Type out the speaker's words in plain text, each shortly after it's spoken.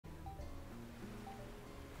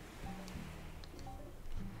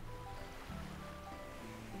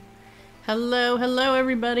Hello, hello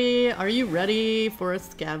everybody. Are you ready for a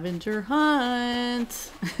scavenger hunt?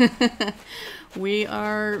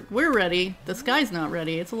 We're ready. The sky's not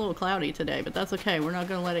ready. It's a little cloudy today, but that's okay. We're not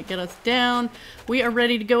going to let it get us down. We are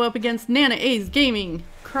ready to go up against Nana A's Gaming,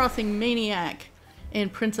 crossing Maniac,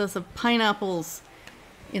 and Princess of Pineapples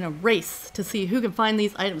in a race to see who can find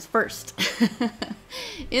these items first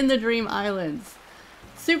in the Dream Islands.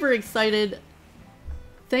 Super excited.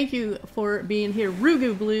 Thank you for being here,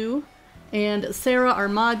 Rugu Blue. And Sarah, our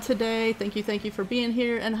mod today, thank you for being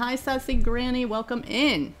here. And hi, Sassy Granny, welcome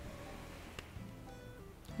in.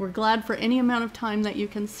 We're glad for any amount of time that you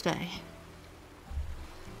can stay.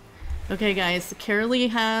 Okay, guys, Carraleigh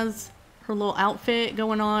has her little outfit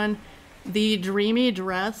going on. The dreamy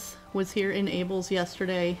dress was here in Abel's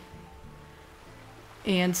yesterday.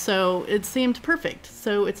 And so it seemed perfect.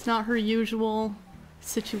 So it's not her usual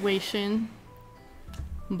situation,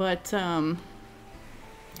 but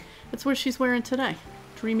that's what she's wearing today.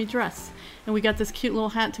 Dreamy dress. And we got this cute little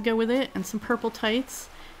hat to go with it, and some purple tights,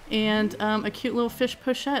 and a cute little fish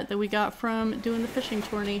pochette that we got from doing the fishing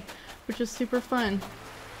tourney, which is super fun.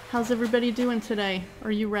 How's everybody doing today?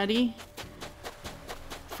 Are you ready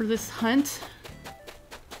for this hunt?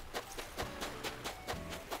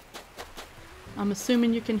 I'm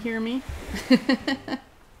assuming you can hear me.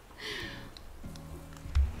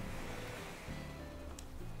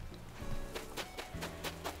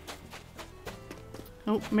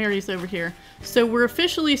 Oh, Mary's over here. So we're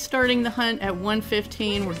officially starting the hunt at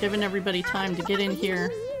 1:15. We're giving everybody time to get in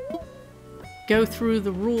here, go through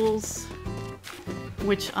the rules,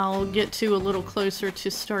 which I'll get to a little closer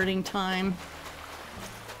to starting time.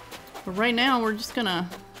 But right now we're just gonna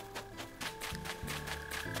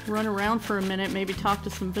run around for a minute, maybe talk to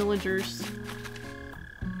some villagers.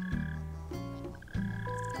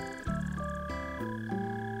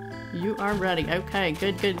 You are ready. Okay,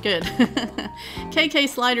 good. KK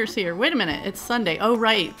Slider's here. Wait a minute, it's Sunday. Oh,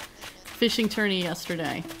 right. Fishing tourney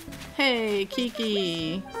yesterday. Hey,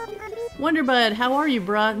 Kiki. Wonderbud, how are you,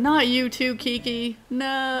 bruh? Not you too, Kiki.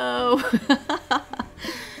 No.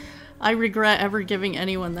 I regret ever giving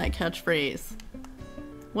anyone that catchphrase.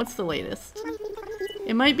 What's the latest?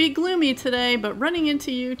 It might be gloomy today, but running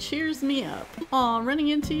into you cheers me up. Aw, running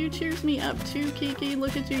into you cheers me up too, Kiki.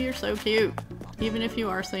 Look at you, you're so cute. Even if you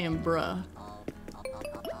are saying bruh.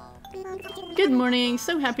 Good morning,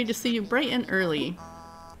 so happy to see you bright and early.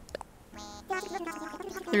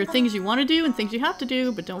 There are things you want to do and things you have to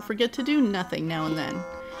do, but don't forget to do nothing now and then.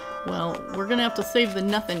 Well, we're gonna have to save the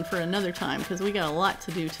nothing for another time because we got a lot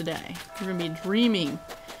to do today. We're gonna be dreaming.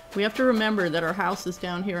 We have to remember that our house is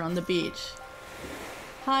down here on the beach.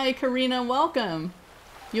 Hi, Karina, welcome.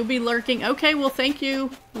 You'll be lurking. Okay, well, thank you.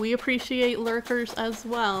 We appreciate lurkers as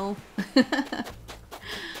well.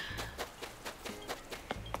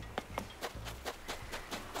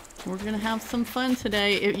 We're gonna have some fun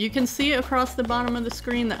today. You can see across the bottom of the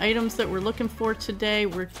screen the items that we're looking for today.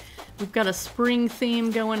 We've got a spring theme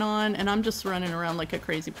going on, and I'm just running around like a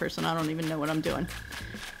crazy person. I don't even know what I'm doing.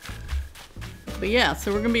 But yeah,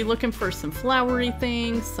 so we're gonna be looking for some flowery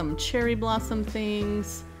things, some cherry blossom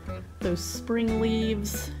things, those spring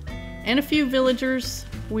leaves, and a few villagers.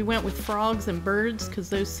 We went with frogs and birds because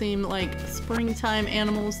those seem like springtime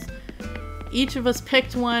animals. Each of us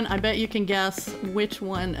picked one. I bet you can guess which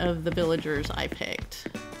one of the villagers I picked.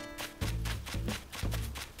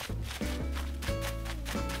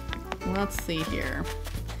 Let's see here.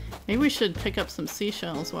 Maybe we should pick up some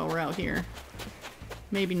seashells while we're out here.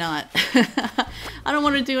 Maybe not. I don't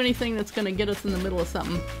want to do anything that's going to get us in the middle of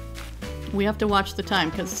something. We have to watch the time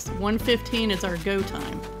because 1:15 is our go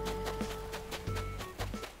time.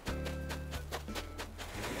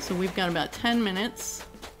 So we've got about 10 minutes.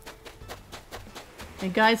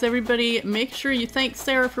 And guys, everybody, make sure you thank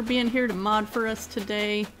Sarah for being here to mod for us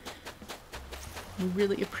today. We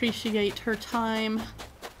really appreciate her time.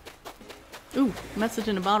 Ooh, message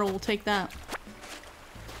in a bottle, we'll take that.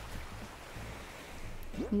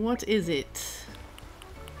 What is it?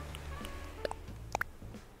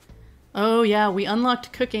 Oh yeah, we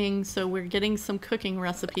unlocked cooking, so we're getting some cooking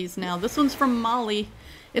recipes now. This one's from Molly.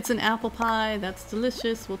 It's an apple pie. That's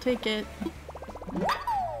delicious. We'll take it.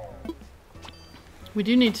 We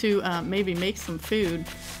do need to maybe make some food.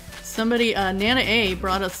 Somebody, Nana A,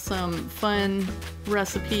 brought us some fun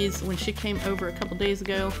recipes when she came over a couple days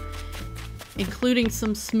ago, including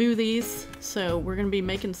some smoothies. So we're going to be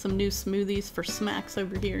making some new smoothies for Smacks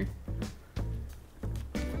over here.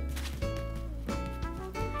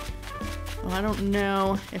 Well, I don't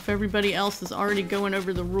know if everybody else is already going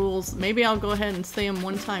over the rules. Maybe I'll go ahead and say them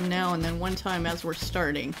one time now and then one time as we're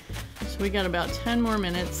starting. So we got about 10 more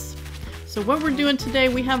minutes. So what we're doing today,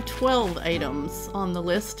 we have 12 items on the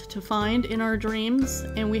list to find in our dreams,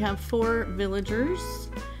 and we have 4 villagers.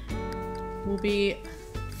 We'll be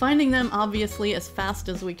finding them obviously as fast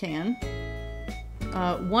as we can.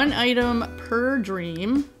 1 item per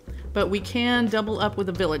dream, but we can double up with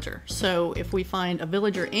a villager. So if we find a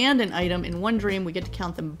villager and an item in one dream, we get to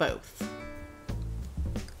count them both.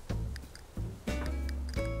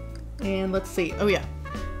 And let's see. Oh yeah.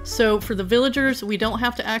 So for the villagers, we don't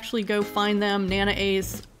have to actually go find them. Nana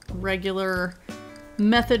A's regular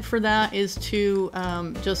method for that is to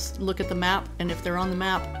just look at the map, and if they're on the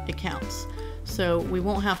map, it counts. So we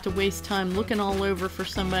won't have to waste time looking all over for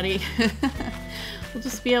somebody. We'll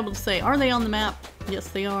just be able to say, are they on the map? Yes,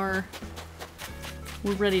 they are.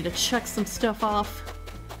 We're ready to check some stuff off.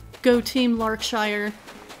 Go Team Larkshire.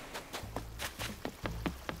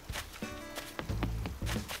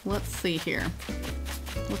 Let's see here.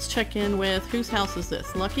 Let's check in with, whose house is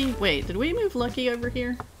this? Lucky? Wait, did we move Lucky over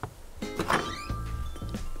here?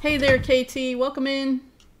 Hey there, KT, welcome in.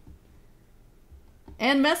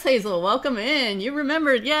 And Mess Hazel, welcome in. You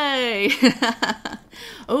remembered, yay!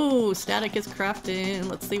 Oh, Static is crafting.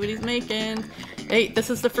 Let's see what he's making. Hey, this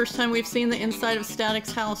is the first time we've seen the inside of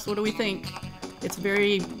Static's house. What do we think? It's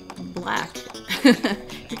very black.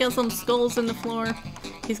 He's got some skulls in the floor.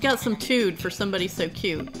 He's got some tude for somebody so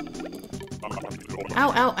cute.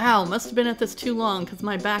 Ow, ow, ow. Must have been at this too long because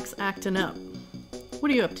my back's acting up. What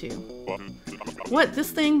are you up to? What?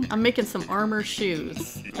 This thing? I'm making some armor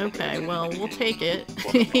shoes. Okay, well, we'll take it.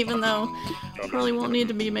 Even though probably won't need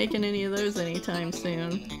to be making any of those anytime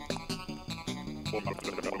soon.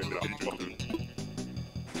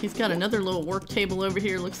 He's got another little work table over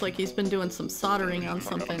here. Looks like he's been doing some soldering on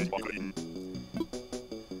something.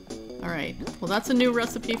 Alright, well that's a new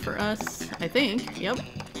recipe for us, I think. Yep.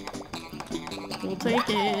 We'll take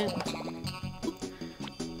it.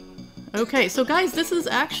 Okay, so guys, this is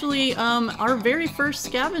actually our very first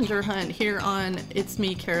scavenger hunt here on It's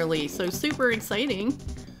Me, Carraleigh, so super exciting.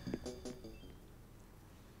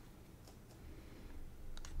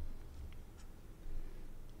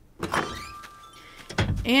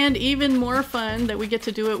 And even more fun that we get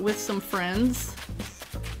to do it with some friends.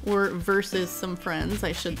 Or versus some friends,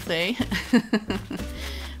 I should say.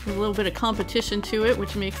 A little bit of competition to it,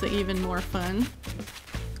 which makes it even more fun.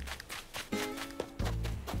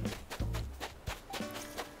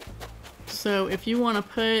 So if you want to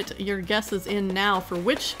put your guesses in now for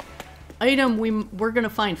which item we're going to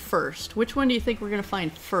find first. Which one do you think we're going to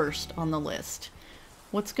find first on the list?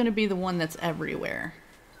 What's going to be the one that's everywhere?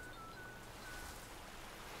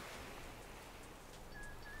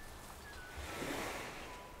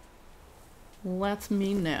 Let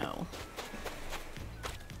me know.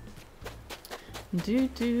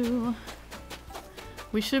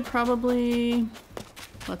 We should probably,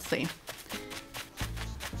 let's see.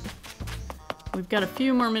 We've got a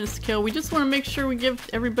few more minutes to kill. We just want to make sure we give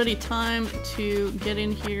everybody time to get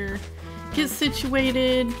in here, get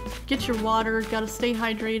situated, get your water, gotta stay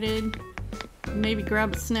hydrated, maybe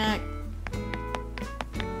grab a snack.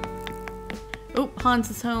 Oh, Hans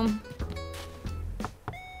is home.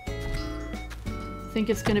 I think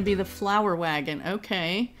it's gonna be the flower wagon.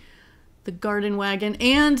 Okay. The garden wagon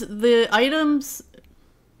and the items.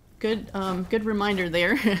 Good reminder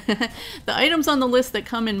there. The items on the list that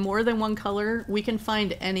come in more than one color, we can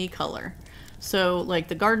find any color. So like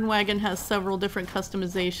the garden wagon has several different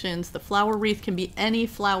customizations. The flower wreath can be any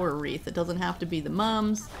flower wreath. It doesn't have to be the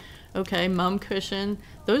mums. Okay, mum cushion.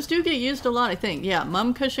 Those do get used a lot, I think. Yeah,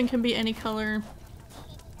 mum cushion can be any color.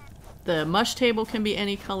 The mush table can be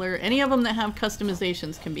any color. Any of them that have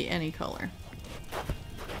customizations can be any color.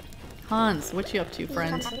 Hans, what you up to,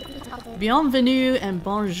 friend? Bienvenue and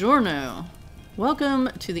buongiorno. Welcome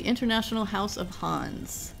to the International House of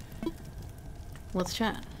Hans. Let's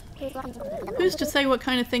chat. Who's to say what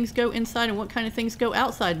kind of things go inside and what kind of things go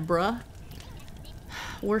outside, bruh?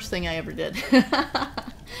 Worst thing I ever did.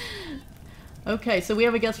 Okay, so we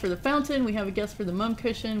have a guess for the fountain, we have a guess for the mum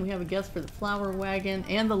cushion, we have a guess for the flower wagon,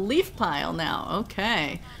 and the leaf pile now.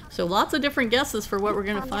 Okay, so lots of different guesses for what we're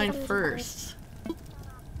gonna find first.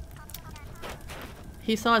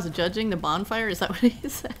 He saw us judging the bonfire? Is that what he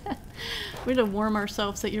said? We had to warm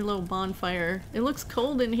ourselves at your little bonfire. It looks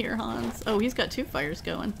cold in here, Hans. Oh, he's got 2 fires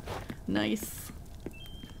going. Nice.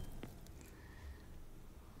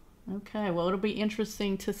 Okay, well, it'll be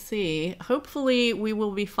interesting to see. Hopefully, we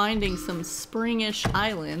will be finding some springish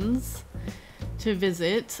islands to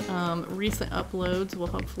visit. Recent uploads will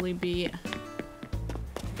hopefully be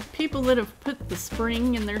people that have put the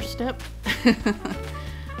spring in their step.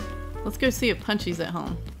 Let's go see if Punchy's at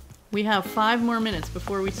home. We have 5 more minutes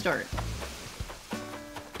before we start.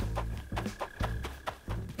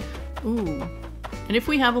 Ooh. And if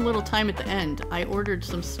we have a little time at the end, I ordered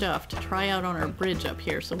some stuff to try out on our bridge up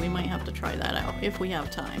here, so we might have to try that out if we have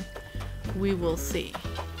time. We will see.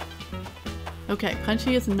 Okay,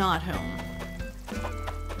 Punchy is not home.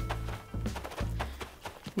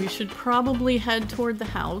 We should probably head toward the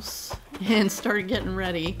house and start getting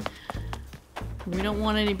ready. We don't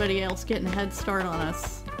want anybody else getting a head start on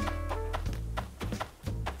us.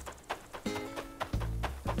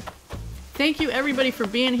 Thank you everybody for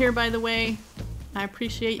being here, by the way. I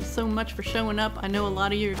appreciate you so much for showing up. I know a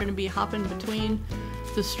lot of you are going to be hopping between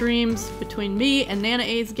the streams between me and Nana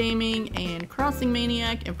A's Gaming and Crossing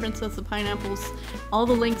Maniac and Princess of Pineapples. All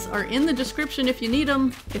the links are in the description if you need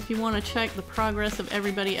them, if you want to check the progress of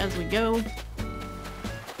everybody as we go.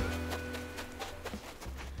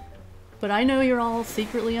 But I know you're all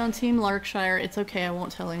secretly on Team Larkshire. It's okay, I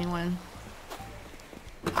won't tell anyone.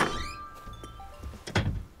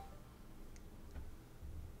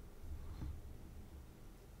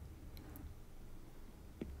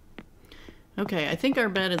 Okay, I think our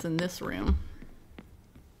bed is in this room.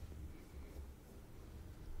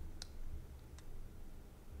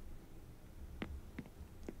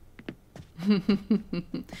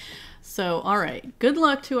 So, alright. Good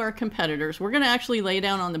luck to our competitors. We're going to actually lay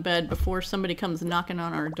down on the bed before somebody comes knocking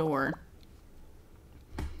on our door.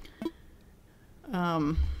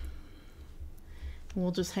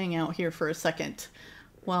 We'll just hang out here for a second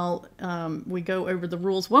while we go over the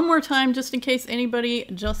rules one more time, just in case anybody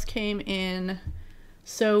just came in.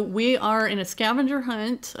 So we are in a scavenger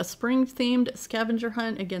hunt, a spring-themed scavenger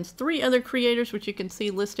hunt against 3 other creators, which you can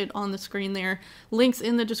see listed on the screen there. Links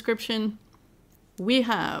in the description. We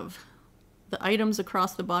have the items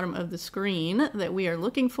across the bottom of the screen that we are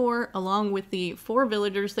looking for, along with the 4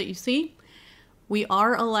 villagers that you see. We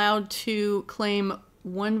are allowed to claim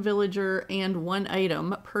 1 villager and 1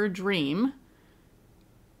 item per dream.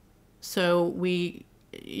 So we,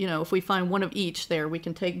 you know, if we find 1 of each there, we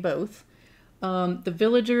can take both. The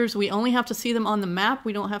villagers, we only have to see them on the map.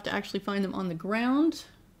 We don't have to actually find them on the ground.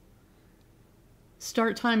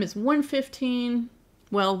 Start time is 1:15.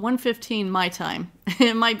 Well, 1:15 my time.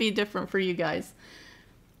 It might be different for you guys.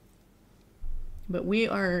 But we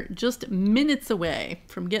are just minutes away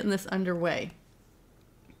from getting this underway.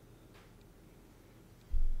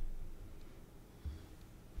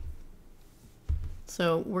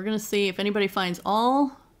 So we're going to see if anybody finds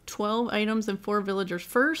all 12 items and 4 villagers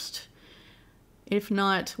first. If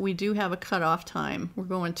not, we do have a cutoff time. We're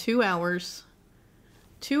going 2 hours.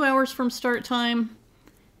 2 hours from start time.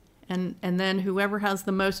 And then whoever has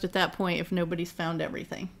the most at that point, if nobody's found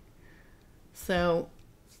everything. So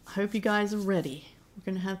I hope you guys are ready. We're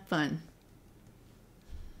going to have fun.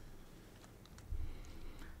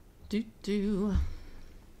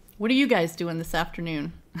 What are you guys doing this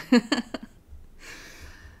afternoon?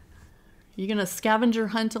 You gonna scavenger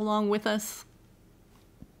hunt along with us?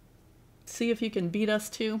 See if you can beat us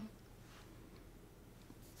too?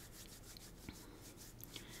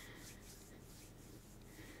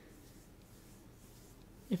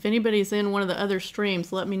 If anybody's in one of the other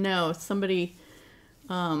streams, let me know. Somebody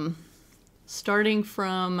starting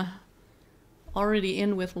from already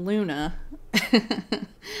in with Luna.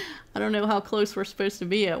 I don't know how close we're supposed to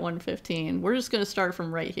be at 1:15. We're just gonna start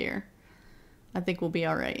from right here. I think we'll be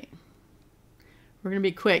all right. We're going to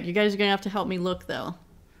be quick. You guys are going to have to help me look, though.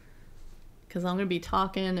 Because I'm going to be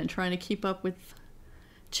talking and trying to keep up with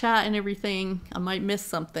chat and everything. I might miss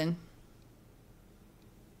something.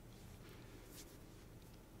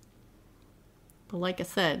 But like I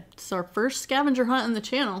said, it's our first scavenger hunt on the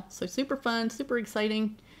channel. So super fun, super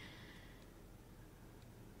exciting.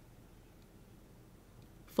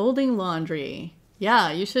 Folding laundry.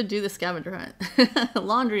 Yeah, you should do the scavenger hunt.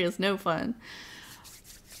 Laundry is no fun.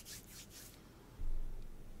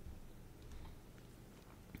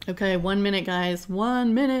 Okay, 1 minute, guys.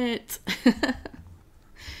 1 minute.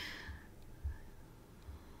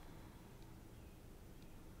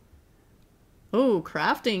 Oh,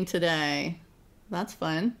 crafting today. That's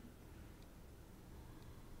fun.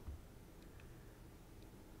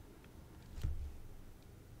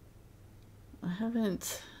 I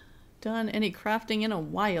haven't done any crafting in a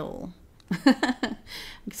while.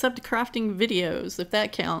 Except crafting videos, if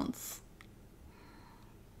that counts.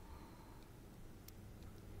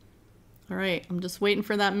 All right, I'm just waiting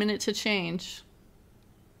for that minute to change.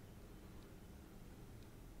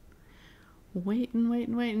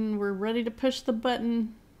 Waiting. We're ready to push the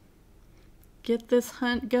button. Get this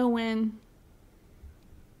hunt going.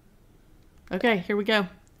 Okay, here we go.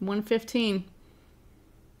 1:15.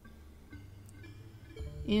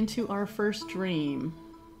 Into our first dream.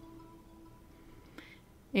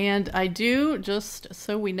 And I do, just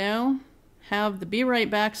so we know, have the Be Right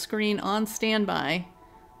Back screen on standby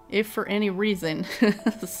if for any reason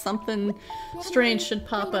something strange should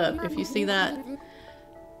pop up. If you see that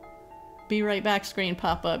Be Right Back screen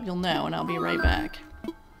pop up, you'll know, and I'll be right back.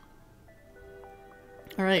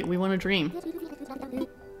 Alright, we want to dream.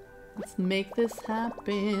 Let's make this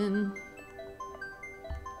happen.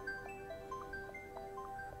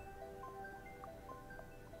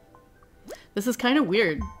 This is kind of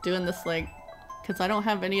weird doing this, like, because I don't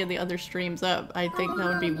have any of the other streams up. I think that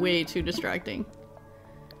would be way too distracting.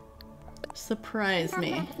 Surprise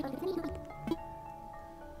me.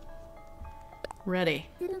 Ready.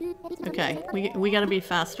 Okay, we gotta be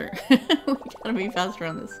faster. We gotta be faster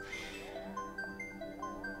on this.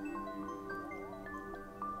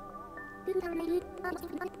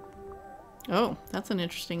 Oh, that's an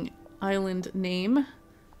interesting island name.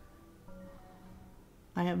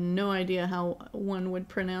 I have no idea how one would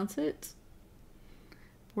pronounce it.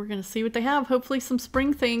 We're gonna see what they have. Hopefully some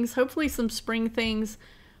spring things. Hopefully some spring things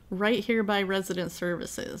right here by resident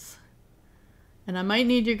services. And I might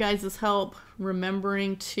need you guys' help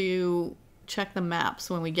remembering to check the maps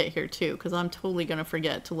when we get here too, because I'm totally gonna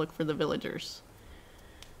forget to look for the villagers.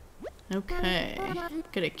 Okay.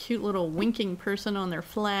 Got a cute little winking person on their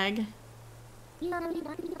flag.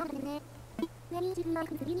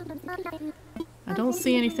 I don't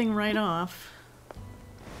see anything right off.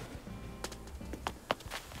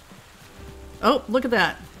 Oh, look at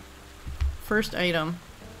that. First item.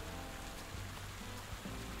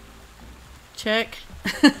 Check.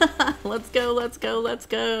 Let's go, let's go, let's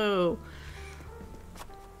go.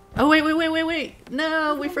 Oh, wait.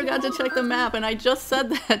 No, we forgot to check the map, and I just said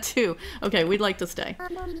that too. Okay, we'd like to stay.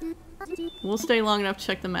 We'll stay long enough to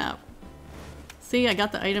check the map. See, I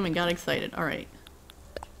got the item and got excited. Alright.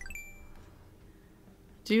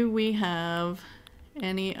 Do we have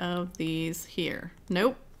any of these here?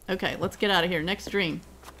 Nope. Okay, let's get out of here. Next dream.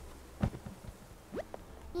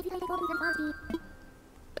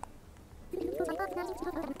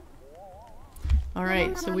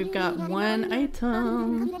 Alright, so we've got one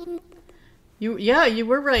item. Yeah, you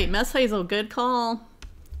were right. Mess Hazel, good call.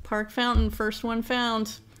 Park fountain, first one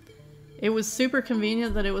found. It was super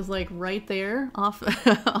convenient that it was like right there off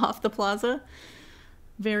off the plaza.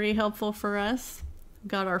 Very helpful for us.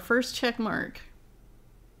 Got our first check mark.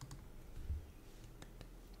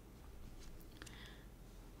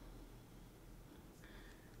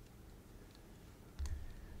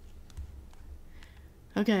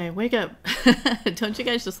 Okay, wake up. Don't you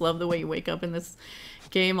guys just love the way you wake up in this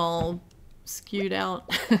game all skewed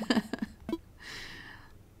out?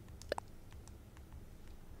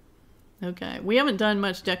 Okay, we haven't done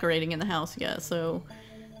much decorating in the house yet, so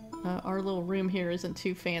our little room here isn't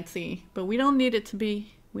too fancy, but we don't need it to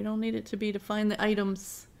be. We don't need it to be to find the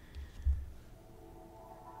items.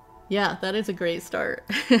 Yeah, that is a great start.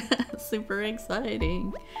 Super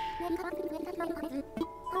exciting.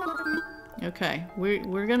 Okay,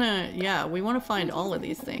 we're gonna, yeah, we want to find all of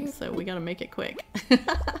these things, so we gotta make it quick.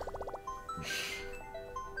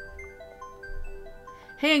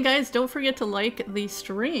 Hey, and guys, don't forget to like the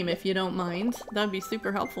stream if you don't mind. That'd be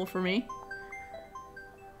super helpful for me.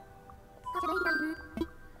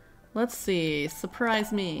 Let's see,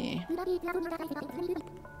 surprise me.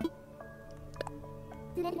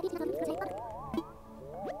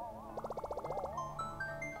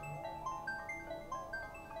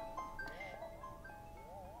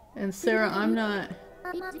 And Sarah, I'm not...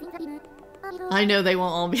 I know they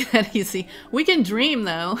won't all be that easy. We can dream,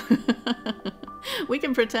 though. We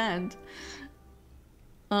can pretend.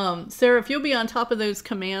 Sarah, if you'll be on top of those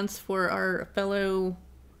commands for our fellow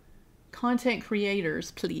content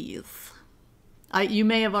creators, please. You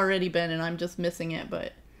may have already been and I'm just missing it,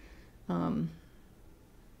 but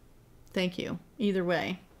thank you. Either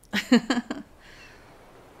way.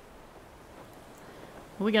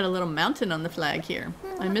 We got a little mountain on the flag here.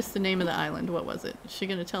 I missed the name of the island. What was it? Is she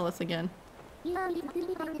gonna tell us again?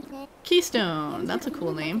 Keystone. That's a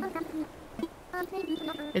cool name.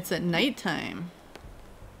 It's at nighttime.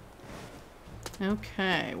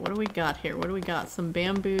 Okay, what do we got here? What do we got? Some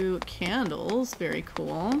bamboo candles. Very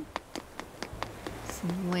cool.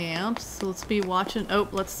 Some lamps. So let's be watching. Oh,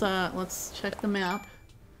 let's check the map.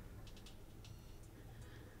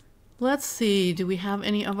 Let's see, do we have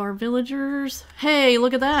any of our villagers? Hey,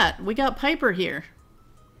 look at that! We got Piper here.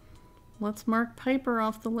 Let's mark Piper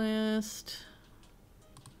off the list.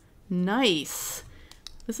 Nice!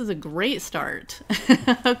 This is a great start.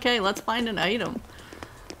 Okay, let's find an item.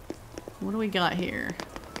 What do we got here?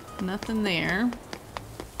 Nothing there.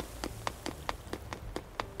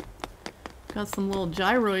 Got some little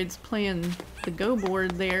gyroids playing the go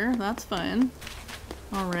board there. That's fun.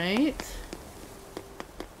 Alright.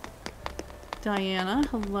 Diana,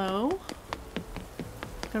 hello.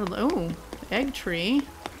 Got a, oh, egg tree.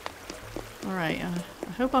 Alright,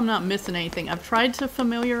 I hope I'm not missing anything. I've tried to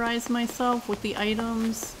familiarize myself with the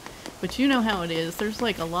items, but you know how it is. There's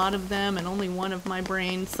like a lot of them and only one of my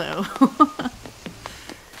brain, so...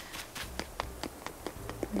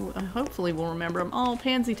 Hopefully we'll remember them. Oh,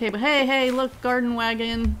 pansy table. Hey, hey, look, garden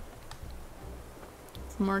wagon.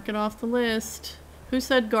 Let's mark it off the list. Who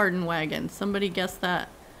said garden wagon? Somebody guessed that.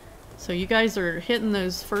 So you guys are hitting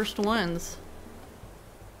those first ones.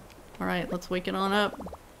 Alright, let's wake it on up.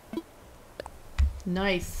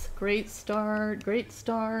 Nice. Great start. Great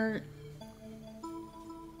start.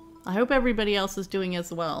 I hope everybody else is doing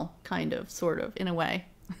as well. Kind of. Sort of. In a way.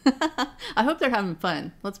 I hope they're having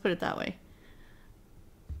fun. Let's put it that way.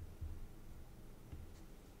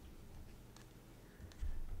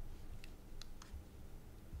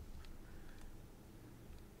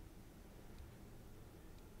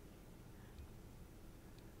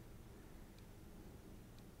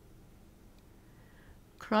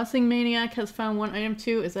 Crossing Maniac has found one item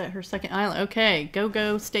too. Is that her second island? Okay,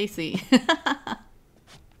 go Stacy.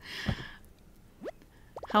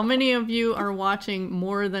 How many of you are watching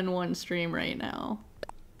more than one stream right now?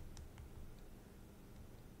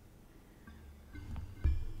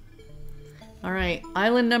 Alright,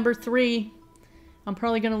 island number 3. I'm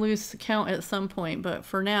probably going to lose count at some point, but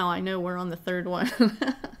for now I know we're on the 3rd one.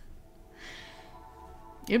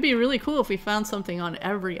 It'd be really cool if we found something on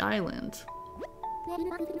every island.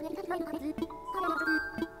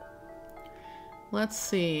 Let's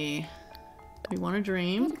see. We want to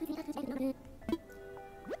dream.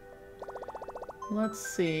 Let's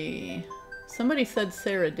see. Somebody said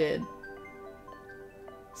Sarah did.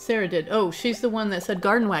 Sarah did. Oh, she's the one that said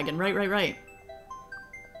garden wagon. Right.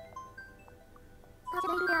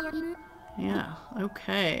 Yeah,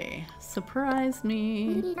 okay. Surprise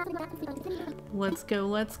me. Let's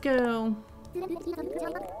go.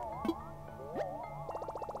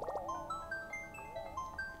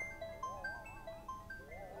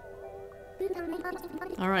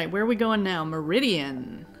 Alright, where are we going now?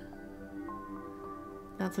 Meridian.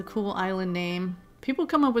 That's a cool island name. People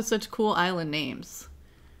come up with such cool island names.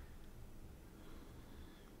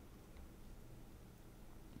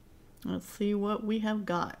 Let's see what we have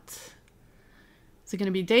got. Is it going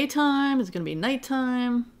to be daytime? Is it going to be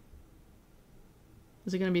nighttime?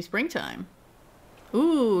 Is it going to be springtime?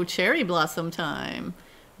 Ooh, cherry blossom time.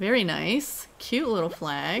 Very nice. Cute little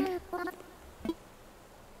flag.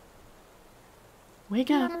 Wake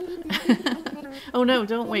up. Oh no,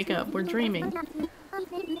 don't wake up. We're dreaming.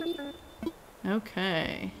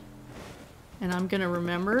 Okay. And I'm gonna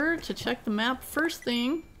remember to check the map first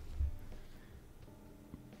thing.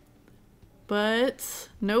 But,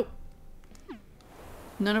 nope.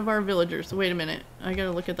 None of our villagers. Wait a minute. I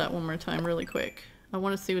gotta look at that one more time really quick. I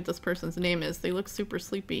want to see what this person's name is. They look super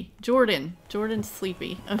sleepy. Jordan. Jordan's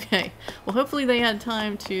sleepy. Okay. Well, hopefully they had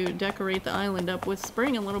time to decorate the island up with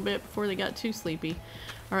spring a little bit before they got too sleepy.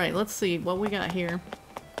 Alright, let's see what we got here.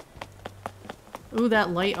 Ooh,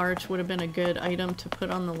 that light arch would have been a good item to put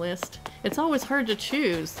on the list. It's always hard to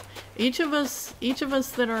choose. Each of us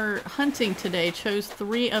that are hunting today chose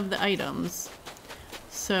 3 of the items.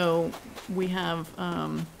 So we have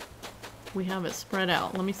it spread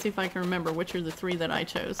out. Let me see if I can remember which are the 3 that I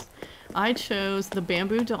chose. I chose the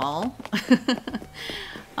bamboo doll.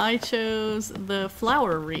 I chose the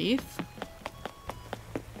flower wreath.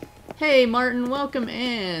 Hey Martin, welcome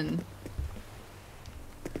in.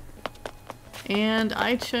 And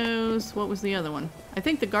I chose, what was the other one? I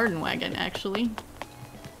think the garden wagon, actually.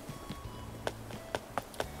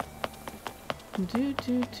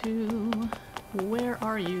 Where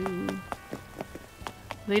are you?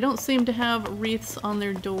 They don't seem to have wreaths on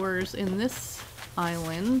their doors in this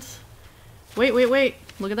island. Wait.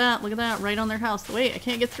 Look at that, right on their house. Wait, I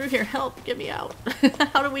can't get through here. Help, get me out.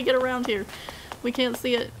 How do we get around here? We can't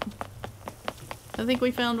see it. I think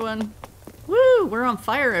we found one. Woo, we're on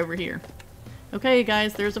fire over here. Okay,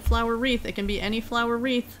 guys, there's a flower wreath. It can be any flower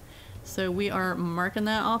wreath. So we are marking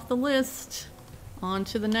that off the list. On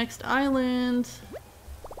to the next island.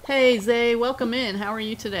 Hey, Zay, welcome in. How are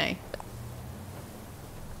you today?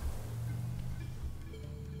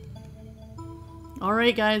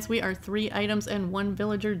 Alright, guys, we are 3 items and 1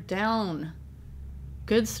 villager down.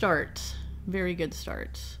 Good start. Very good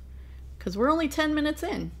start. Because we're only 10 minutes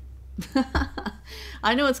in.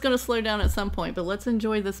 I know it's going to slow down at some point, but let's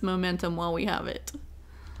enjoy this momentum while we have it.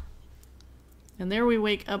 And there we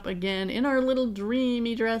wake up again in our little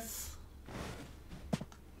dreamy dress.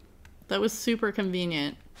 That was super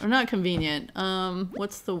convenient. Or not convenient.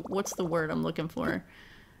 What's the word I'm looking for?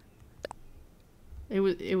 It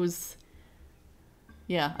was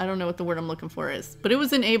yeah, I don't know what the word I'm looking for is. But it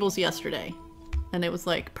was in Abel's yesterday. And it was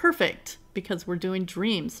like, perfect, because we're doing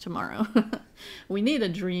dreams tomorrow. We need a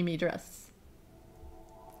dreamy dress.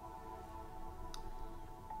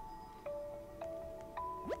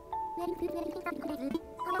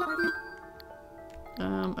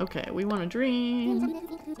 Okay, we want a dream.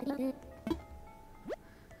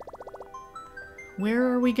 Where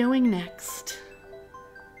are we going next?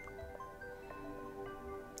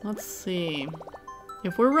 Let's see.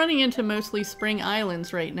 If we're running into mostly spring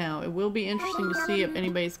islands right now, it will be interesting to see if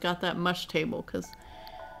anybody's got that mush table, because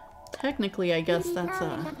technically I guess that's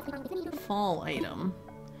a fall item.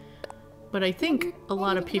 But I think a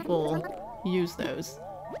lot of people use those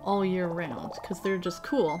all year round, because they're just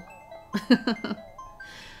cool.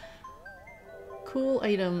 Cool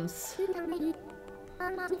items.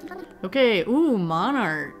 Okay, ooh,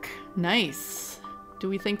 monarch. Nice. Do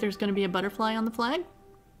we think there's going to be a butterfly on the flag?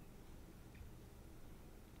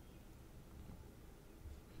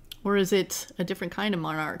 Or is it a different kind of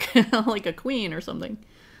monarch? Like a queen or something?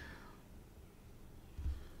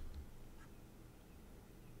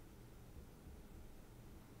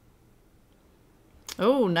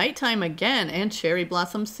 Oh, nighttime again, and cherry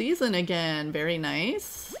blossom season again. Very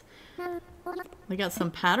nice. We got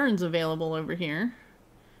some patterns available over here.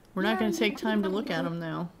 We're not going to take time to look at them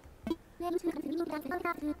though.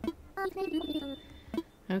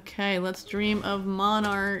 Okay, let's dream of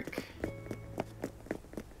monarch.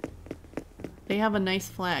 They have a nice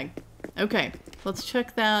flag. Okay, let's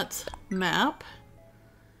check that map.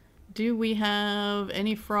 Do we have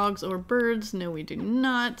any frogs or birds? No, we do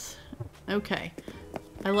not. Okay.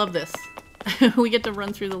 I love this. We get to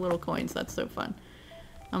run through the little coins. That's so fun.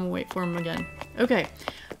 I'm gonna wait for them again. Okay.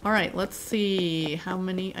 All right, let's see how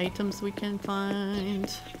many items we can find.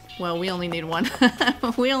 Well, we only need one.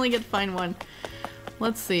 We only get to find one.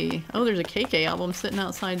 Let's see. Oh, there's a KK album sitting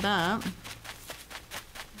outside that.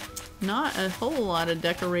 Not a whole lot of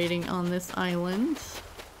decorating on this island.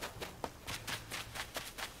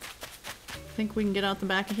 Think we can get out the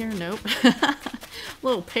back of here? Nope.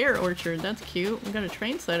 Little pear orchard, that's cute. We got a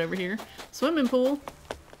train set over here. Swimming pool.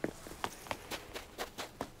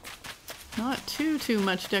 Not too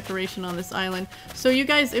much decoration on this island. So you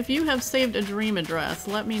guys, if you have saved a dream address,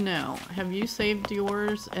 let me know. Have you saved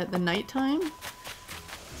yours at the nighttime?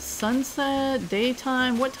 Sunset?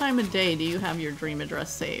 Daytime? What time of day do you have your dream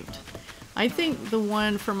address saved? I think the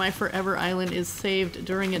one for my Forever Island is saved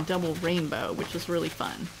during a double rainbow, which is really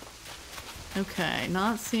fun. Okay,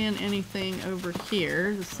 not seeing anything over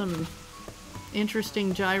here. There's some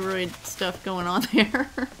interesting gyroid stuff going on there.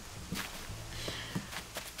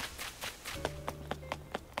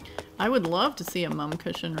 I would love to see a mum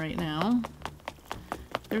cushion right now.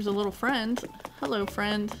 There's a little friend. Hello,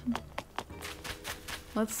 friend.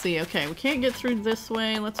 Let's see. Okay, we can't get through this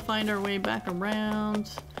way. Let's find our way back around.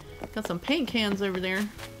 Got some paint cans over there.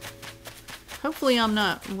 Hopefully I'm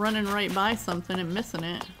not running right by something and missing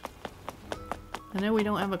it. I know we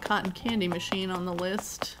don't have a cotton candy machine on the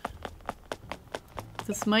list.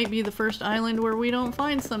 This might be the first island where we don't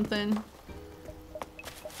find something.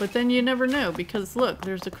 But then you never know, because look,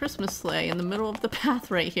 there's a Christmas sleigh in the middle of the path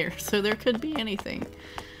right here, so there could be anything.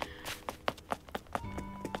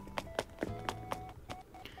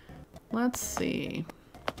 Let's see.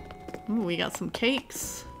 Ooh, we got some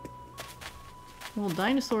cakes. Little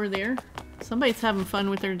dinosaur there. Somebody's having fun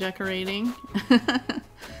with their decorating.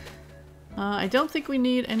 I don't think we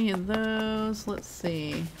need any of those. Let's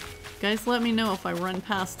see. Guys, let me know if I run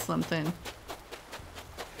past something.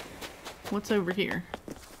 What's over here?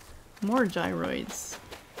 More gyroids.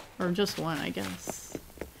 Or just one, I guess.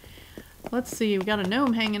 Let's see. We got a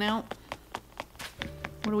gnome hanging out.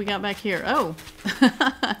 What do we got back here? Oh!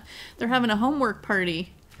 They're having a homework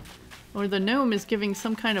party. Or the gnome is giving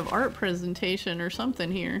some kind of art presentation or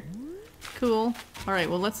something here. Cool. Alright,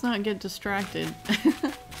 well let's not get distracted.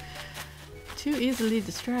 Too easily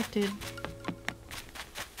distracted.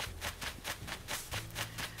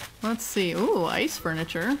 Let's see. Ooh, ice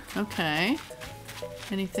furniture. Okay.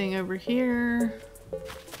 Anything over here?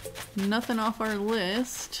 Nothing off our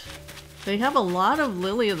list. They have a lot of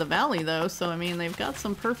Lily of the Valley though, so I mean they've got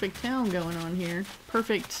some perfect town going on here.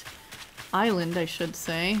 Perfect island, I should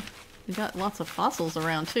say. They got lots of fossils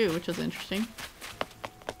around too, which is interesting.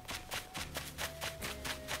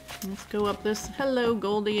 Let's go up this. Hello,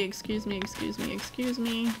 Goldie. Excuse me, excuse me, excuse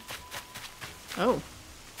me. Oh.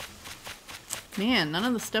 Man, none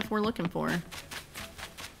of the stuff we're looking for.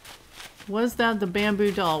 Was that the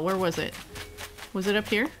bamboo doll? Where was it? Was it up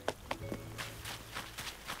here?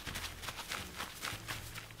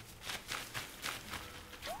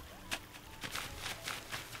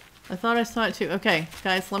 I thought I saw it too. Okay,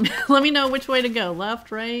 guys, let me know which way to go. Left,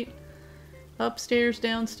 right, upstairs,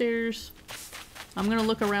 downstairs. I'm gonna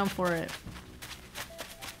look around for it.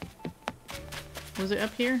 Was it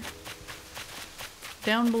up here?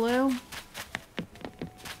 Down below?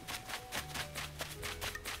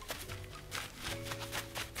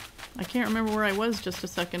 I can't remember where I was just a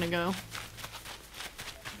second ago.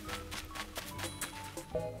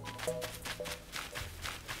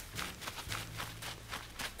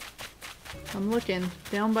 I'm looking.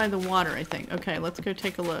 Down by the water, I think. Okay, let's go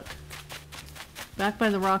take a look. Back by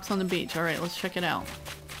the rocks on the beach. Alright, let's check it out.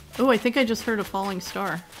 Oh, I think I just heard a falling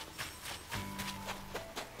star.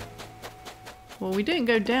 Well, we didn't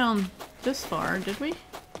go down this far, did we?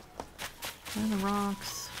 By the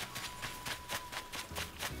rocks.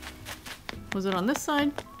 Was it on this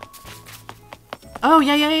side? Oh,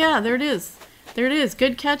 yeah. There it is. There it is.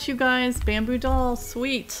 Good catch, you guys. Bamboo doll.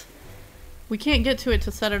 Sweet. We can't get to it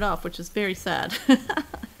to set it off, which is very sad.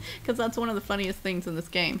 Because that's one of the funniest things in this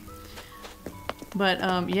game.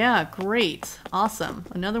 But, yeah, great. Awesome.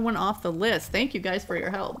 Another one off the list. Thank you guys for your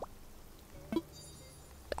help.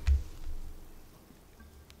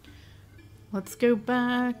 Let's go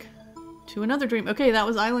back to another dream. Okay, that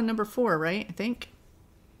was island number 4, right? I think.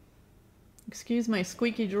 Excuse my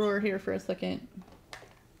squeaky drawer here for a second.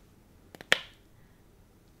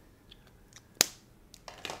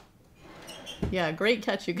 Yeah, great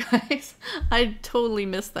catch, you guys. I totally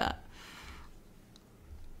missed that.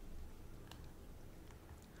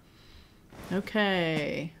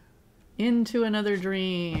 Okay. Into another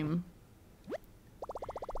dream.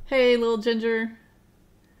 Hey, little Ginger.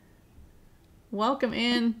 Welcome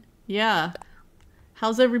in. Yeah.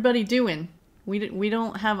 How's everybody doing? We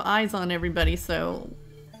don't have eyes on everybody, so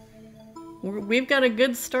we've got a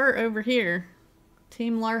good start over here.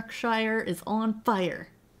 Team Larkshire is on fire.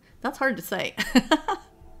 That's hard to say.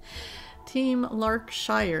 Team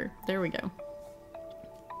Larkshire. There we go.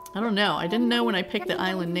 I don't know. I didn't know when I picked the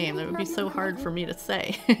island name. That would be so hard for me to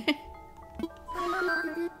say.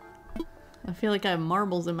 I feel like I have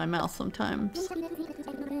marbles in my mouth sometimes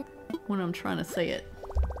when I'm trying to say it.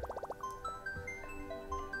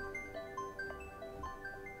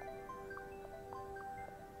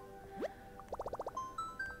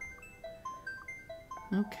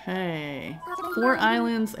 Okay. 4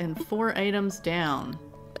 islands and 4 items down.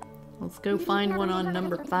 Let's go find one on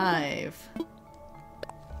number 5.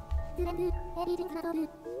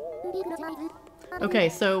 Okay,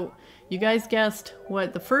 so you guys guessed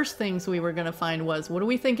what the first things we were gonna find was. What do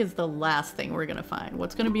we think is the last thing we're gonna find?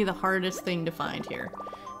 What's gonna be the hardest thing to find here?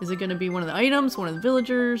 Is it gonna be one of the items, one of the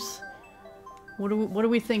villagers? What do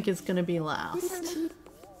we think is gonna be last?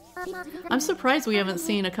 I'm surprised we haven't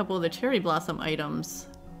seen a couple of the cherry blossom items.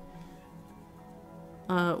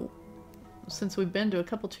 Since we've been to a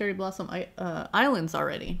couple cherry blossom islands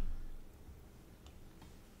already.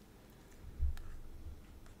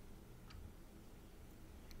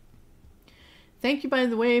 Thank you, by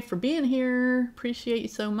the way, for being here. Appreciate you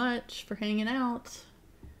so much for hanging out.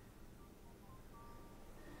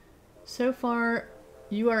 So far,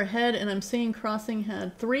 you are ahead, and I'm seeing Crossing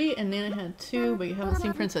had 3, and Nana had 2, but you haven't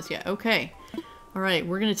seen Princess yet. Okay. Alright,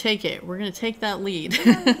 we're gonna take it. We're gonna take that lead.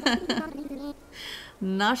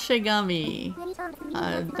 Nashigami.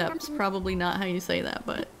 That's probably not how you say that,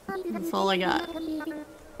 but that's all I got.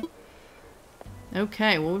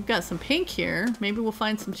 Okay, well we've got some pink here. Maybe we'll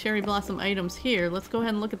find some cherry blossom items here. Let's go ahead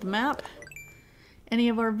and look at the map. Any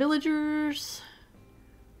of our villagers?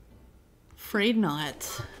 Afraid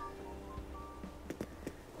not.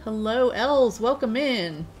 Hello, Els. Welcome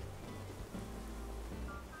in.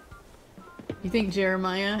 You think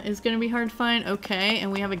Jeremiah is going to be hard to find? Okay,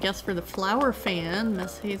 and we have a guest for the flower fan,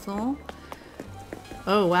 Miss Hazel.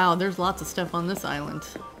 Oh wow, there's lots of stuff on this island.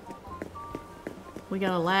 We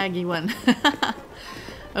got a laggy one.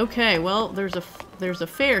 Okay, well, there's a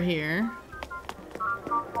fair here.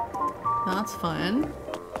 That's fun.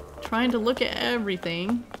 Trying to look at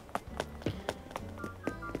everything.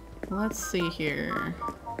 Let's see here.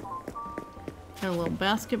 Got a little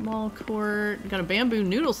basketball court. Got a bamboo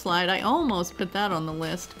noodle slide. I almost put that on the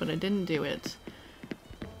list, but I didn't do it.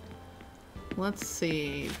 Let's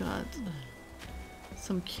see. Got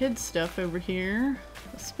some kid stuff over here.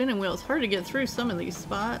 A spinning wheel. It's hard to get through some of these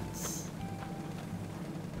spots.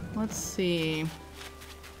 Let's see.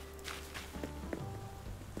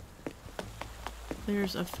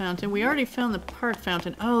 There's a fountain. We already found the park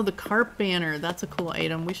fountain. Oh, the carp banner. That's a cool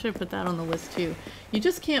item. We should have put that on the list too. You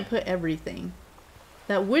just can't put everything.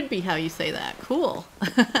 That would be how you say that. Cool.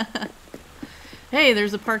 Hey,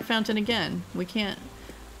 there's a park fountain again. We can't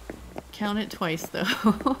count it twice though.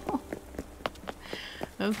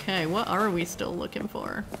 Okay, what are we still looking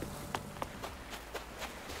for?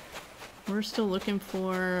 We're still looking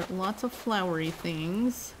for lots of flowery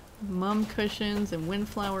things. Mum cushions and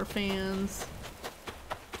windflower fans.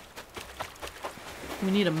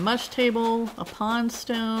 We need a mush table, a pond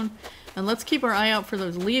stone, and let's keep our eye out for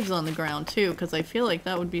those leaves on the ground too, because I feel like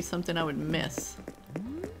that would be something I would miss.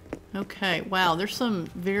 Okay, wow, there's some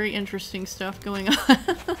very interesting stuff going on.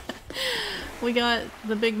 We got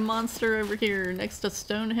the big monster over here next to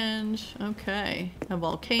Stonehenge. Okay, a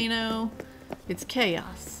volcano. It's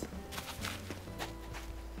chaos.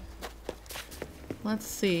 Let's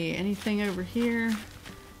see, anything over here?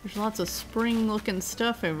 There's lots of spring looking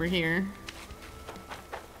stuff over here.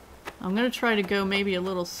 I'm gonna try to go maybe a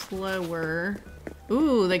little slower.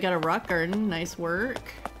 Ooh, they got a rock garden, nice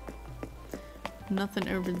work. Nothing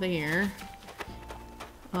over there.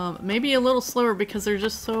 Maybe a little slower because there's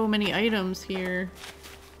just so many items here.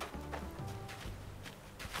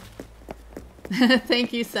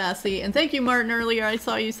 Thank you, Sassy. And thank you, Martin, earlier. I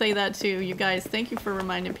saw you say that too. You guys, thank you for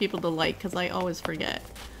reminding people to like, because I always forget.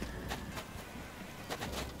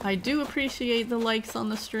 I do appreciate the likes on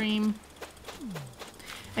the stream.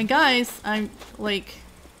 And guys, I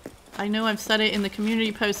know I've said it in the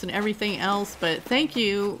community posts and everything else, but thank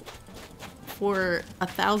you for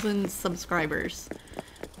 1,000 subscribers.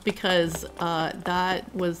 Because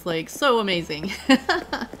that was like so amazing.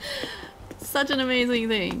 Such an amazing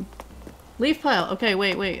thing. Leaf pile. Okay,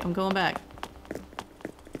 wait, I'm going back.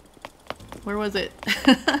 Where was it?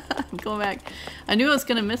 I'm going back. I knew I was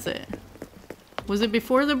gonna miss it. Was it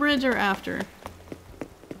before the bridge or after?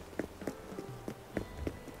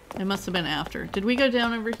 It must have been after. Did we go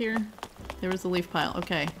down over here? There was a leaf pile.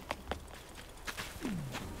 Okay.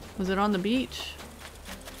 Was it on the beach?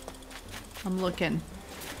 I'm looking.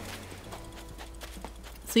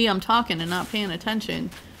 See, I'm talking and not paying attention.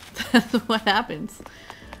 That's what happens.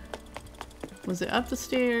 Was it up the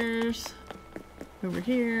stairs? Over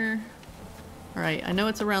here? Alright, I know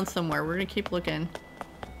it's around somewhere. We're gonna keep looking.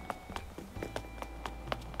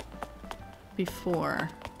 Before.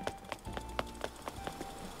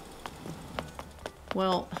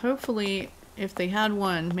 Well, hopefully, if they had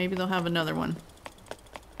one, maybe they'll have another one.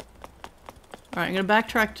 Alright, I'm gonna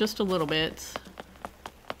backtrack just a little bit.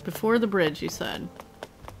 Before the bridge, you said.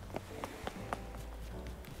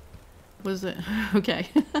 Was it? Okay.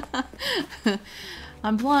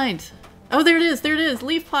 I'm blind. Oh, there it is. There it is.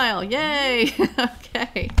 Leaf pile. Yay.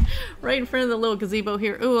 Okay. Right in front of the little gazebo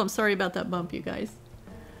here. Oh, I'm sorry about that bump, you guys.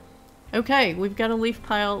 Okay, we've got a leaf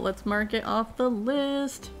pile. Let's mark it off the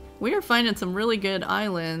list. We are finding some really good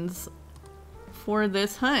islands for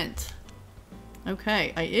this hunt.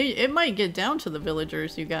 Okay, it might get down to the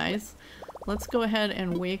villagers, you guys. Let's go ahead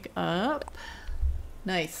and wake up.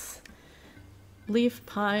 Nice. Leaf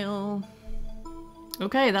pile.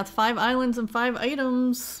 Okay, that's 5 islands and 5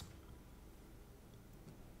 items.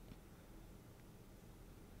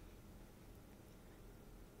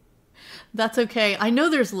 That's okay. I know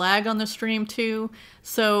there's lag on the stream too,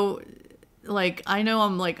 so like I know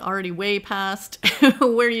I'm like already way past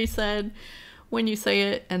where you said when you say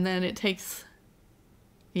it, and then it takes,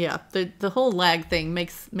 yeah, the whole lag thing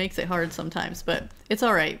makes it hard sometimes, but it's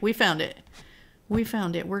all right. We found it. We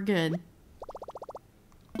found it. We're good.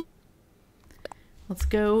 Let's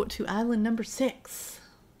go to island number 6.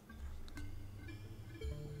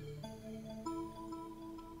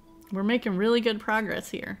 We're making really good progress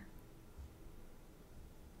here.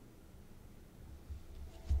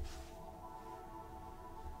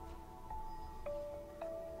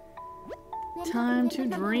 Time to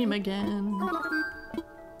dream again.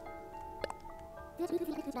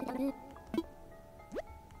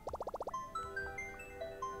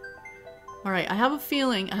 Alright, I have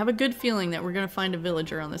a good feeling that we're gonna find a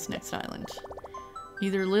villager on this next island.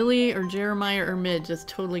 Either Lily or Jeremiah or Midge is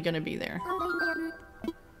totally gonna be there.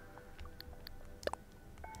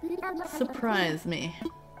 Surprise me.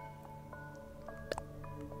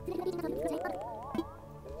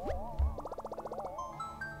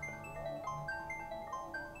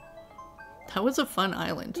 That was a fun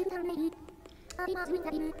island.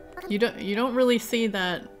 You don't really see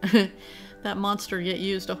that that monster get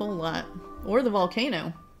used a whole lot. Or the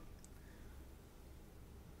volcano.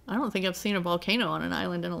 I don't think I've seen a volcano on an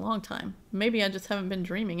island in a long time. Maybe I just haven't been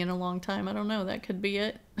dreaming in a long time. I don't know. That could be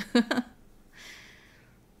it.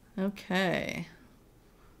 Okay.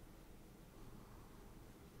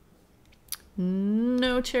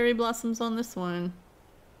 No cherry blossoms on this one.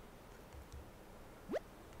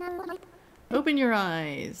 Open your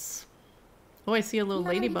eyes. Oh, I see a little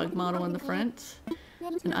ladybug model in the front.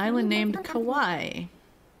 An island named Kauai.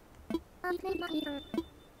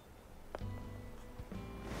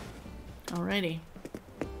 Alrighty.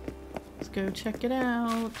 Let's go check it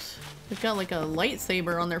out. They've got like a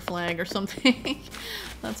lightsaber on their flag or something.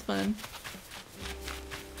 That's fun.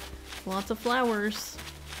 Lots of flowers.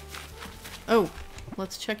 Oh,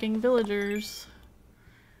 let's checking villagers.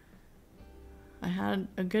 I had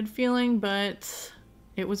a good feeling, but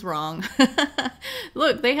it was wrong.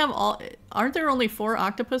 Look, they have all... Aren't there only 4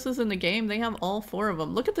 octopuses in the game? They have all 4 of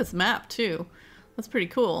them. Look at this map, too. That's pretty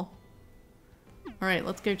cool. Alright,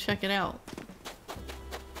 let's go check it out.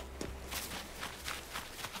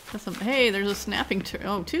 Hey, there's a snapping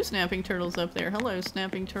turtle. Oh, 2 snapping turtles up there. Hello,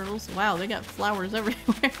 snapping turtles. Wow, they got flowers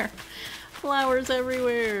everywhere. Flowers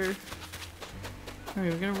everywhere.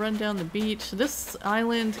 Alright, we're gonna run down the beach. This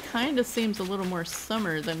island kind of seems a little more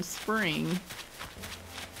summer than spring.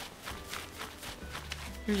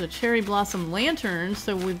 Here's a cherry blossom lantern,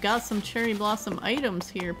 so we've got some cherry blossom items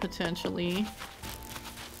here, potentially.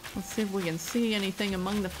 Let's see if we can see anything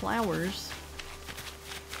among the flowers.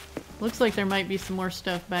 Looks like there might be some more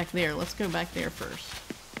stuff back there. Let's go back there first.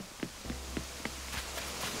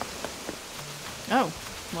 Oh,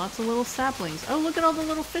 lots of little saplings. Oh, look at all the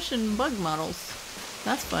little fish and bug models.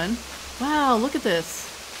 That's fun. Wow, look at this.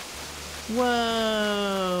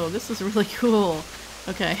 Whoa, this is really cool.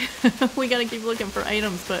 Okay, we gotta keep looking for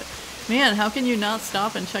items, but man, how can you not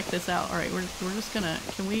stop and check this out? Alright, we're just gonna...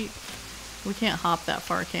 Can we can't hop that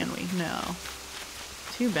far, can we? No.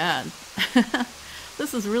 Too bad.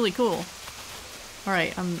 This is really cool.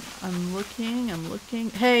 Alright, I'm looking.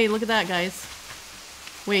 Hey, look at that, guys.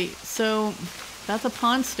 Wait, so that's a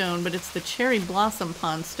pond stone, but it's the cherry blossom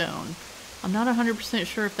pond stone. I'm not 100%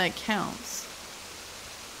 sure if that counts.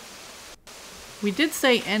 We did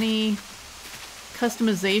say any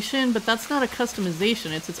customization, but that's not a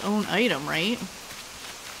customization, it's its own item, right?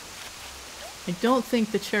 I don't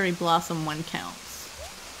think the cherry blossom one counts.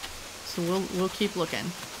 So we'll keep looking.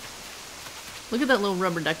 Look at that little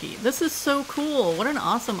rubber ducky. This is so cool. What an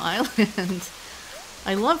awesome island.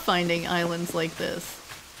 I love finding islands like this.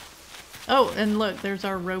 Oh, and look, there's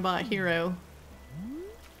our robot hero.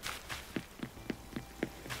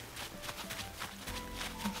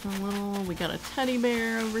 There's a little, we got a teddy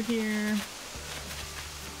bear over here.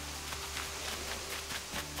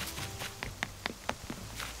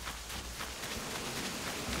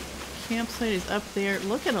 Campsite is up there.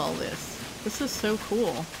 Look at all this. This is so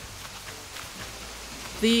cool.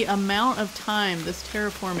 The amount of time this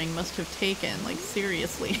terraforming must have taken, like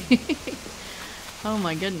seriously. Oh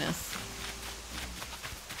my goodness.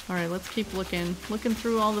 Alright, let's keep looking. Looking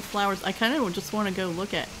through all the flowers. I kind of just want to go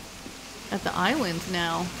look at the island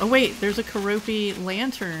now. Oh wait, there's a Carraleigh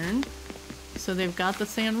lantern. So they've got the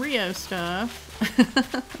Sanrio stuff.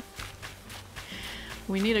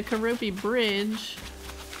 We need a Carraleigh bridge.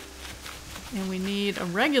 And we need a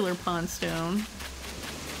regular pond stone.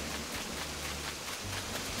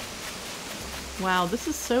 Wow, this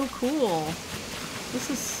is so cool. This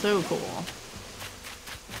is so cool.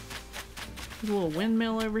 There's a little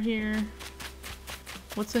windmill over here.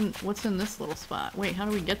 What's in this little spot? Wait, how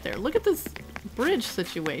do we get there? Look at this bridge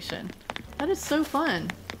situation. That is so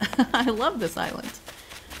fun. I love this island.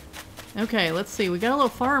 Okay, let's see. We got a little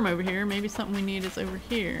farm over here. Maybe something we need is over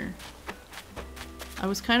here. I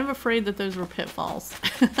was kind of afraid that those were pitfalls.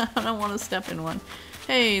 I don't want to step in one.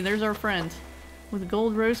 Hey, there's our friend with a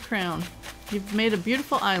gold rose crown. You've made a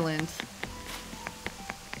beautiful island.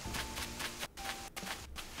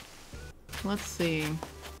 Let's see.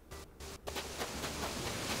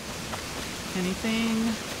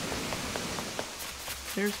 Anything?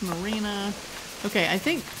 There's Marina. Okay, I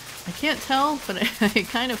can't tell, but I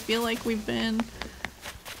kind of feel like we've been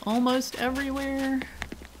almost everywhere.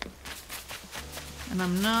 And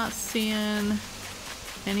I'm not seeing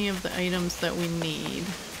any of the items that we need.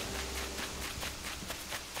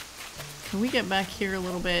 Can we get back here a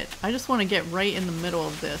little bit? I just want to get right in the middle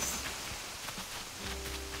of this.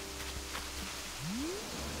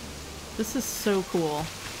 This is so cool.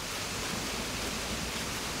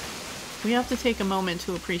 We have to take a moment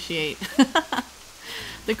to appreciate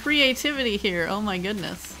the creativity here. Oh my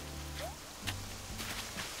goodness.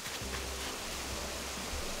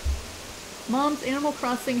 Mom's Animal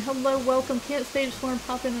Crossing, hello, welcome. Can't stay, just want to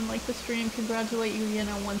pop in and like the stream. Congratulate you again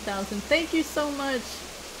on 1,000. Thank you so much.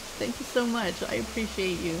 Thank you so much. I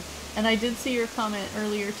appreciate you. And I did see your comment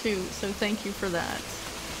earlier too, so thank you for that.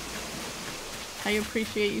 I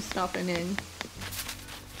appreciate you stopping in.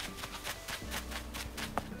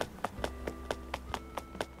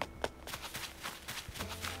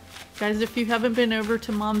 Guys, if you haven't been over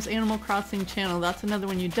to Mom's Animal Crossing channel, that's another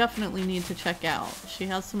one you definitely need to check out. She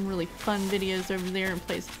has some really fun videos over there and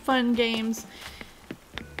plays fun games.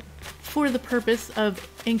 for the purpose of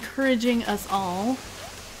encouraging us all.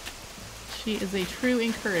 She is a true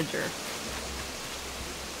encourager.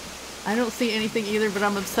 I don't see anything either, but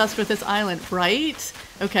I'm obsessed with this island, right?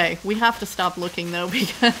 Okay, we have to stop looking though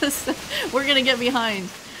because we're gonna get behind.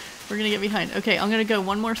 We're gonna get behind. Okay, I'm gonna go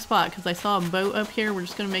one more spot because I saw a boat up here. We're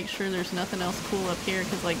just gonna make sure there's nothing else cool up here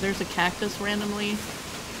because like there's a cactus randomly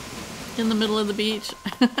in the middle of the beach.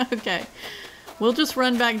 Okay, we'll just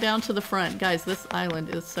run back down to the front. Guys, this island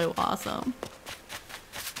is so awesome.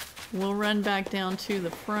 We'll run back down to the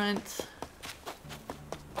front.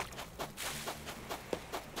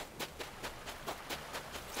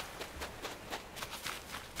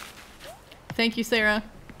 Thank you, Sarah.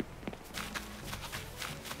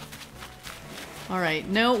 Alright,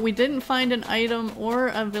 no, we didn't find an item or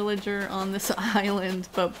a villager on this island,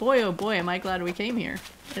 but boy oh boy am I glad we came here.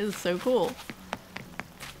 It is so cool.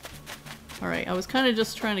 Alright, I was kind of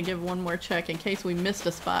just trying to give one more check in case we missed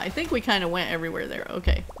a spot. I think we kind of went everywhere there.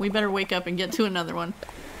 Okay, we better wake up and get to another one.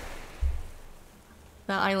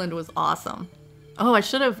 That island was awesome. Oh, I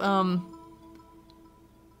should have,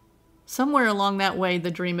 somewhere along that way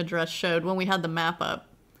the dream address showed when we had the map up.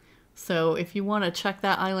 So if you want to check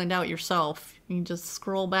that island out yourself, you can just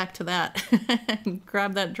scroll back to that and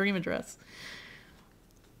grab that dream address.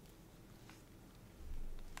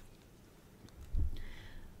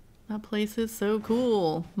 That place is so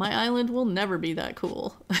cool. My island will never be that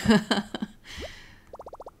cool.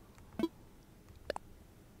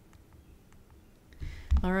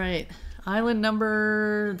 Alright, island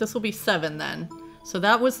number... this will be 7 then. So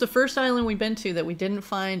that was the first island we've been to that we didn't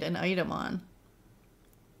find an item on.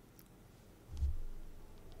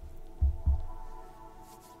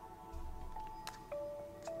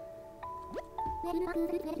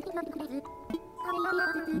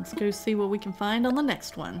 Let's go see what we can find on the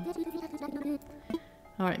next one.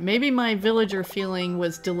 Alright, maybe my villager feeling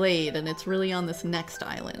was delayed and it's really on this next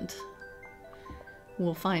island.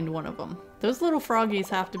 We'll find one of them. Those little froggies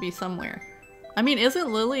have to be somewhere. I mean,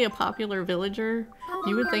 isn't Lily a popular villager?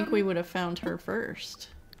 You would think we would have found her first.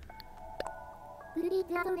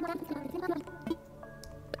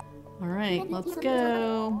 Alright, let's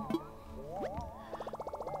go.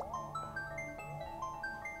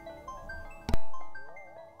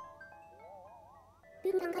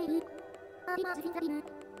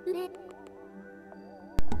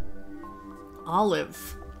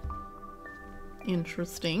 Olive.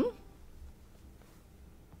 Interesting.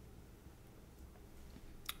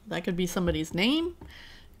 That could be somebody's name.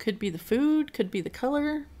 Could be the food. Could be the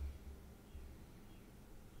color.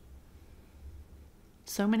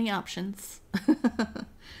 So many options. Let's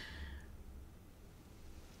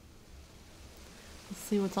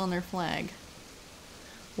see what's on their flag.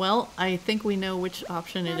 Well, I think we know which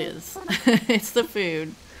option it is. It's the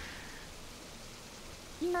food.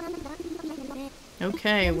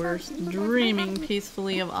 Okay, we're dreaming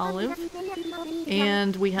peacefully of olive.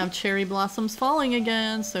 And we have cherry blossoms falling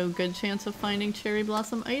again, so good chance of finding cherry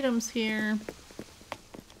blossom items here.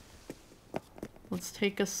 Let's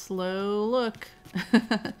take a slow look.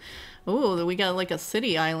 Oh, we got like a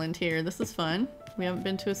city island here. This is fun. We haven't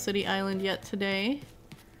been to a city island yet today.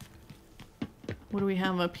 What do we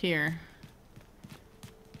have up here?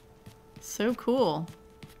 So cool.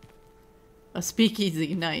 A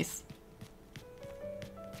speakeasy, nice.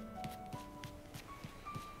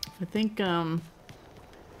 I think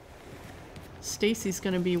Stacy's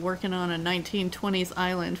gonna be working on a 1920s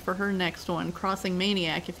island for her next one, Crossing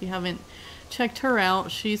Maniac. If you haven't checked her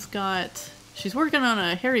out, she's working on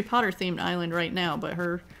a Harry Potter themed island right now, but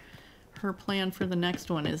her plan for the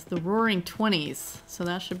next one is the Roaring 20s, so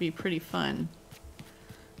that should be pretty fun.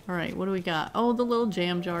 Alright, what do we got? Oh, the little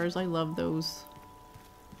jam jars, I love those.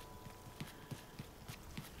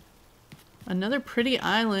 Another pretty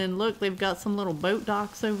island. Look, they've got some little boat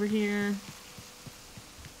docks over here.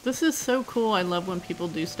 This is so cool. I love when people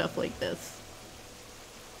do stuff like this.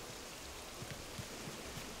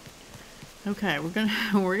 Okay,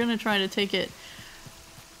 we're gonna try to take it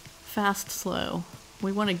fast, slow.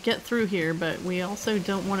 We want to get through here, but we also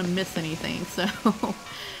don't want to miss anything. So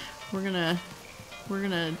we're gonna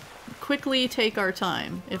quickly take our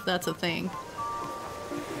time, if that's a thing.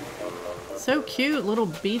 So cute, little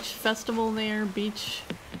beach festival there, beach,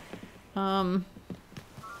 park?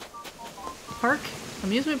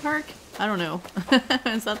 Amusement park? I don't know.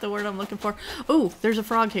 Is that the word I'm looking for? Oh, there's a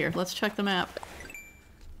frog here. Let's check the map.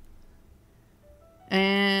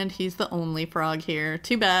 And he's the only frog here.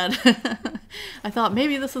 Too bad. I thought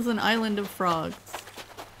maybe this is an island of frogs.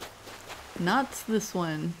 Not this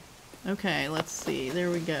one. Okay, let's see. There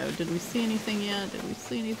we go. Did we see anything yet? Did we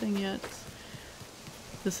see anything yet?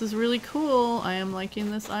 This is really cool. I am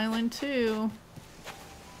liking this island too.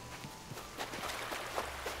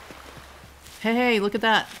 Hey, look at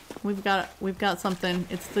that. We've got something.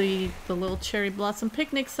 It's the little cherry blossom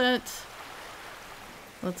picnic set.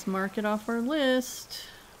 Let's mark it off our list.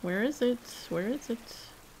 Where is it? Where is it?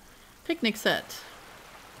 Picnic set.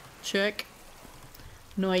 Check.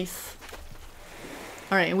 Nice.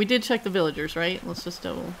 Alright, and we did check the villagers, right? Let's just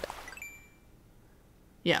double.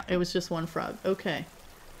 Yeah, it was just one frog. Okay.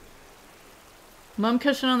 Mum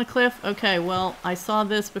cushion on the cliff. Okay, well, I saw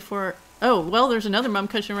this before. Oh, well, there's another mum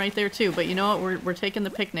cushion right there too. But you know what? We're taking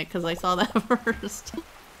the picnic because I saw that first.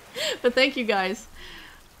 But thank you guys.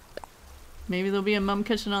 Maybe there'll be a mum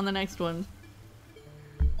cushion on the next one.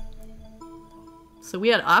 So we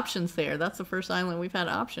had options there. That's the first island we've had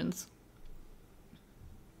options.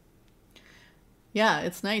 Yeah,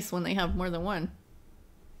 it's nice when they have more than one.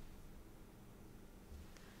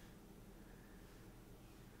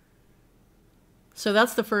 So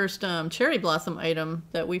that's the first cherry blossom item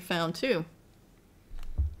that we found too.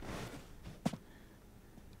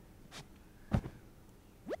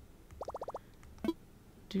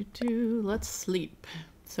 Let's sleep.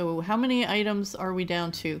 So how many items are we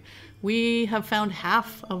down to? We have found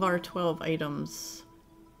half of our 12 items.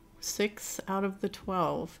 6 out of the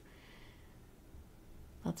 12.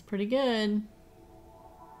 That's pretty good.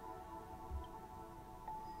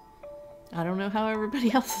 I don't know how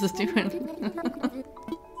everybody else is doing.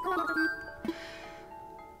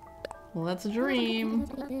 Well, that's a dream.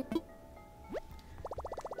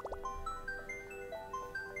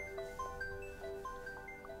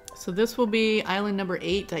 So this will be island number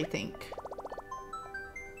 8, I think.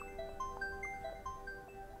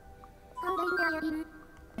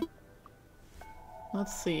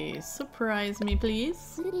 Let's see. Surprise me,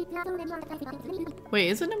 please. Wait,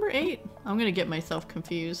 is it number 8? I'm gonna get myself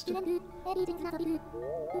confused. I'll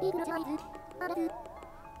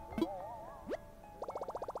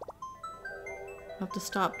have to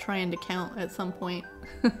stop trying to count at some point.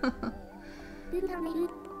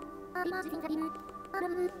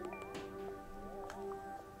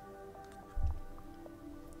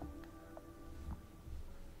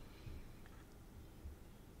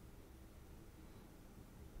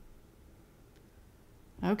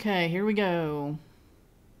 Okay, here we go.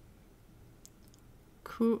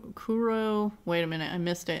 Kuro... Wait a minute, I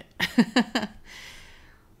missed it.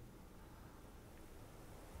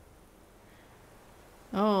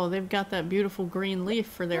 Oh, they've got that beautiful green leaf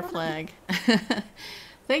for their flag.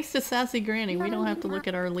 Thanks to Sassy Granny, we don't have to look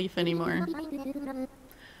at our leaf anymore.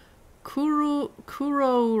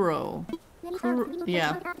 Kuroro.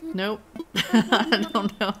 Yeah, nope. I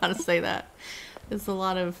don't know how to say that. There's a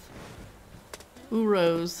lot of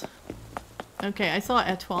uros. Okay, I saw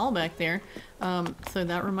Etoile back there. So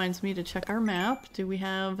that reminds me to check our map. Do we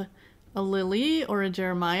have a Lily or a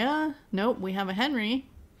Jeremiah? Nope, we have a Henry.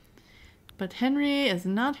 But Henry is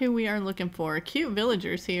not who we are looking for. Cute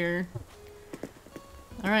villagers here.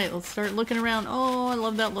 Alright, let's start looking around. Oh, I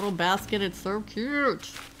love that little basket. It's so cute.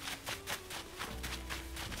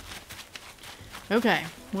 Okay,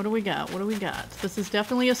 what do we got? What do we got? This is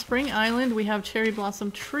definitely a spring island. We have cherry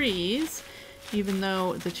blossom trees, even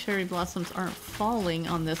though the cherry blossoms aren't falling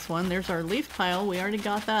on this one. There's our leaf pile. We already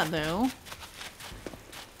got that, though.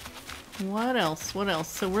 What else? What else?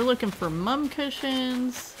 So we're looking for mum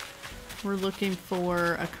cushions. We're looking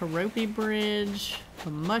for a Carraleigh bridge, a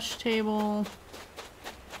mush table,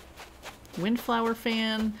 windflower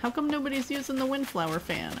fan. How come nobody's using the windflower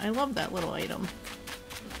fan? I love that little item.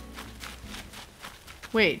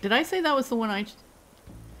 Wait, did I say that was the one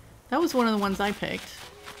that was one of the ones I picked.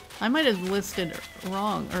 I might have listed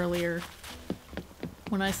wrong earlier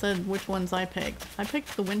when I said which ones I picked. I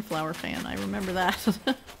picked the windflower fan, I remember that.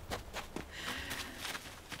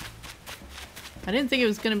 I didn't think it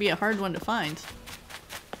was going to be a hard one to find.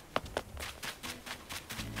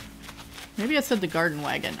 Maybe I said the garden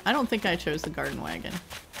wagon. I don't think I chose the garden wagon.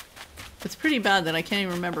 It's pretty bad that I can't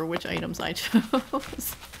even remember which items I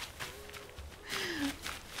chose.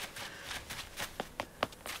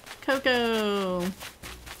 Coco!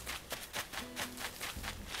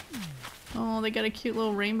 Oh, they got a cute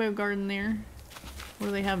little rainbow garden there. What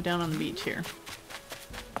do they have down on the beach here?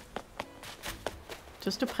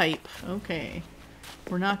 Just a pipe. Okay.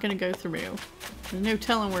 We're not going to go through. There's no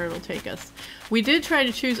telling where it'll take us. We did try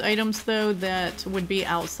to choose items, though, that would be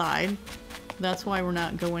outside. That's why we're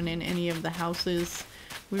not going in any of the houses.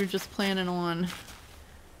 We were just planning on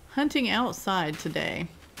hunting outside today.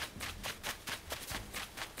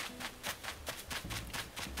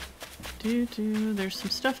 There's some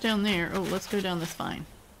stuff down there. Oh, let's go down this vine.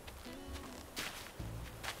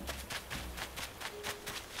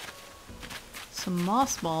 Some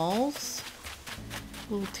moss balls.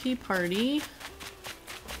 Little tea party.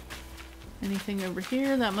 Anything over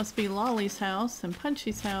here? That must be Lolly's house and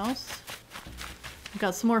Punchy's house. We've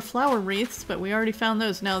got some more flower wreaths, but we already found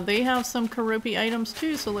those. Now they have some Carraleigh items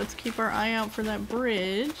too, so let's keep our eye out for that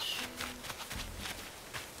bridge.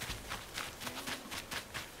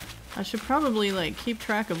 I should probably like keep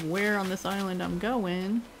track of where on this island I'm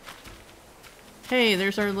going. Hey,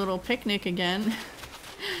 there's our little picnic again.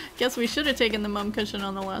 Guess we should have taken the mum cushion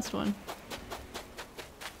on the last one.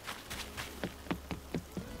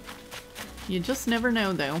 You just never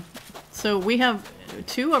know though. So we have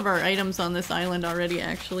 2 of our items on this island already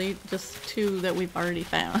actually. Just 2 that we've already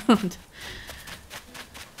found.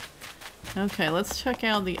 Okay, let's check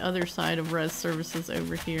out the other side of res services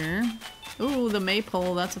over here. Ooh, the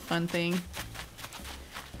maypole, that's a fun thing.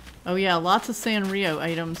 Oh yeah, lots of Sanrio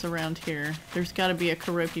items around here. There's gotta be a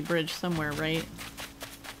Carraleigh bridge somewhere, right?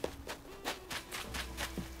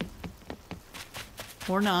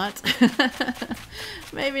 Or not.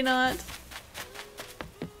 Maybe not.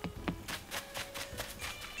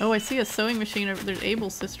 Oh, I see a sewing machine over there. There's Abel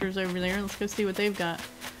sisters over there. Let's go see what they've got.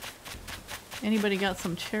 Anybody got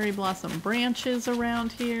some cherry blossom branches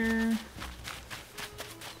around here?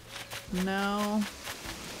 No.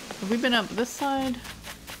 Have we been up this side?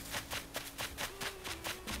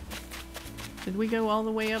 Did we go all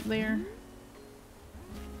the way up there?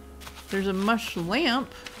 There's a mush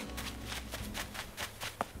lamp.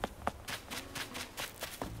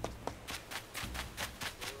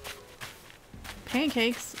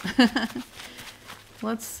 Pancakes.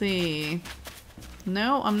 Let's see.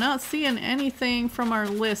 No, I'm not seeing anything from our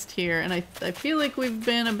list here, and I feel like we've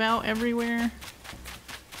been about everywhere.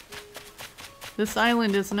 This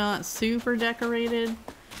island is not super decorated,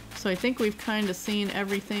 so I think we've kind of seen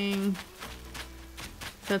everything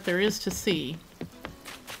that there is to see.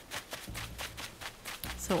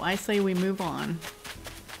 So I say we move on.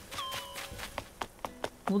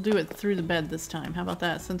 We'll do it through the bed this time. How about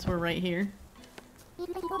that, since we're right here?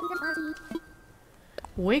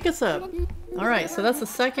 Wake us up. Alright, so that's the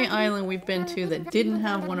second island we've been to that didn't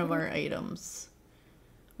have one of our items.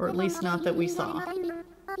 Or at least not that we saw.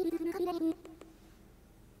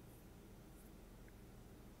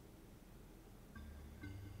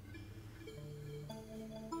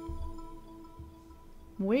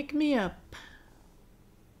 Wake me up.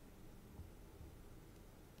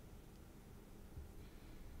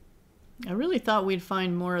 I really thought we'd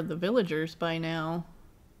find more of the villagers by now.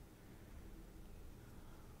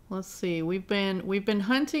 Let's see. We've been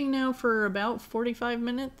hunting now for about 45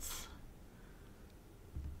 minutes.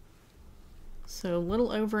 So a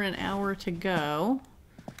little over an hour to go.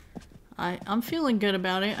 I'm feeling good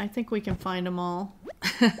about it. I think we can find them all.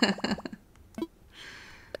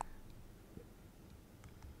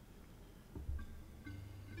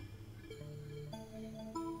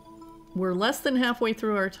 We're less than halfway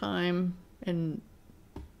through our time, and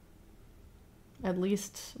at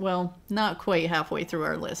least, well, not quite halfway through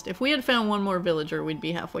our list. If we had found one more villager, we'd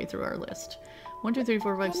be halfway through our list. 1, 2, 3,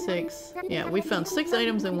 4, 5, 6. Yeah, we found 6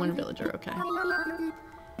 items and 1 villager. Okay.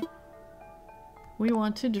 We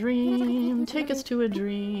want to dream. Take us to a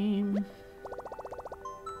dream.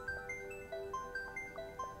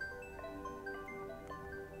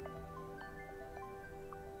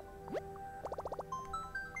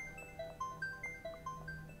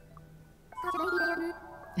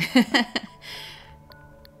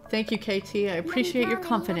 Thank you, KT. I appreciate your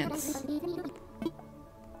confidence.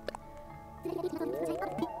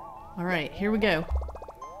 Alright, here we go.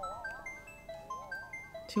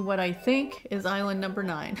 To what I think is island number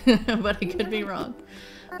 9, but I could be wrong.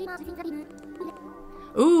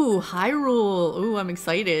 Ooh, Hyrule! Ooh, I'm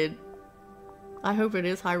excited. I hope it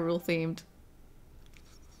is Hyrule themed.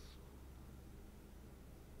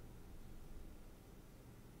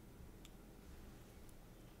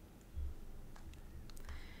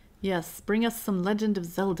 Yes, bring us some Legend of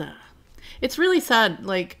Zelda. It's really sad,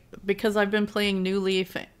 like, because I've been playing New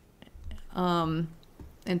Leaf and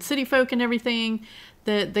City Folk and everything,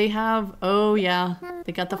 that they have, oh yeah,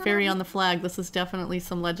 they got the fairy on the flag. This is definitely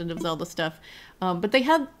some Legend of Zelda stuff. But they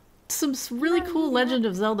had some really cool Legend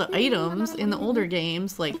of Zelda items in the older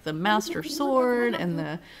games, like the Master Sword and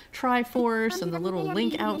the Triforce and the little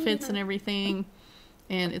Link outfits and everything.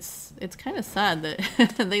 And it's kind of sad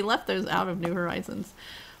that they left those out of New Horizons.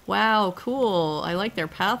 Wow, cool. I like their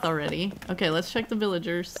path already. Okay, let's check the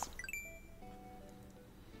villagers.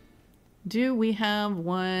 Do we have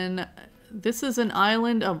one? This is an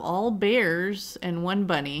island of all bears and 1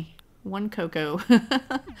 bunny. 1 Coco.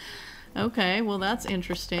 Okay, well that's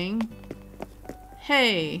interesting.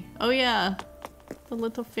 Hey! Oh yeah! The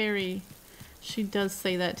little fairy. She does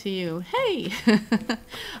say that to you. Hey!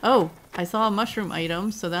 Oh, I saw a mushroom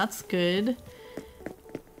item, so that's good.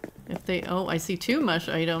 If they... Oh, I see 2 mush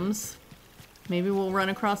items. Maybe we'll run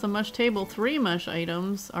across a mush table. 3 mush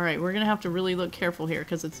items. Alright, we're gonna have to really look careful here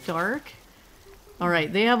because it's dark.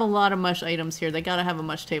 Alright, they have a lot of mush items here. They gotta have a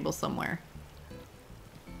mush table somewhere.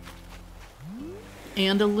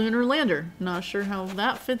 And a lunar lander. Not sure how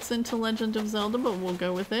that fits into Legend of Zelda, but we'll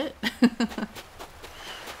go with it.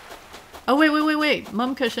 Oh, wait.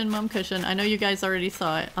 Mum cushion. I know you guys already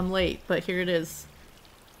saw it. I'm late, but here it is.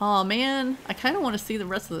 Aw, man. I kind of want to see the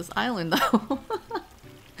rest of this island, though.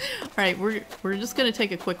 Alright, we're just going to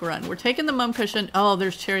take a quick run. We're taking the mum cushion. Oh,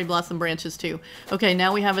 there's cherry blossom branches, too. Okay,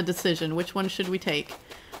 now we have a decision. Which one should we take?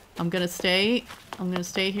 I'm going to stay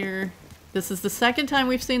here. This is the second time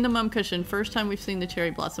we've seen the mum cushion. First time we've seen the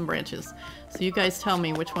cherry blossom branches. So you guys tell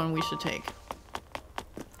me which one we should take.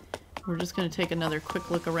 We're just going to take another quick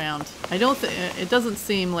look around. It doesn't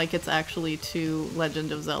seem like it's actually too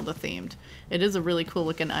Legend of Zelda themed. It is a really cool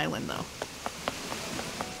looking island though.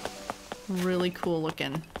 Really cool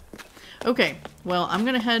looking. Okay, well I'm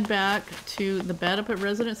going to head back to the bed up at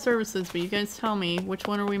Resident Services, but you guys tell me which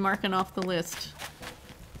one are we marking off the list?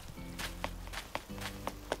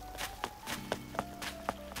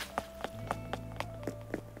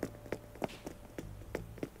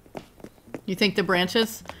 You think the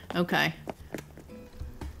branches? Okay.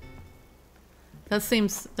 That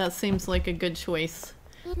seems like a good choice.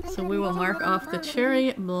 So we will mark off the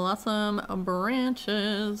cherry blossom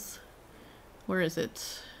branches. Where is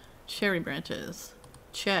it? Cherry branches.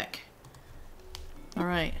 Check.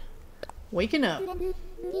 Alright. Waking up.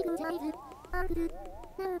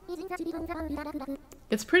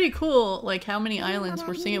 It's pretty cool, like how many islands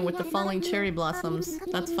we're seeing with the falling cherry blossoms.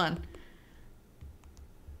 That's fun.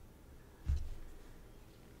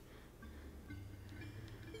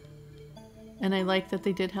 And I like that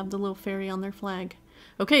they did have the little fairy on their flag.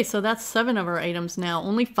 Okay, so that's 7 of our items now.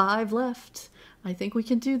 Only 5 left. I think we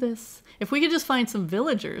can do this. If we could just find some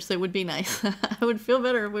villagers, it would be nice. I would feel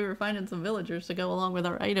better if we were finding some villagers to go along with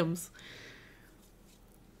our items.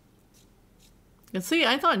 And see,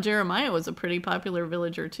 I thought Jeremiah was a pretty popular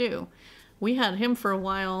villager too. We had him for a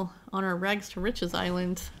while on our Rags to Riches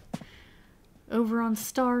island over on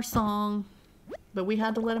Star Song. But we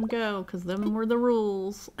had to let him go because them were the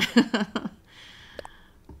rules.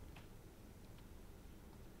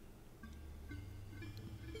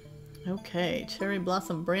 Okay, cherry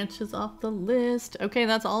blossom branches off the list. Okay,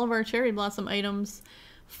 that's all of our cherry blossom items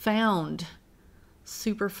found.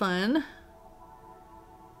 Super fun.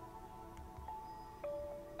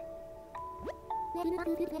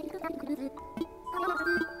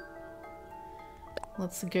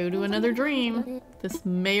 Let's go to another dream. This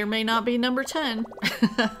may or may not be number 10.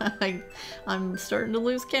 I'm starting to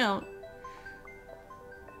lose count.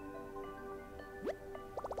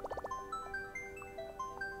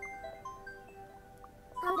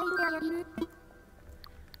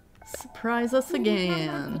 Surprise us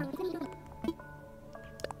again.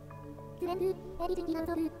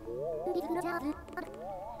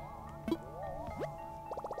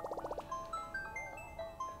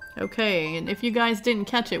 Okay, and if you guys didn't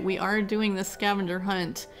catch it, we are doing the scavenger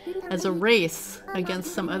hunt as a race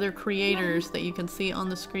against some other creators that you can see on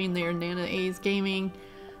the screen there. Nana A's Gaming,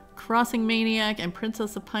 Crossing Maniac, and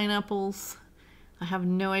Princess of Pineapples. I have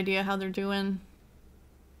no idea how they're doing.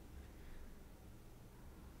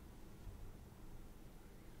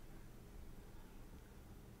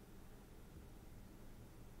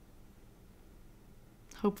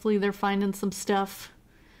 Hopefully they're finding some stuff.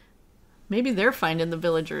 Maybe they're finding the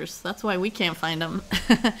villagers. That's why we can't find them.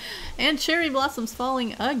 And cherry blossoms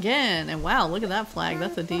falling again. And wow, look at that flag.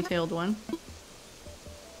 That's a detailed one.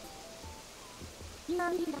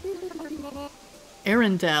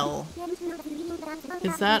 Arendelle.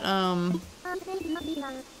 Is that,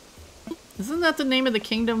 isn't that the name of the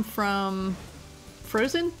kingdom from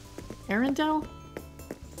Frozen? Arendelle?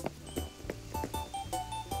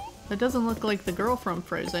 That doesn't look like the girl from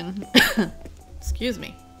Frozen. Excuse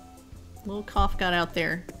me. Little cough got out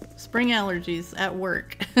there. Spring allergies at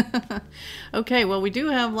work. Okay, well we do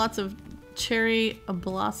have lots of cherry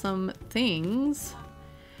blossom things.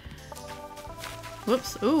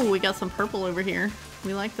 Whoops. Ooh, we got some purple over here.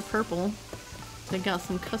 We like the purple. They got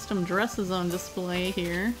some custom dresses on display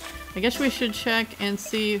here. I guess we should check and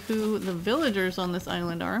see who the villagers on this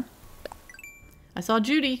island are. I saw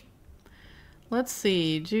Judy. Let's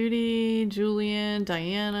see, Judy, Julian,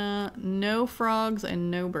 Diana, no frogs and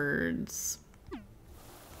no birds.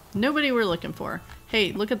 Nobody we're looking for.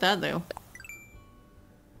 Hey, look at that though.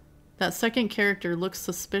 That second character looks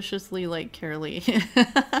suspiciously like Carraleigh.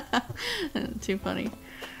 Too funny.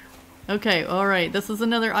 Okay, alright. This is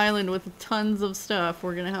another island with tons of stuff.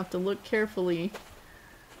 We're gonna have to look carefully.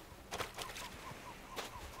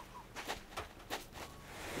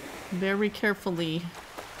 Very carefully.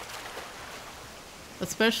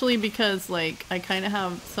 Especially because, like, I kind of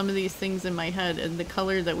have some of these things in my head and the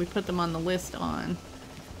color that we put them on the list on.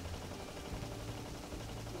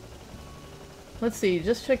 Let's see,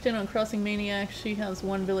 just checked in on Crossing Maniac. She has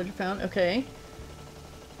 1 villager found. Okay.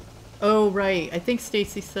 Oh, right. I think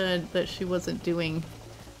Stacy said that she wasn't doing...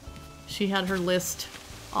 She had her list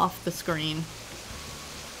off the screen.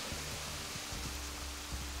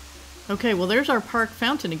 Okay, well there's our park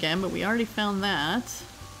fountain again, but we already found that.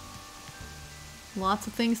 Lots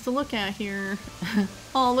of things to look at here.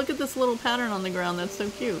 Oh, look at this little pattern on the ground. That's so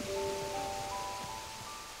cute.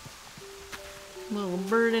 Little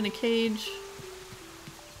bird in a cage.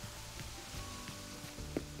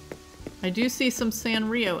 I do see some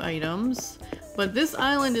Sanrio items, but this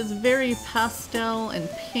island is very pastel and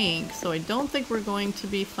pink, so I don't think we're going to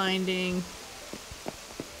be finding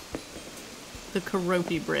the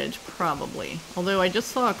Carraleigh Bridge, probably. Although I just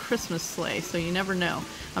saw a Christmas sleigh, so you never know.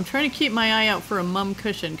 I'm trying to keep my eye out for a mum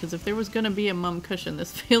cushion, because if there was going to be a mum cushion,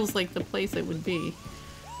 this feels like the place it would be.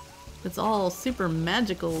 It's all super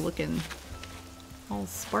magical looking. All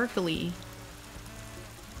sparkly.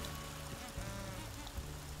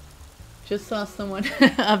 Just saw someone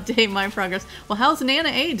update my progress. Well, how's Nana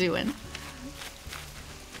A doing?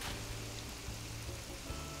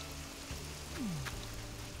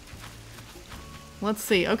 Let's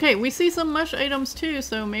see. Okay, we see some mush items too,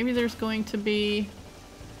 so maybe there's going to be...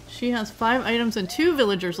 She has 5 items and 2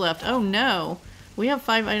 villagers left. Oh no! We have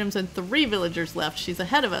 5 items and 3 villagers left. She's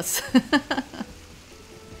ahead of us.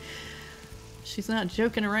 She's not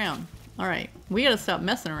joking around. Alright, we gotta stop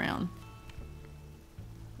messing around.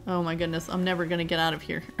 Oh my goodness, I'm never gonna get out of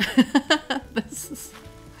here. This is...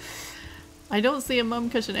 I don't see a mum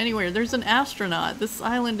cushion anywhere. There's an astronaut. This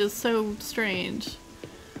island is so strange.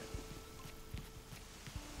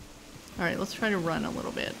 Alright, let's try to run a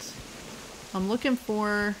little bit. I'm looking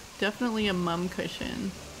for definitely a mum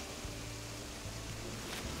cushion.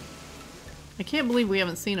 I can't believe we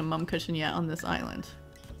haven't seen a mum cushion yet on this island.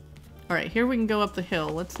 Alright, here we can go up the hill.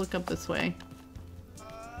 Let's look up this way.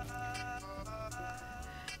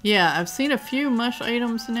 Yeah, I've seen a few mush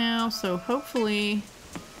items now, so hopefully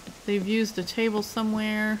they've used a table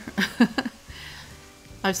somewhere.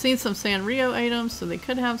 I've seen some Sanrio items, so they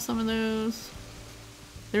could have some of those.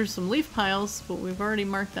 There's some leaf piles, but we've already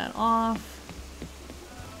marked that off.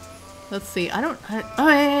 Let's see, oh,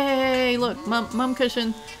 hey, look, mum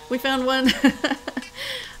cushion. We found one.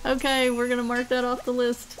 Okay, we're gonna mark that off the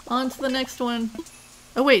list. On to the next one.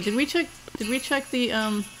 Oh wait, did we check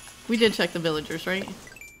the, we did check the villagers, right?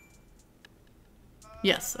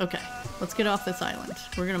 Yes, okay. Let's get off this island.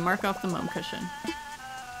 We're gonna mark off the mum cushion.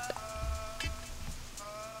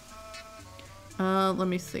 Let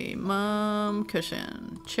me see. Mum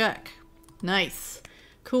cushion. Check. Nice.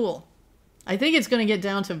 Cool. I think it's gonna get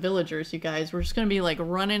down to villagers, you guys. We're just gonna be like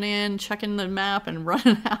running in, checking the map, and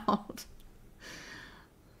running out.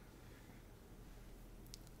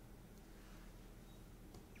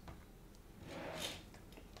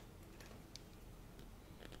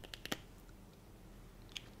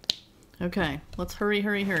 Okay, let's hurry,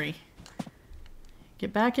 hurry, hurry.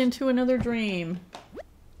 Get back into another dream.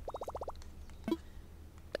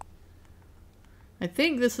 I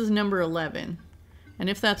think this is number 11. And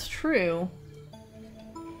if that's true,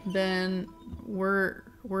 then we're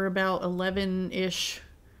about 11-ish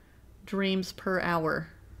dreams per hour.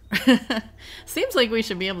 Seems like we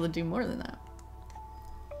should be able to do more than that.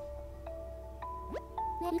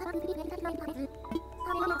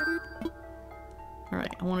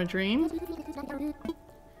 Alright, I want to dream.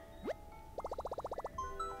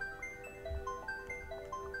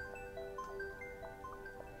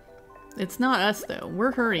 It's not us though,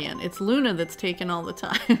 we're hurrying. It's Luna that's taking all the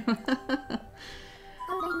time.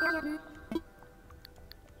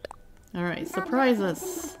 Alright, surprise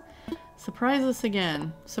us. Surprise us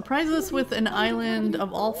again. Surprise us with an island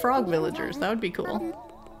of all frog villagers. That would be cool.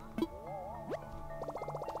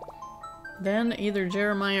 Then either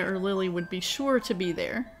Jeremiah or Lily would be sure to be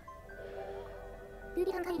there.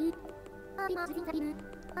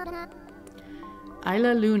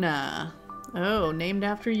 Isla Luna. Oh, named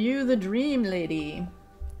after you, the Dream Lady.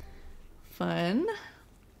 Fun.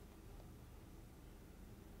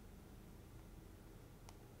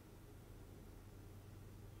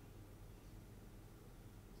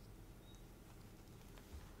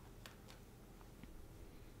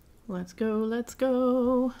 Let's go, let's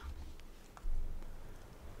go.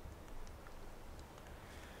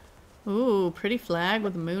 Ooh, pretty flag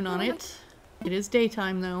with a moon on it. It is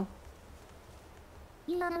daytime though.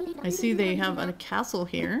 I see they have a castle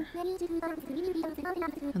here.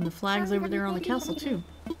 And the flag's over there on the castle too.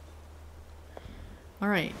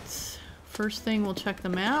 Alright. First thing, we'll check the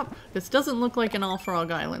map. This doesn't look like an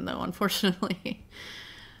all-frog island though, unfortunately.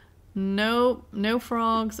 No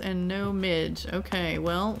frogs and no midge. Okay,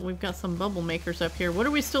 well, we've got some bubble makers up here. What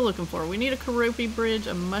are we still looking for? We need a Carraleigh bridge,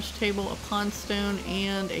 a mush table, a pond stone,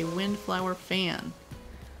 and a windflower fan.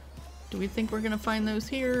 Do we think we're gonna find those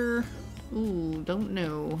here? Ooh, don't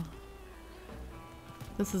know.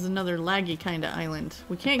 This is another laggy kind of island.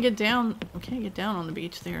 We can't get down on the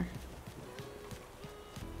beach there.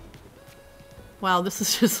 Wow, this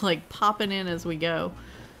is just like popping in as we go.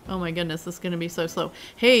 Oh my goodness, this is gonna be so slow.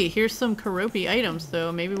 Hey, here's some Carraleigh items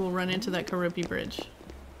though. Maybe we'll run into that Carraleigh bridge.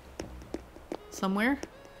 Somewhere?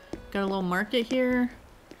 Got a little market here.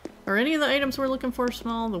 Are any of the items we're looking for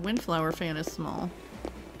small? The windflower fan is small.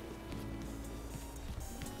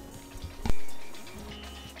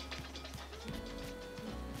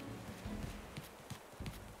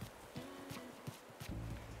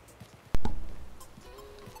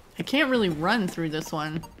 I can't really run through this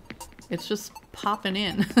one. It's just popping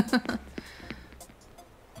in.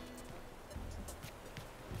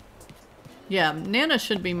 Yeah, Nana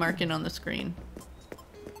should be marking on the screen.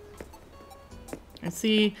 I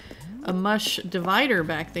see a mush divider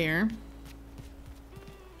back there.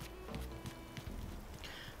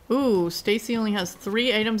 Ooh, Stacy only has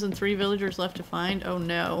 3 items and 3 villagers left to find. Oh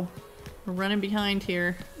no. We're running behind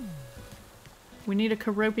here. We need a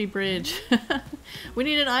Carraleigh bridge. We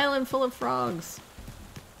need an island full of frogs.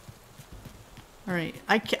 Alright,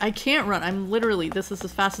 I can't run. I'm literally, this is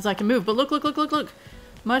as fast as I can move. But look, look, look, look, look.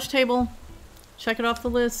 Mush table. Check it off the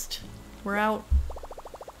list. We're out.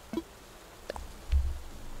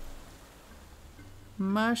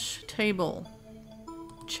 Mush table.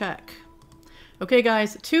 Check. Okay,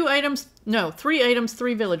 guys. 2 items. No, 3 items,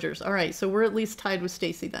 3 villagers. Alright, so we're at least tied with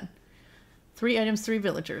Stacy then. 3 items, 3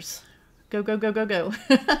 villagers. Go, go, go, go, go.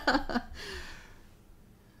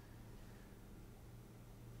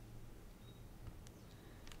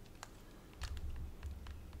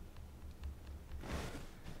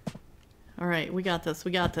 Alright, we got this,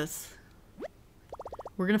 we got this.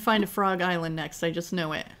 We're gonna find a frog island next, I just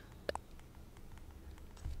know it.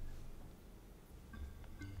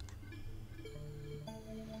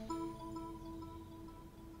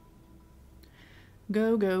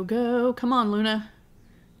 Go, go, go. Come on, Luna.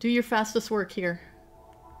 Do your fastest work here.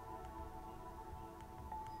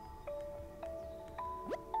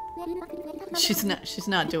 She's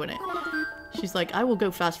not doing it. She's like, I will go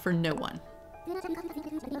fast for no one.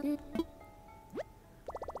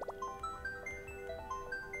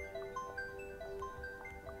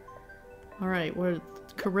 Alright, we're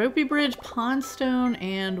Carraleigh Bridge, Pond Stone,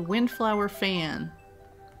 and Windflower Fan.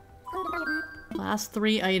 Last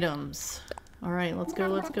 3 items. Alright, let's go,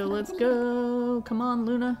 let's go, let's go. Come on,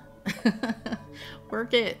 Luna.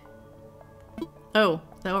 Work it. Oh,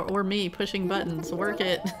 or me pushing buttons. Work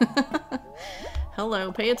it.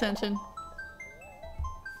 Hello, pay attention.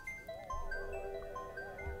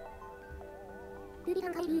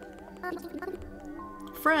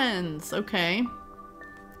 Friends, okay.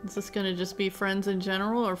 Is this gonna just be Friends in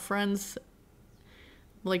general or Friends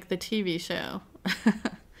like the TV show?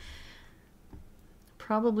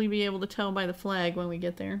 Probably be able to tell by the flag when we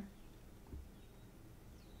get there.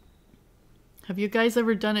 Have you guys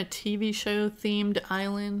ever done a TV show themed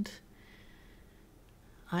island?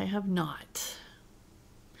 I have not.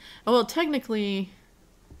 Oh, well, technically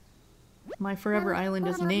my Forever Island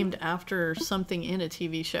is named after something in a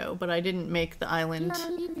TV show, but I didn't make the island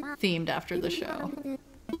themed after the show.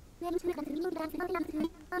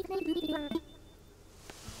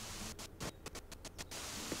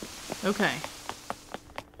 Okay.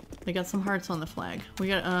 They got some hearts on the flag. We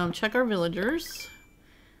got check our villagers.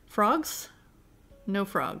 Frogs? No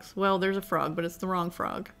frogs. Well, there's a frog, but it's the wrong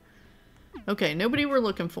frog. Okay, nobody we're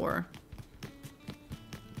looking for.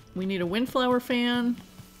 We need a windflower fan.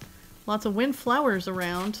 Lots of windflowers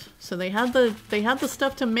around. So they had the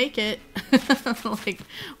stuff to make it. Like,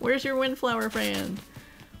 where's your windflower fan?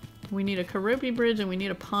 We need a Carraleigh bridge and we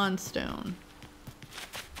need a pond stone.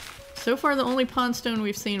 So far the only pond stone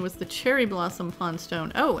we've seen was the cherry blossom pond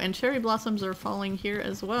stone. Oh, and cherry blossoms are falling here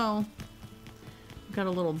as well. We've got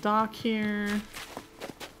a little dock here.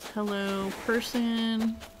 Hello,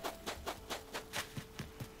 person.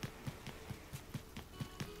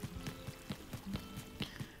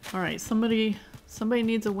 Alright, somebody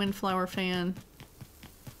needs a windflower fan.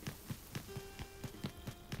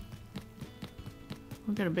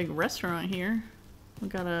 We've got a big restaurant here. We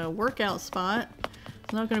got a workout spot.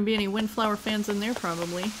 There's not going to be any Windflower fans in there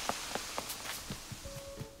probably.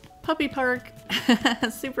 Puppy park.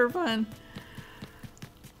 Super fun.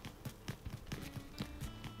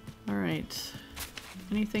 Alright.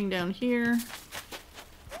 Anything down here?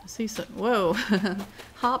 I see some. Whoa!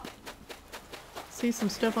 Hop! See some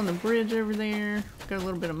stuff on the bridge over there. Got a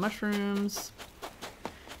little bit of mushrooms.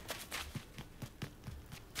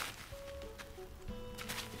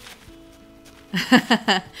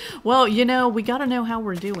 Well, you know, we gotta know how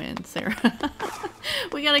we're doing, Sarah.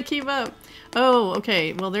 We gotta keep up. Oh,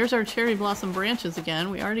 okay. Well, there's our cherry blossom branches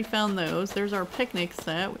again. We already found those. There's our picnic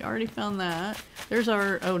set. We already found that. There's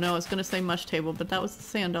our... Oh, no, I was gonna say mush table, but that was the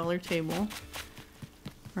sand dollar table.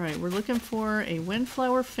 Alright, we're looking for a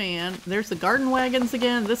windflower fan. There's the garden wagons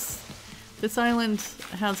again. This island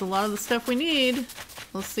has a lot of the stuff we need.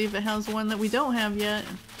 Let's see if it has one that we don't have yet.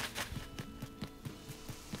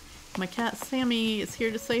 My cat Sammy is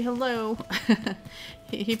here to say hello.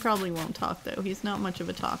 He probably won't talk though. He's not much of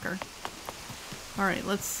a talker. Alright,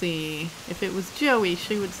 let's see. If it was Joey,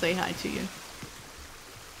 she would say hi to you.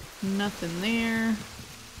 Nothing there.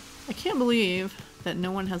 I can't believe that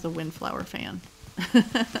no one has a windflower fan.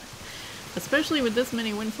 Especially with this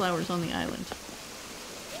many windflowers on the island.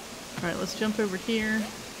 Alright, let's jump over here.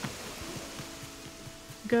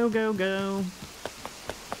 Go, go, go.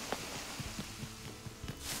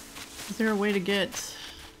 Is there a way to get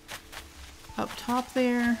up top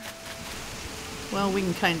there? Well, we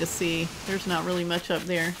can kind of see. There's not really much up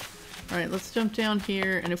there. Alright, let's jump down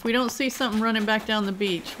here. And if we don't see something running back down the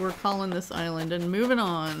beach, we're calling this island and moving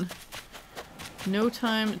on. No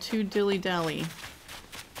time to dilly-dally.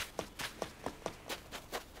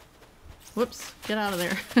 Whoops, get out of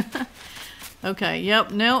there. Okay,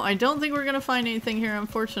 yep, no, I don't think we're gonna find anything here,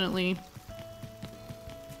 unfortunately.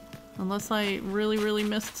 Unless I really, really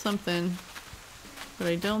missed something. But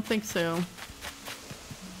I don't think so.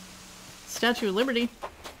 Statue of Liberty.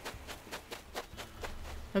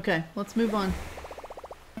 Okay, let's move on.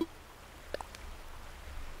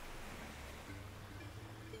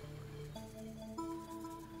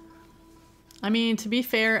 I mean, to be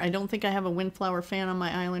fair, I don't think I have a windflower fan on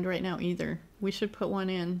my island right now either. We should put one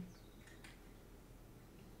in.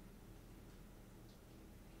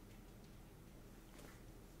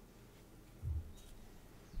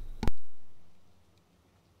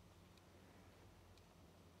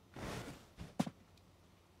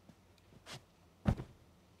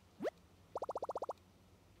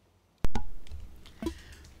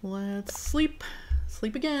 Let's sleep.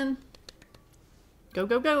 Sleep again. Go,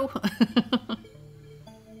 go, go.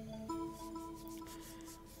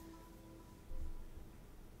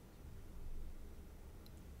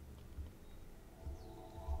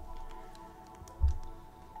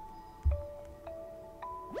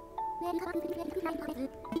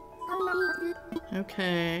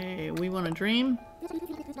 Okay, we want to dream.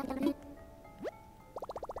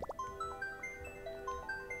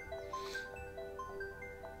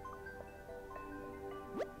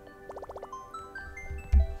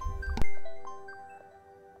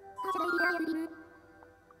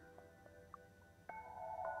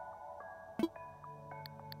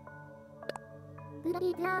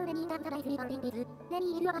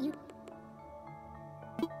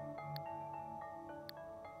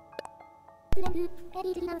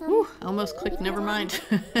 Whew, almost clicked never mind.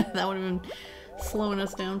 That would have been slowing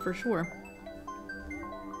us down for sure.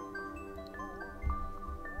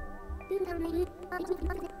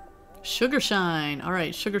 Sugar Shine.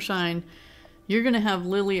 Alright, Sugar Shine. You're gonna have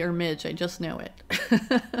Lily or Midge, I just know it.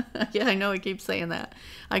 Yeah, I know I keep saying that.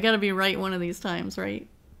 I gotta be right one of these times, right?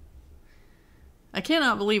 I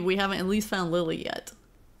cannot believe we haven't at least found Lily yet.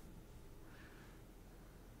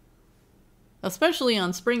 Especially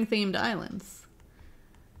on spring-themed islands.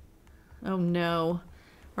 Oh no.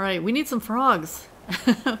 Alright, we need some frogs.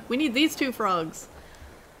 We need these two frogs.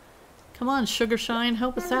 Come on, Sugar Shine,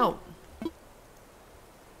 help us out.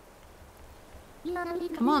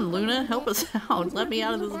 Come on, Luna, help us out. Let me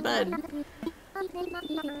out of this bed.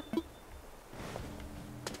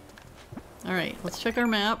 Alright, let's check our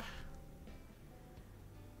map.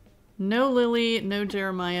 No Lily, no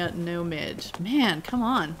Jeremiah, no Midge. Man, come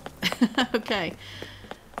on. Okay.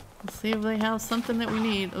 Let's see if they have something that we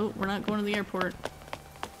need. Oh, we're not going to the airport.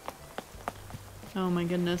 Oh my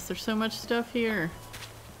goodness, there's so much stuff here.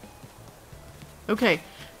 Okay,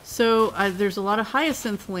 so there's a lot of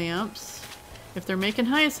hyacinth lamps. If they're making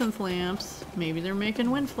hyacinth lamps, maybe they're making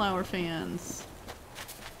windflower fans.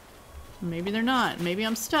 Maybe they're not. Maybe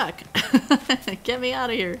I'm stuck. Get me out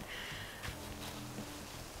of here.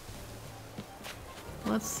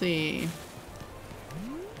 Let's see.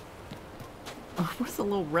 What's the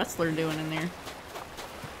little wrestler doing in there?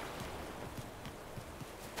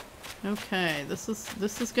 Okay, this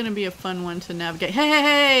is gonna be a fun one to navigate. Hey, hey,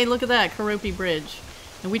 hey! Look at that, Carraleigh Bridge.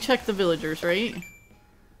 And we checked the villagers, right?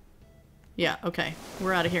 Yeah, okay.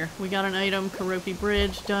 We're out of here. We got an item, Carraleigh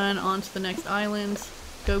Bridge, done. On to the next island.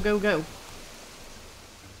 Go, go, go.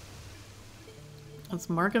 Let's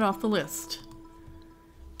mark it off the list.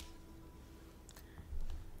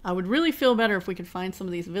 I would really feel better if we could find some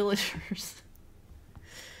of these villagers.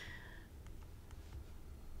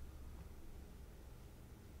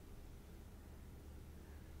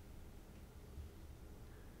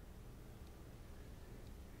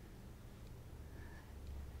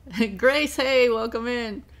 Grace, hey, welcome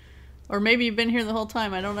in. Or maybe you've been here the whole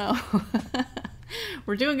time, I don't know.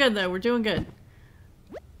 We're doing good though, we're doing good.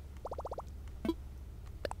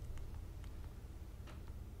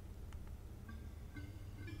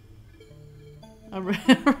 A real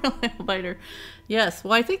biter. Yes,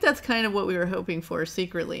 well I think that's kind of what we were hoping for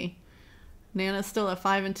secretly. Nana's still at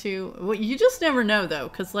 5 and 2. Well, you just never know though,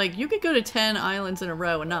 because like you could go to 10 islands in a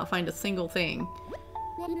row and not find a single thing.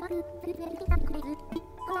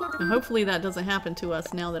 And hopefully that doesn't happen to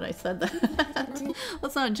us now that I said that.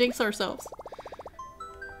 Let's not jinx ourselves.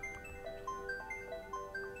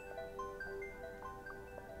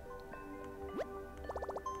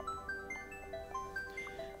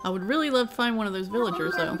 I would really love to find one of those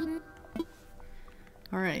villagers though.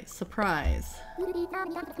 Alright, surprise.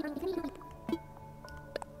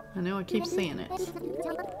 I know I keep saying it.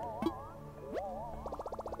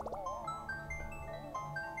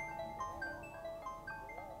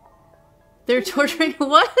 They're torturing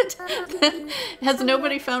what? Has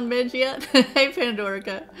nobody found Midge yet? Hey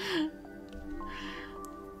Pandorica.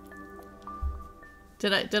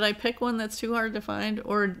 Did I pick one that's too hard to find?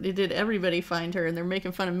 Or did everybody find her and they're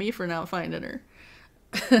making fun of me for not finding her?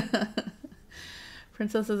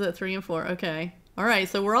 Princess is at 3 and 4. Okay. Alright,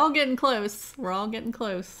 so we're all getting close. We're all getting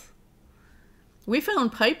close. We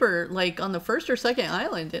found Piper, like, on the first or second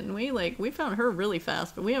island, didn't we? Like, we found her really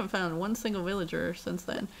fast, but we haven't found one single villager since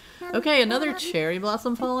then. Okay, another Cherry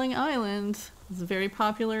Blossom Falling Island. It's a very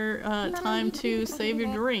popular time to save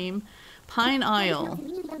your dream. Pine Isle.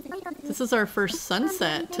 This is our first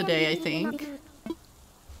sunset today, I think.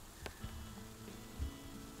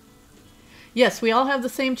 Yes, we all have the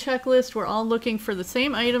same checklist. We're all looking for the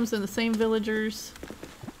same items and the same villagers.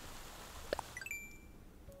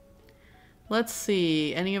 Let's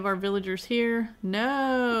see. Any of our villagers here?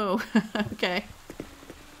 No! Okay.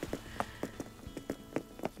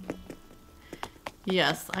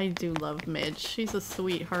 Yes, I do love Midge. She's a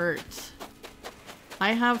sweetheart.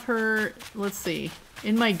 I have her, let's see,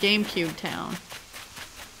 in my GameCube town.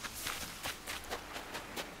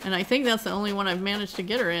 And I think that's the only one I've managed to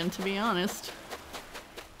get her in, to be honest.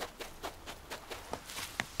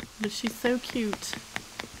 But she's so cute.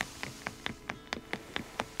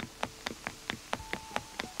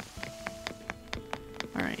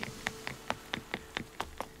 Alright.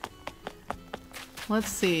 Let's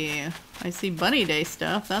see. I see Bunny Day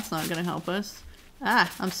stuff. That's not gonna help us.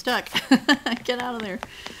 Ah, I'm stuck. Get out of there.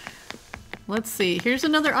 Let's see. Here's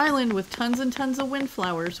another island with tons and tons of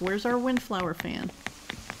windflowers. Where's our windflower fan?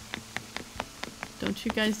 Don't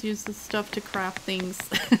you guys use this stuff to craft things?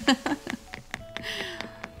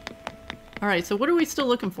 Alright, so what are we still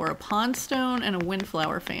looking for? A pond stone and a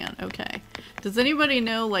windflower fan. Okay. Does anybody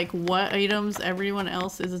know, like, what items everyone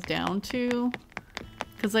else is down to?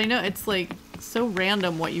 Because I know it's, like, so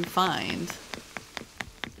random what you find.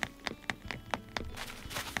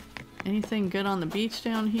 Anything good on the beach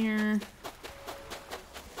down here?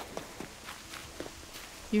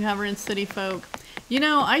 You have her in City Folk. You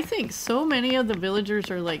know, I think so many of the villagers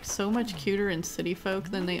are like so much cuter in City Folk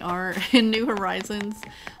than they are in New Horizons.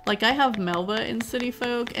 Like I have Melba in City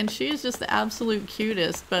Folk and she is just the absolute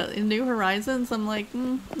cutest, but in New Horizons I'm like,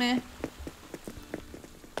 meh.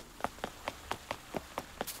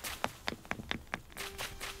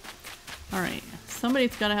 Alright,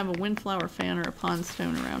 somebody's got to have a windflower fan or a pond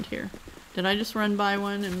stone around here. Did I just run by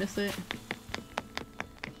one and miss it?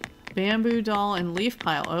 Bamboo doll and leaf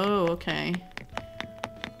pile. Oh, okay.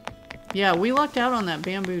 Yeah, we lucked out on that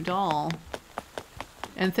bamboo doll.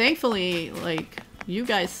 And thankfully, like, you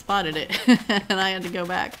guys spotted it. And I had to go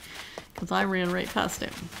back. Because I ran right past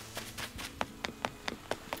it.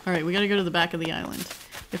 Alright, we gotta go to the back of the island.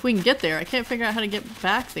 If we can get there. I can't figure out how to get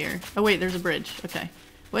back there. Oh wait, there's a bridge. Okay.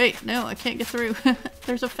 Wait, no, I can't get through.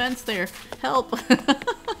 There's a fence there. Help!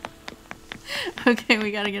 Okay,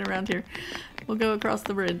 we gotta get around here. We'll go across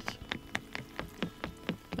the bridge.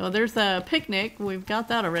 Oh, there's a picnic. We've got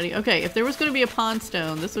that already. Okay, if there was going to be a pond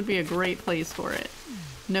stone, this would be a great place for it.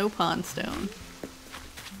 No pond stone.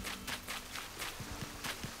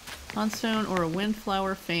 Pondstone or a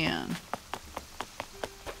windflower fan?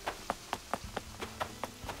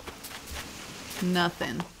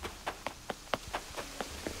 Nothing.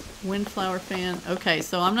 Windflower fan. Okay,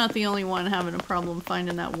 so I'm not the only one having a problem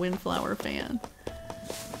finding that windflower fan.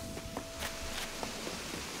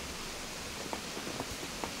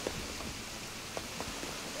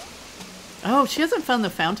 Oh, she hasn't found the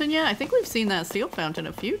fountain yet? I think we've seen that seal fountain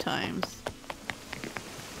a few times.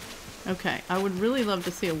 Okay, I would really love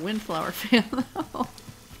to see a windflower fan though.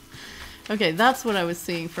 Okay, that's what I was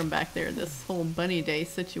seeing from back there, this whole bunny day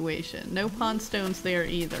situation. No pond stones there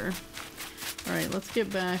either. Alright, let's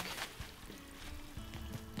get back.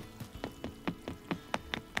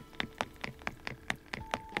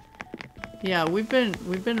 Yeah, we've been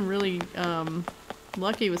really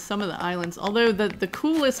lucky with some of the islands. Although the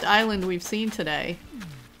coolest island we've seen today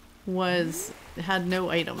had no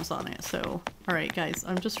items on it. So, alright guys,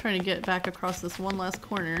 I'm just trying to get back across this one last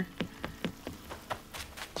corner.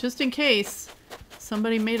 Just in case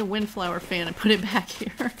somebody made a windflower fan and put it back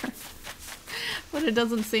here. But it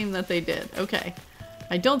doesn't seem that they did. Okay.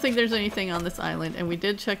 I don't think there's anything on this island, and we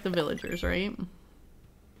did check the villagers, right?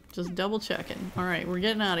 Just double checking. Alright, we're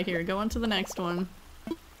getting out of here. Go on to the next one.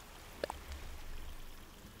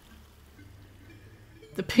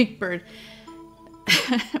 The pink bird.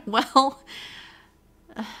 Well,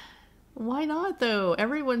 why not though?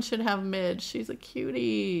 Everyone should have Midge. She's a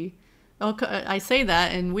cutie. Okay, I say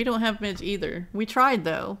that, and we don't have Midge either. We tried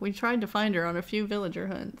though. We tried to find her on a few villager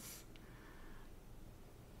hunts.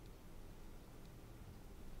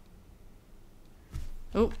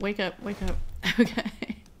 Oh, wake up, wake up. Okay.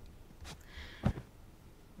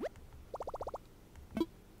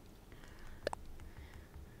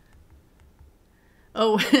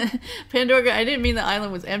 Oh, Pandora, I didn't mean the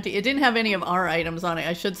island was empty. It didn't have any of our items on it,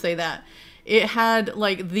 I should say that. It had,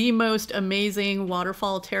 like, the most amazing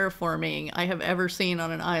waterfall terraforming I have ever seen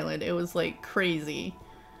on an island. It was, like, crazy.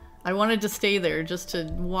 I wanted to stay there just to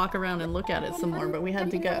walk around and look at it some more, but we had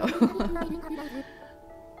to go.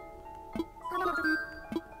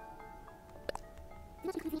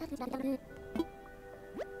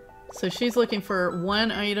 So she's looking for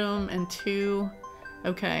 1 item and 2...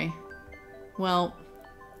 Okay. Well,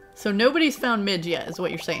 so nobody's found Midge yet, is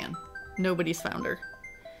what you're saying. Nobody's found her.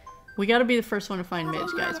 We gotta be the first one to find Midge,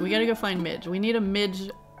 guys. We gotta go find Midge. We need a Midge...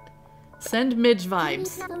 Send Midge vibes.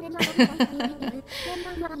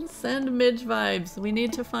 Send Midge vibes. We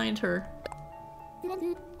need to find her.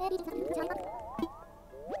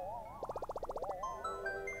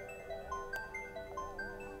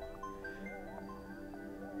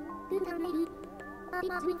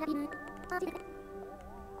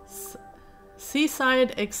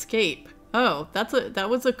 Seaside Escape. Oh, that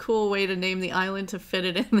was a cool way to name the island to fit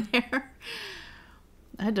it in there.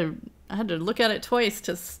 I had to look at it twice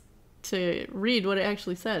to read what it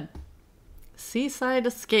actually said. Seaside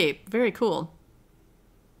Escape. Very cool.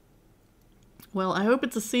 Well, I hope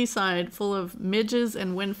it's a seaside full of midges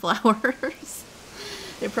and windflowers.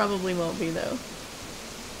 It probably won't be though.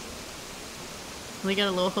 They got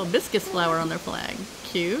a little hibiscus flower on their flag.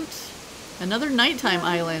 Cute. Another nighttime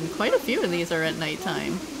island. Quite a few of these are at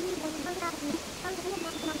nighttime.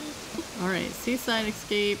 Alright, Seaside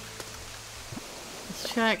Escape.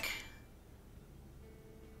 Let's check.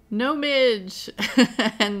 No Midge!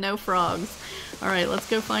 And no frogs. Alright, let's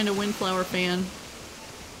go find a windflower fan.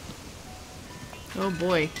 Oh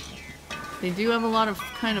boy. They do have a lot of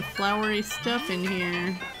kind of flowery stuff in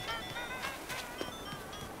here.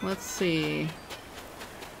 Let's see.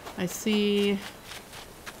 I see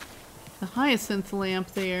the hyacinth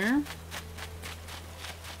lamp there.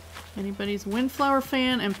 Anybody's windflower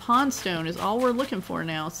fan and pondstone is all we're looking for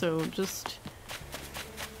now, so just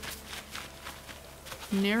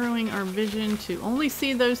narrowing our vision to only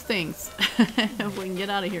see those things. If we can get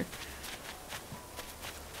out of here.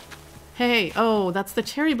 Hey, oh, that's the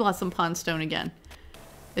cherry blossom pondstone again.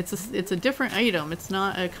 It's a different item. It's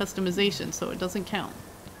not a customization, so it doesn't count.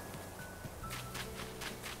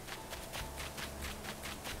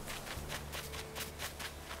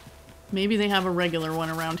 Maybe they have a regular one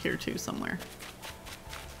around here too somewhere.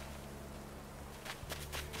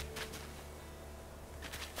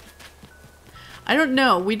 I don't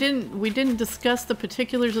know. We didn't discuss the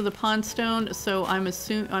particulars of the pondstone, so I'm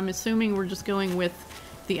assuming we're just going with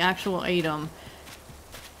the actual item,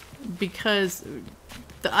 because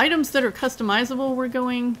the items that are customizable we're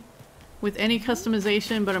going with any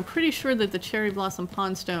customization, but I'm pretty sure that the cherry blossom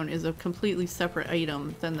pondstone is a completely separate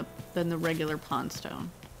item than the regular pondstone.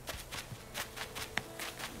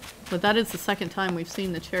 But that is the second time we've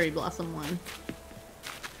seen the cherry blossom one.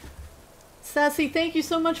 Sassy, thank you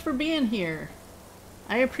so much for being here.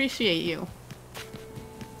 I appreciate you.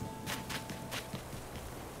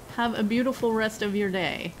 Have a beautiful rest of your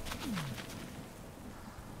day.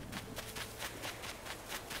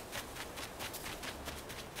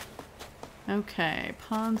 Okay,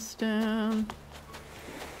 pondstone.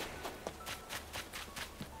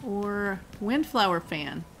 Or windflower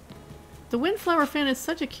fan. The windflower fan is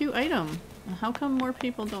such a cute item. How come more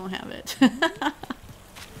people don't have it?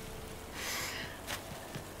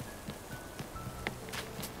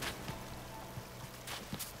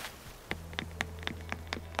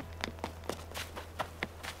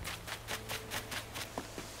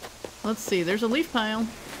 Let's see, there's a leaf pile.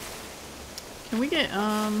 Can we get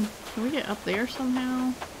up there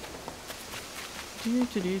somehow?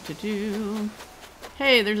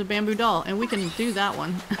 Hey, there's a bamboo doll, and we can do that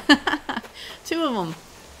one. 2 of them.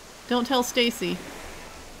 Don't tell Stacy.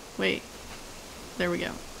 Wait. There we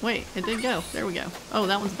go. Wait, it did go. There we go. Oh,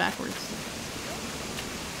 that one's backwards.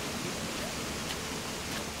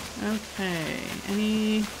 Okay.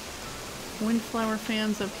 Any windflower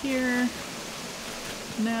fans up here?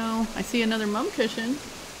 No. I see another mum cushion.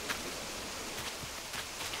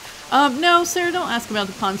 No, Sarah, don't ask about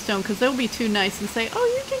the pondstone, because they'll be too nice and say, oh,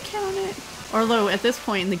 you can count it. Although, at this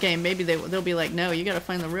point in the game, maybe they'll be like, no, you gotta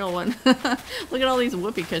find the real one. Look at all these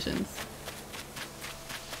whoopee cushions.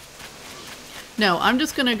 No, I'm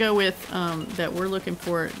just gonna go with, that we're looking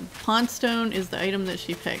for. Pondstone is the item that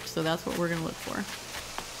she picked, so that's what we're gonna look for.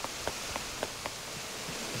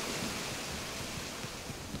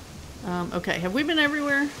 Okay, have we been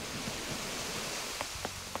everywhere?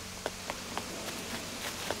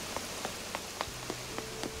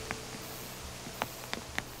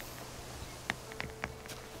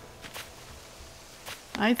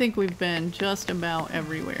 I think we've been just about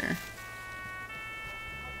everywhere.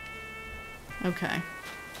 Okay.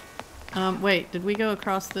 Wait, did we go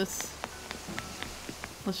across this?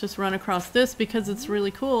 Let's just run across this because it's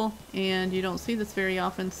really cool and you don't see this very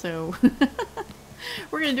often, so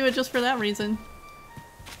we're gonna do it just for that reason.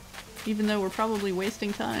 Even though we're probably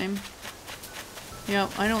wasting time.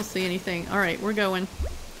 Yep, I don't see anything. Alright, we're going.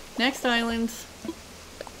 Next island.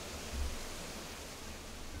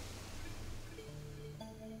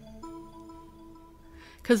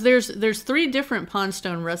 Because there's 3 different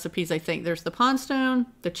pondstone recipes, I think. There's the pondstone,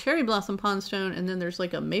 the cherry blossom pondstone, and then there's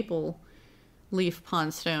like a maple leaf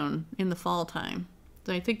pondstone in the fall time.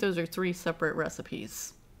 So I think those are 3 separate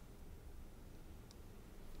recipes.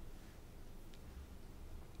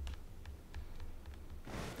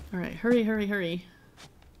 Alright, hurry, hurry, hurry.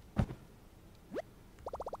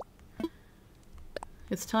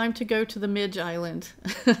 It's time to go to the Midge Island.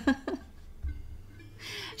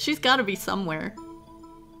 She's got to be somewhere.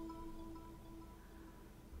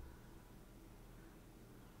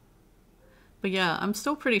 But yeah, I'm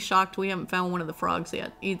still pretty shocked we haven't found one of the frogs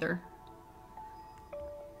yet, either.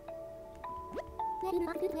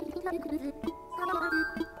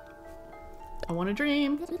 I want a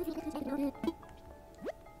dream.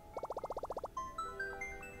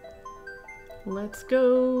 Let's go,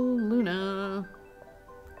 Luna.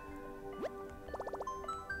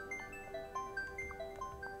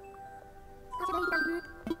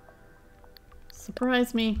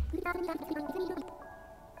 Surprise me.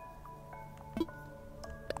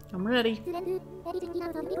 I'm ready.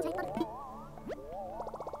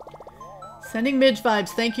 Sending Midge vibes.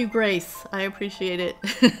 Thank you, Grace. I appreciate it.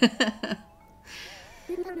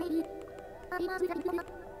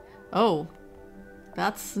 Oh,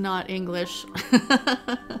 that's not English.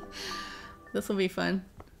 This will be fun.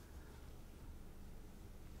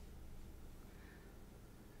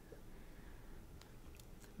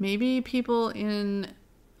 Maybe people in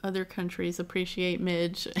other countries appreciate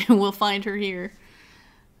Midge and we'll find her here.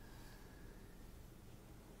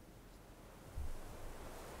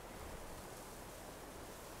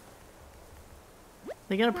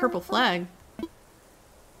 They got a purple flag.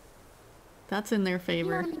 That's in their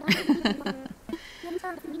favor.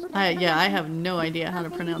 Yeah, I have no idea how to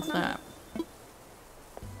pronounce that.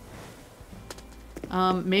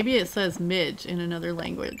 Maybe it says Midge in another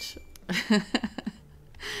language.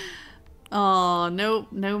 Oh, nope,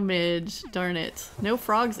 no Midge. Darn it. No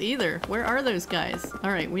frogs either. Where are those guys?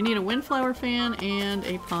 Alright, we need a windflower fan and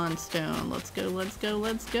a pondstone. Let's go, let's go,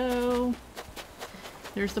 let's go.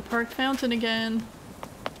 There's the park fountain again.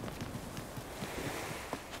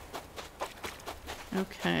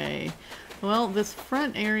 Okay. Well, this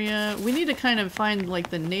front area, we need to kind of find like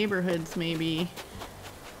the neighborhoods maybe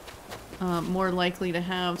more likely to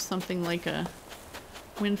have something like a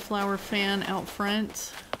windflower fan out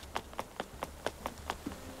front.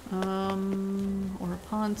 Or a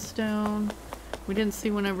pondstone. We didn't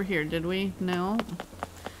see one over here, did we? No.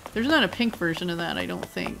 There's not a pink version of that, I don't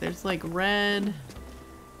think. There's like red,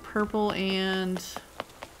 purple, and...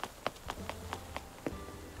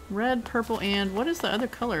 Red, purple, and... What is the other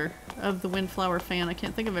color of the Windflower fan? I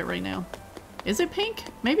can't think of it right now. Is it pink?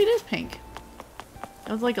 Maybe it is pink.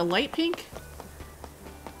 It was like a light pink.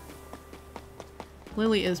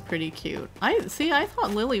 Lily is pretty cute. I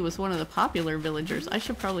thought Lily was one of the popular villagers. I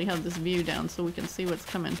should probably have this view down so we can see what's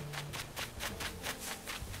coming.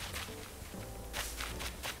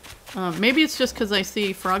 Maybe it's just because I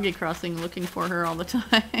see Froggy Crossing looking for her all the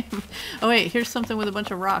time. Oh wait, here's something with a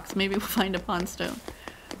bunch of rocks. Maybe we'll find a pond stone.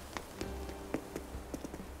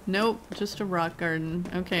 Nope, just a rock garden.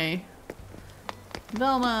 Okay.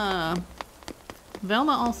 Velma!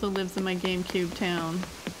 Velma also lives in my GameCube town.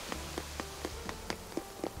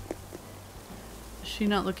 Is she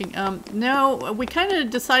not looking? No, we kind of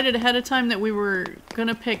decided ahead of time that we were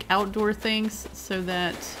gonna pick outdoor things so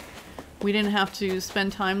that we didn't have to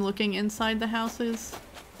spend time looking inside the houses.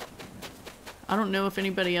 I don't know if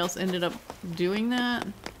anybody else ended up doing that,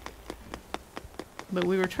 but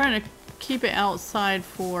we were trying to keep it outside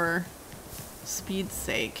for speed's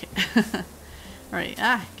sake. Alright,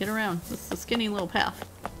 get around. This is a skinny little path.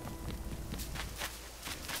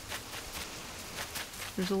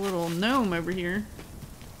 There's a little gnome over here.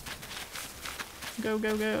 Go,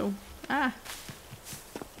 go, go.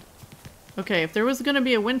 Okay, if there was going to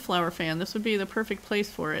be a Windflower fan, this would be the perfect place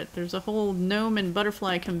for it. There's a whole gnome and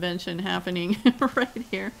butterfly convention happening right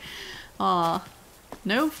here. Aw.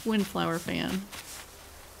 No Windflower fan.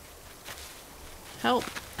 Help.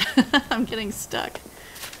 I'm getting stuck.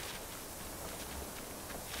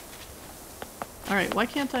 Alright, why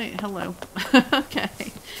can't I... Hello. Okay.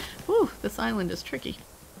 Whew, this island is tricky.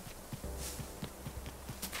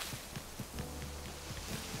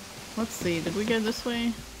 Let's see, did we go this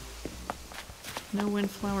way? No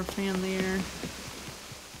Windflower fan there.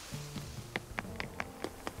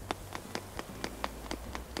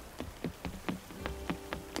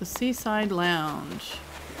 The Seaside Lounge.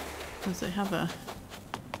 Does it have a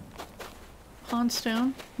pond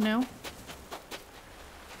stone? No?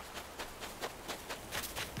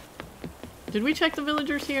 Did we check the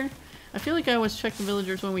villagers here? I feel like I always check the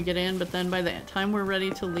villagers when we get in, but then by the time we're ready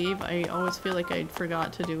to leave, I always feel like I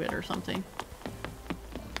forgot to do it or something.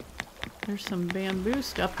 There's some bamboo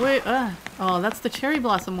stuff. Wait, oh, that's the cherry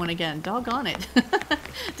blossom one again. Doggone it.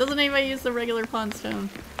 Doesn't anybody use the regular pond stone?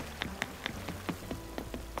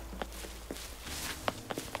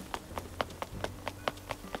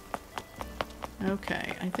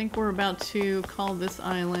 Okay, I think we're about to call this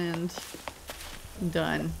island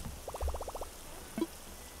done.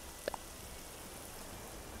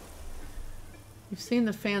 You've seen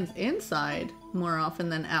the fans inside more often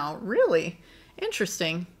than out. Really?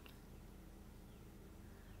 Interesting.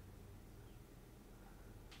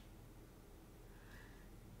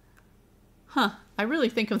 Huh. I really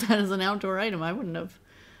think of that as an outdoor item. I wouldn't have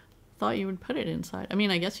thought you would put it inside. I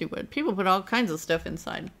mean, I guess you would. People put all kinds of stuff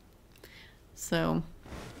inside. So.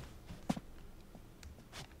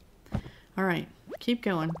 Alright. Keep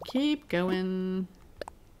going. Keep going.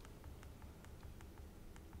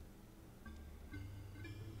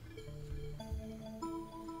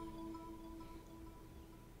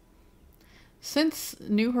 Since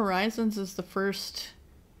New Horizons is the first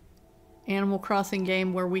Animal Crossing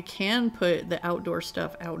game where we can put the outdoor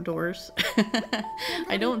stuff outdoors,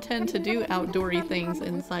 I don't tend to do outdoory things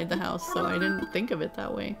inside the house, so I didn't think of it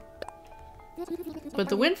that way. But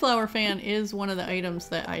the Windflower fan is one of the items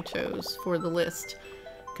that I chose for the list,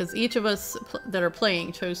 because each of us that are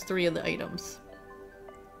playing chose 3 of the items.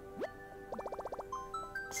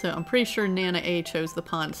 So I'm pretty sure Nana A chose the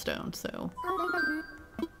pond stone, so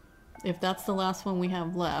if that's the last one we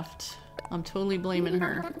have left, I'm totally blaming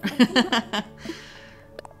her.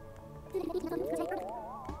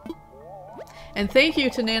 And thank you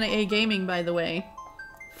to Nana A Gaming, by the way,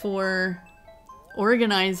 for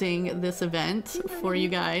organizing this event for you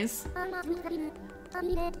guys.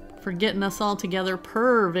 For getting us all together.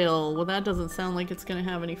 Purrville. Well, that doesn't sound like it's going to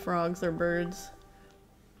have any frogs or birds.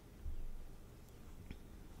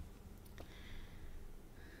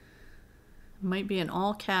 Might be an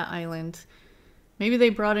all-cat island. Maybe they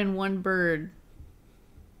brought in one bird.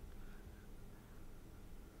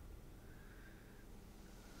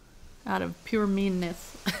 Out of pure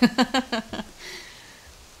meanness.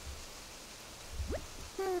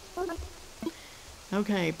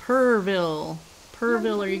 Okay, Purrville.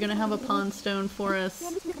 Purrville, are you gonna have a pond stone for us?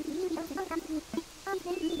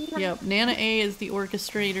 Yep, Nana A is the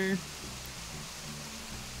orchestrator.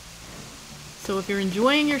 So if you're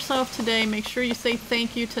enjoying yourself today, make sure you say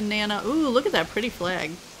thank you to Nana. Ooh, look at that pretty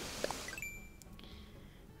flag.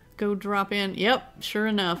 go drop in. Yep, sure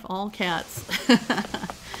enough, all cats.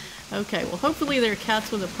 Okay, well hopefully they're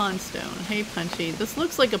cats with a pond stone. Hey Punchy, this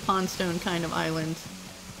looks like a pond stone kind of island.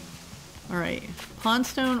 Alright, pond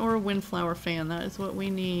stone or a windflower fan, that is what we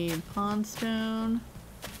need. Pond stone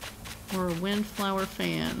or a windflower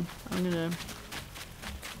fan. I'm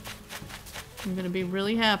gonna be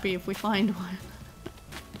really happy if we find one.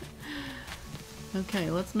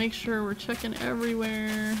 Okay, let's make sure we're checking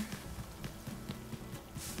everywhere.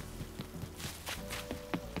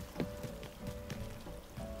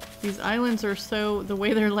 These islands are so, the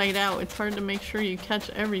way they're laid out, it's hard to make sure you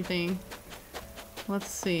catch everything. Let's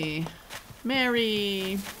see.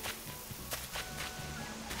 Mary!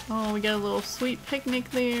 Oh, we got a little sweet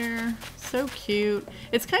picnic there. So cute.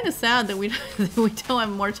 It's kind of sad that we don't have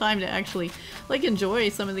more time to actually like enjoy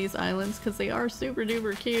some of these islands because they are super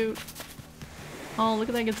duper cute. Oh, look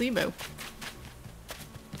at that gazebo.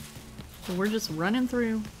 So we're just running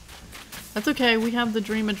through. That's okay, we have the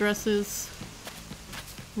dream addresses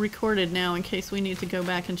recorded now in case we need to go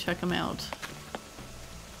back and check them out.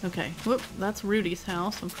 Okay, whoop, that's Rudy's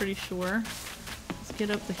house, I'm pretty sure. Let's get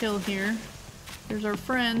up the hill here. There's our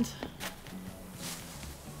friend.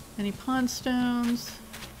 Any pond stones?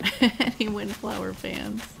 Any windflower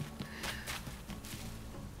fans?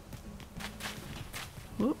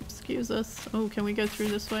 Whoop, excuse us. Oh, can we go through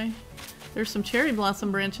this way? There's some cherry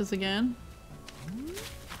blossom branches again.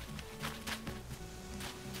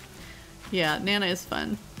 Yeah, Nana is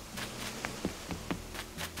fun.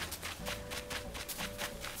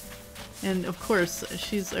 And of course,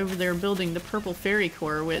 she's over there building the purple fairy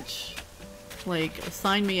core, which, like,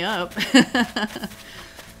 sign me up.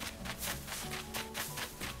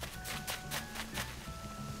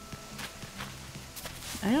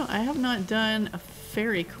 I have not done a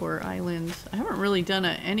fairy core island. I haven't really done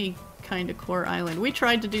any kind of core island. We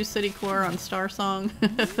tried to do city core on Star Song,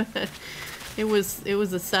 but it was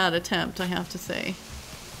a sad attempt, I have to say.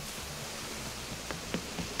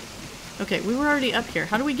 Okay, we were already up here.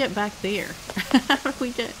 How do we get back there? How do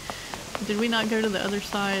we get... Did we not go to the other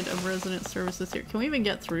side of resident services here? Can we even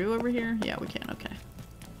get through over here? Yeah, we can. Okay.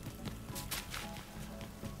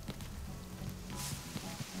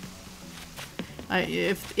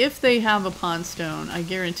 If they have a pond stone, I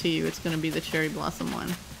guarantee you it's going to be the cherry blossom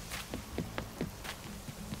one.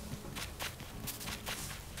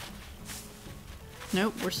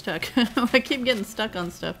 Nope, we're stuck. I keep getting stuck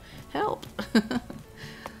on stuff. Help!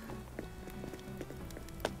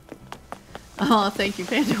 Oh, thank you,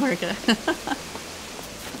 Pandorica.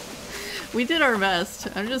 We did our best.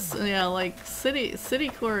 I'm just, yeah, like, city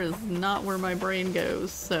core is not where my brain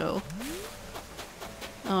goes, so...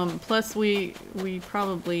 plus we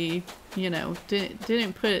probably, you know,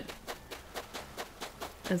 didn't put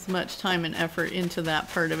as much time and effort into that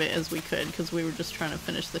part of it as we could because we were just trying to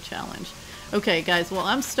finish the challenge. Okay, guys, well,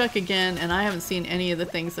 I'm stuck again and I haven't seen any of the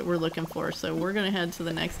things that we're looking for, so we're gonna head to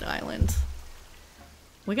the next island.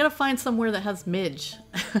 We gotta find somewhere that has midge.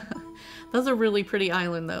 That's a really pretty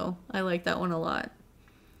island, though. I like that one a lot.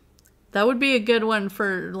 That would be a good one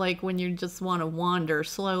for, like, when you just want to wander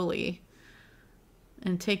slowly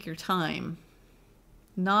and take your time.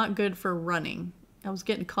 Not good for running. I was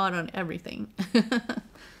getting caught on everything.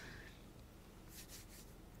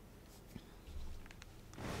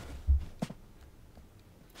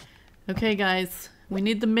 Okay, guys. We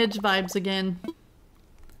need the midge vibes again.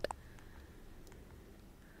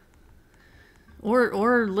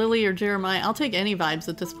 Or Lily or Jeremiah. I'll take any vibes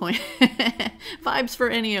at this point. Vibes for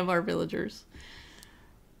any of our villagers.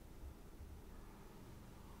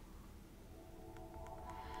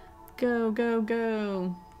 Go, go,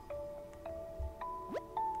 go.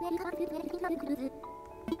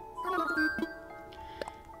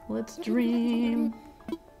 Let's dream.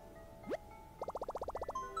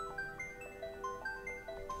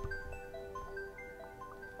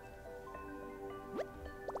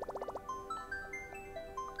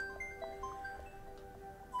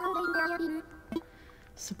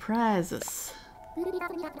 Surprise us.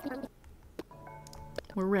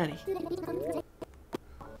 We're ready.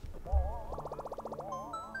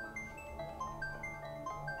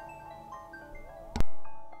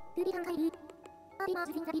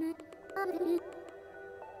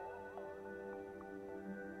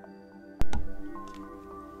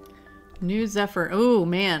 New Zephyr. Oh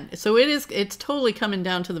man. So it's totally coming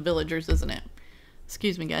down to the villagers, isn't it?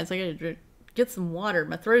 Excuse me guys, I gotta get some water.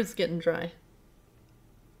 My throat's getting dry.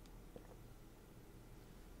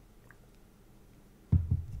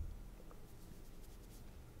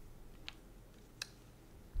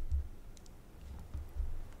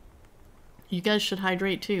 You guys should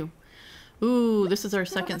hydrate too. Ooh, this is our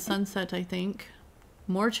second sunset, I think.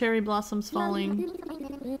 More cherry blossoms falling.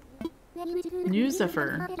 New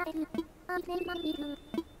zephyr.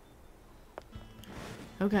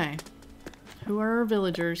 Okay. Who are our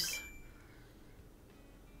villagers?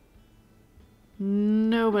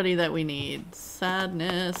 Nobody that we need.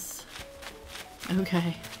 Sadness.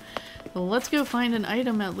 Okay. Well, let's go find an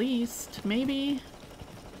item at least. Maybe.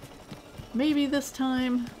 Maybe this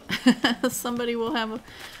time somebody will have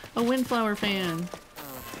a windflower fan.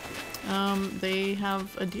 They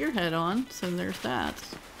have a deer head on, so there's that.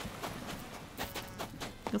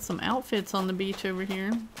 Got some outfits on the beach over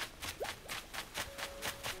here.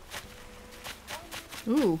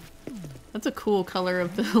 Ooh, that's a cool color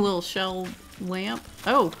of the little shell lamp.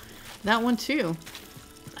 Oh, that one too.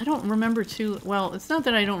 I don't remember to, well, it's not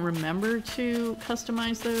that I don't remember to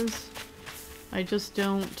customize those. I just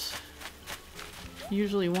don't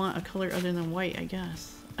usually want a color other than white, I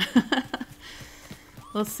guess.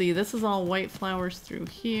 Let's see, this is all white flowers through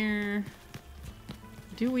here.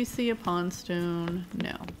 Do we see a pond stone?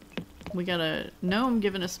 No. We got a gnome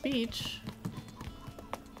giving a speech.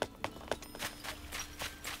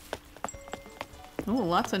 Oh,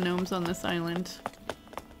 lots of gnomes on this island.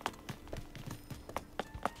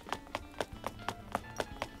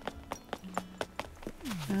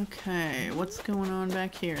 Okay, what's going on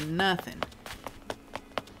back here? Nothing.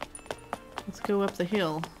 Let's go up the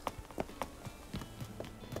hill.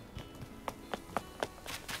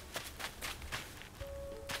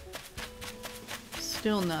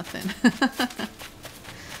 Still nothing.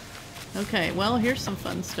 Okay, well, here's some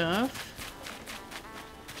fun stuff.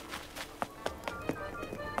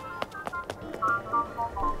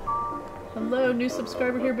 Hello, new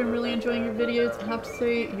subscriber here. Been really enjoying your videos. I have to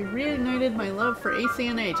say, you reignited my love for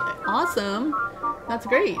ACNH. Awesome! That's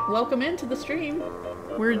great. Welcome into the stream.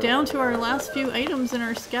 We're down to our last few items in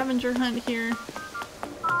our scavenger hunt here.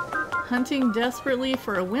 Hunting desperately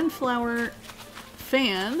for a windflower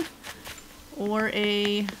fan or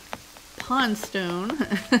a pond stone.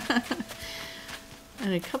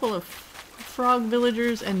 And a couple of frog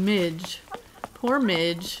villagers and Midge. Poor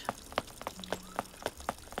Midge.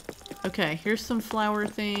 Okay, here's some flower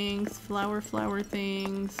things. Flower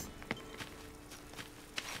things.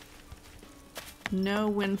 No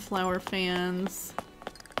windflower fans.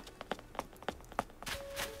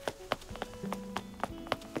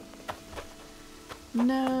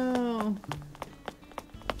 No.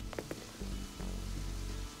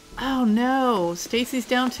 Oh no, Stacy's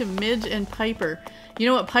down to Midge and Piper. You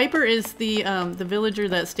know what? Piper is the villager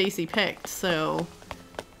that Stacy picked, so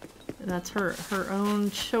that's her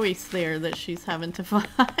own choice there that she's having to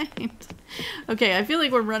find. Okay, I feel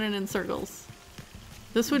like we're running in circles.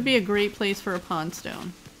 This would be a great place for a pond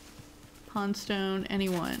stone. Pond stone,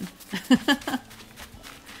 anyone?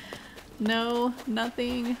 No,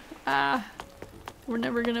 nothing. Ah, we're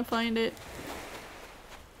never gonna find it.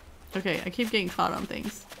 Okay, I keep getting caught on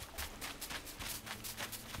things.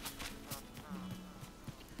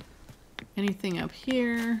 Anything up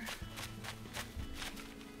here?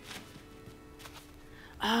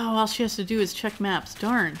 Oh, all she has to do is check maps.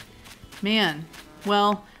 Darn. Man.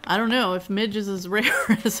 Well, I don't know if Midge is as rare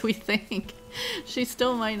as we think. She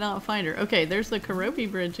still might not find her. Okay, there's the Carraleigh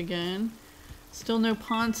bridge again. Still no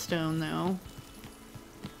pond stone though.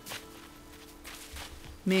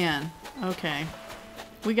 Man. Okay.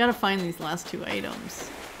 We gotta find these last two items.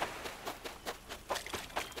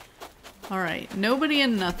 Alright, nobody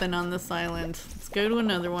and nothing on this island. Let's go to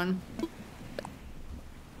another one.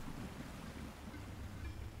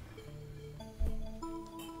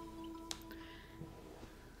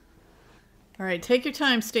 Alright, take your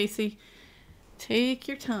time, Stacy. Take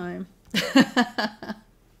your time.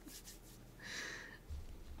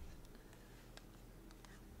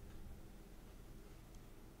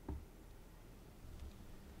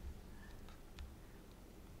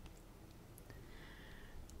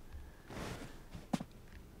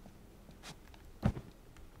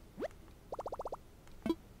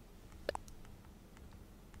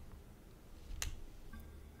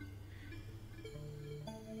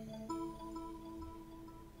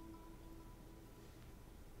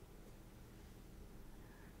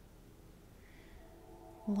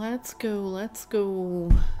 Let's go, let's go.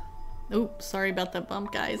 Oh, sorry about that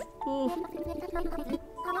bump, guys. Ooh.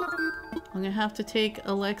 I'm gonna have to take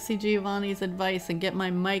Alexi Giovanni's advice and get my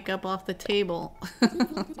mic up off the table.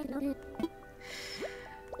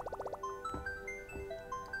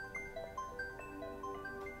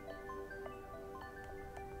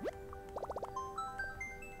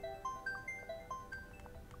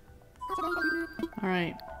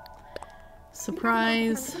 Alright.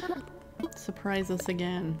 Surprise. Surprise us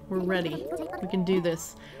again. We're ready. We can do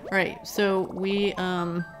this. Alright, so we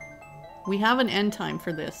have an end time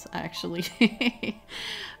for this, actually.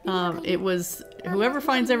 It was whoever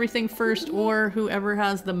finds everything first or whoever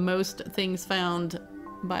has the most things found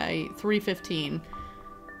by 3:15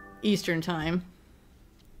 Eastern time.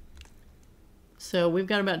 So we've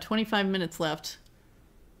got about 25 minutes left.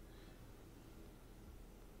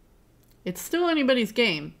 It's still anybody's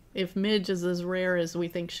game if Midge is as rare as we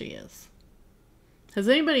think she is. Has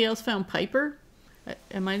anybody else found Piper?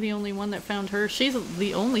 Am I the only one that found her? She's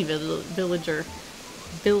the only villager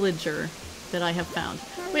that I have found.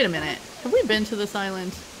 Wait a minute. Have we been to this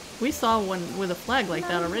island? We saw one with a flag like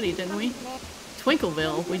that already, didn't we?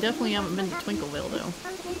 Twinkleville. We definitely haven't been to Twinkleville, though.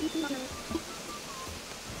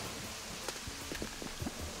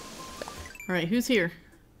 Alright, who's here?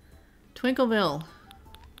 Twinkleville.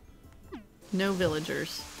 No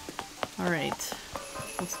villagers. Alright.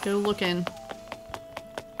 Let's go looking.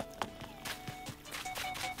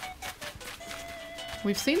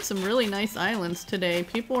 We've seen some really nice islands today.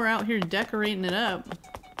 People are out here decorating it up.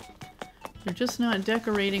 They're just not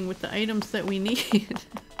decorating with the items that we need.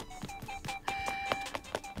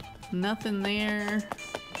 Nothing there.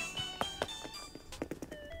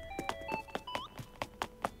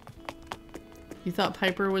 You thought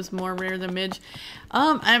Piper was more rare than Midge?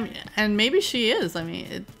 And maybe she is. I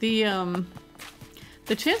mean,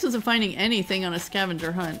 the chances of finding anything on a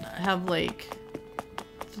scavenger hunt have, like...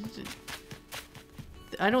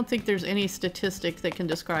 I don't think there's any statistic that can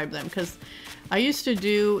describe them, because I used to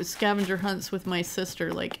do scavenger hunts with my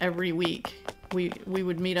sister, like, every week. We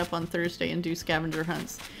would meet up on Thursday and do scavenger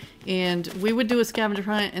hunts. And we would do a scavenger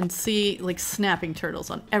hunt and see, like, snapping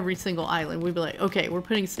turtles on every single island. We'd be like, okay, we're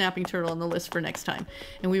putting snapping turtle on the list for next time.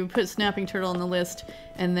 And we would put snapping turtle on the list,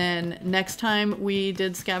 and then next time we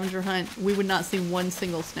did scavenger hunt, we would not see one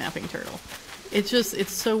single snapping turtle. It's just,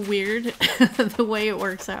 it's so weird the way it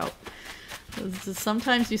works out.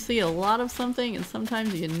 Sometimes you see a lot of something, and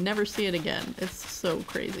sometimes you never see it again. It's so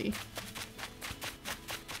crazy.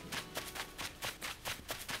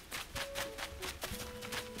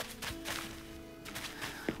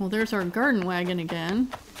 Well, there's our garden wagon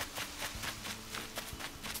again.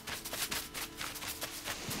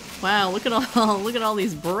 Wow, look at all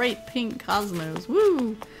these bright pink cosmos.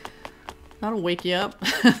 Woo! That'll wake you up.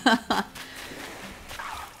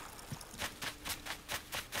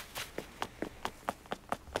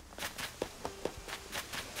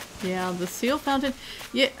 Yeah, the seal fountain.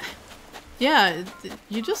 Yeah,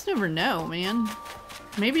 you just never know, man.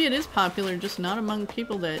 Maybe it is popular, just not among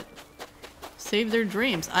people that save their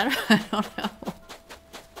dreams. I don't know.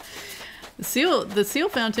 The seal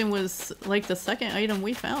fountain was like the second item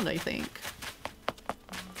we found, I think.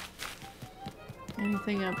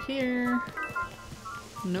 Anything up here?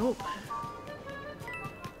 Nope.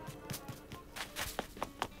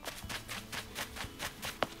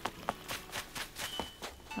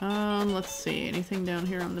 Let's see. Anything down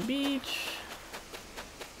here on the beach?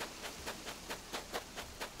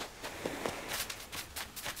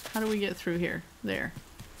 How do we get through here? There.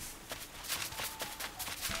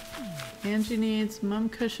 Angie needs mum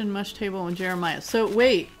cushion, mush table, and Jeremiah. So,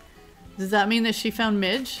 wait. Does that mean that she found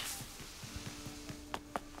Midge?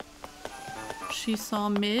 She saw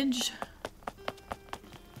Midge?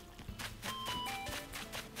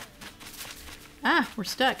 Ah, we're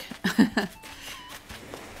stuck.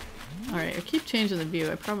 Alright, I keep changing the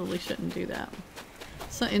view. I probably shouldn't do that.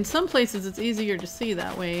 So, in some places it's easier to see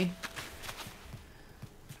that way.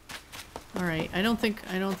 Alright, I don't think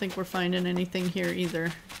we're finding anything here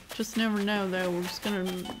either. Just never know though. We're just gonna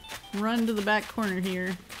run to the back corner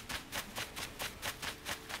here.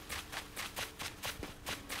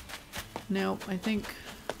 Nope, I think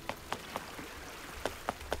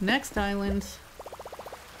next island.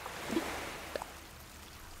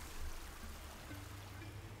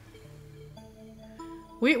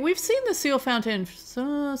 We've seen the seal fountain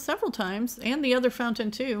several times, and the other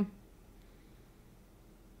fountain too.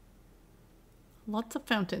 Lots of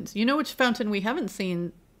fountains. You know which fountain we haven't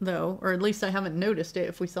seen, though, or at least I haven't noticed it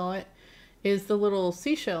if we saw it, is the little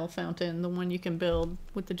seashell fountain, the one you can build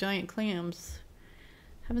with the giant clams.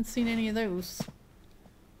 Haven't seen any of those.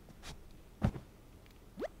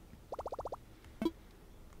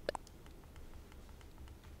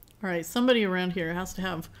 Alright, somebody around here has to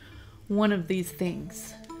have one of these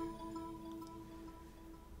things.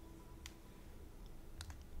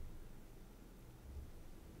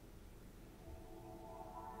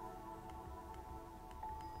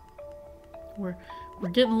 We're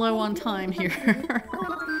getting low on time here.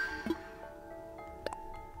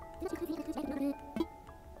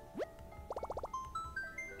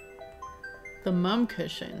 The mum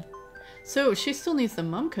cushion. So she still needs the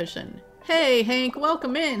mum cushion. Hey Hank,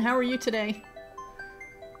 welcome in. How are you today?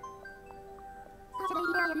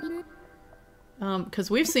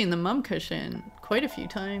 Because we've seen the mum cushion quite a few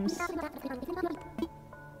times.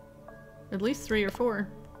 At least 3 or 4.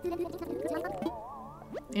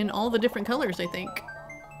 In all the different colors, I think.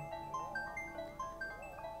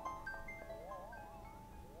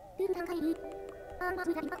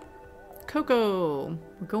 Coco!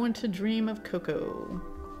 We're going to dream of Coco.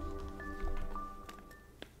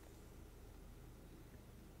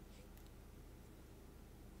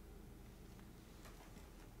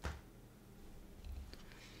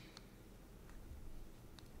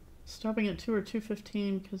 Stopping at 2 or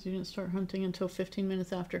 2:15 because you didn't start hunting until 15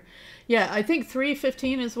 minutes after. Yeah, I think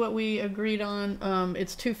 3:15 is what we agreed on.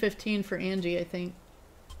 It's 2:15 for Angie, I think.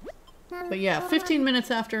 But yeah, 15 minutes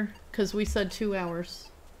after because we said 2 hours.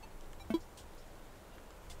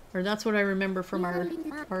 Or that's what I remember from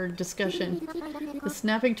our discussion. The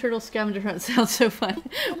snapping turtle scavenger hunt sounds so fun.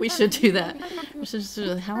 We should do that. We should just,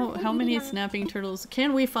 how many snapping turtles?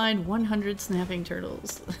 Can we find 100 snapping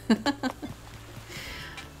turtles?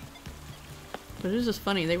 But it was just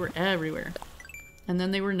funny. They were everywhere. And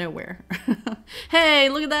then they were nowhere. Hey,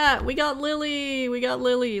 look at that! We got Lily! We got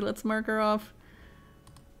Lily! Let's mark her off.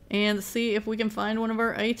 And see if we can find one of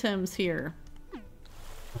our items here.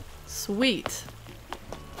 Sweet.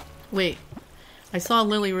 Wait. I saw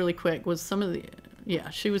Lily really quick. Was some of the... Yeah,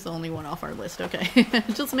 she was the only one off our list. Okay.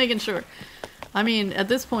 Just making sure. I mean, at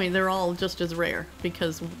this point, they're all just as rare.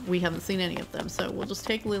 Because we haven't seen any of them. So we'll just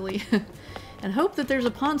take Lily. And hope that there's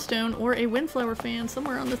a pond stone or a windflower fan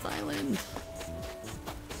somewhere on this island.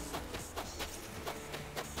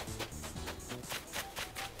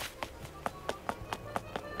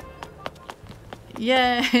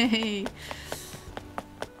 Yay!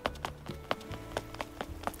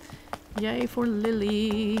 Yay for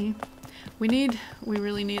Lily. We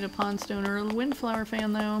really need a pond stone or a windflower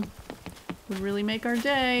fan though. Would really make our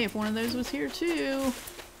day if one of those was here too.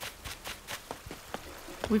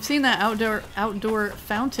 We've seen that outdoor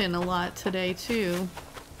fountain a lot today too.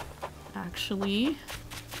 Actually.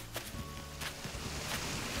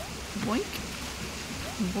 Boink.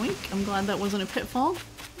 Boink. I'm glad that wasn't a pitfall.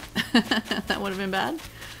 That would have been bad.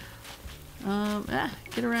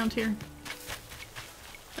 Get around here.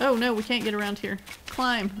 Oh no, we can't get around here.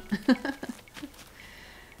 Climb.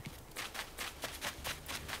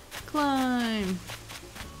 Climb.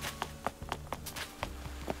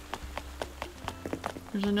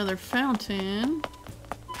 There's another fountain.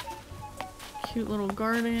 Cute little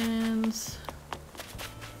gardens.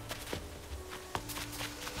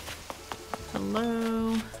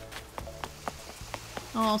 Hello.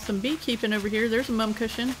 Oh, some beekeeping over here. There's a mum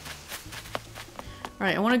cushion.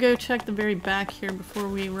 Alright, I want to go check the very back here before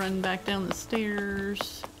we run back down the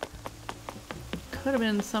stairs. Could have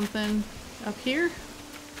been something up here.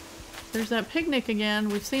 There's that picnic again.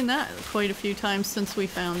 We've seen that quite a few times since we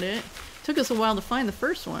found it. Took us a while to find the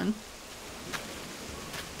first one.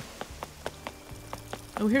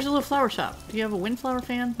 Oh, here's a little flower shop. Do you have a windflower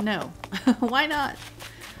fan? No. Why not?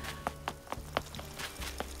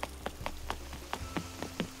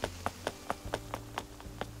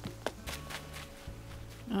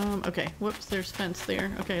 Okay. Whoops, there's fence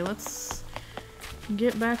there. Okay, let's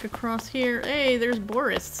get back across here. Hey, there's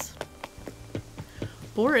Boris.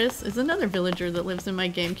 Boris is another villager that lives in my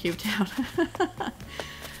GameCube town.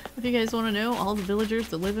 If you guys want to know all the villagers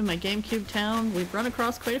that live in my GameCube town, we've run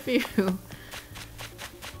across quite a few.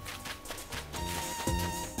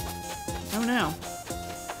 Oh no.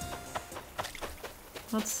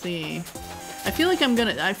 Let's see. I feel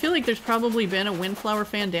like there's probably been a windflower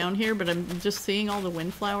fan down here, but I'm just seeing all the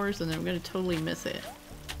windflowers and I'm gonna totally miss it.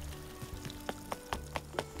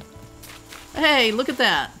 Hey, look at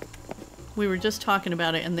that! We were just talking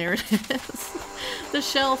about it and there it is. The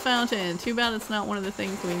shell fountain. Too bad it's not one of the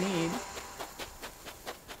things we need.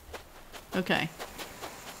 Okay.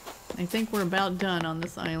 I think we're about done on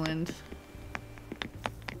this island.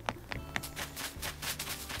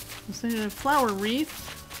 Let's need a flower wreath.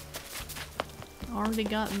 Already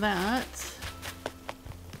got that.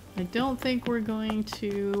 I don't think we're going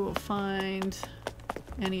to find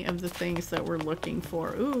any of the things that we're looking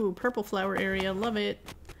for. Ooh, purple flower area. Love it.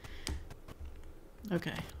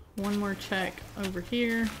 Okay. One more check over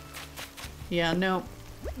here. Yeah, no.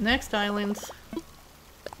 Next island.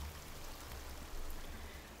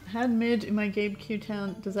 I had midge in my GameCube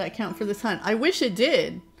town. Does that count for this hunt? I wish it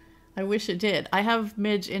did. I wish it did. I have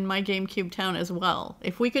midge in my GameCube town as well.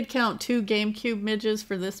 If we could count 2 GameCube midges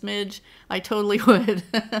for this midge, I totally would.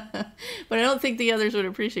 But I don't think the others would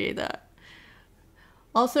appreciate that.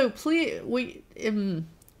 Also, please,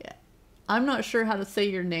 I'm not sure how to say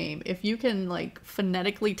your name. If you can, like,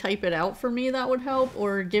 phonetically type it out for me, that would help.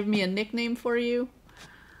 Or give me a nickname for you.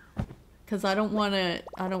 Because I don't want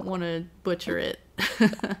to butcher it.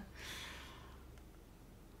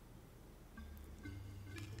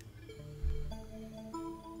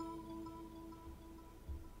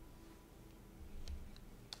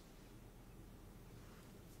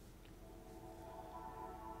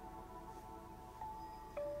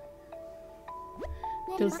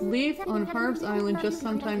 Does Leaf on Harb's Island just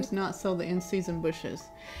sometimes not sell the in-season bushes?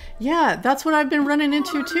 Yeah, that's what I've been running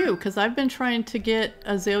into too, because I've been trying to get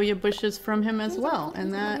azalea bushes from him as well,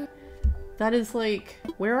 and that is like,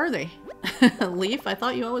 where are they? Leaf, I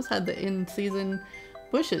thought you always had the in-season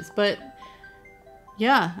bushes, but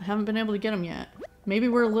yeah, I haven't been able to get them yet. Maybe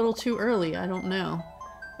we're a little too early, I don't know.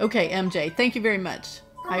 Okay, MJ, thank you very much.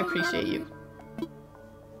 I appreciate you.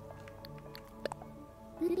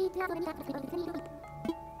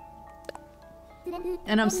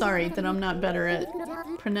 And I'm sorry that I'm not better at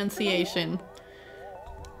pronunciation.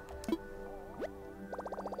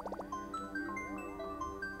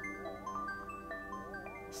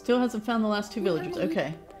 Still hasn't found the last 2 villagers.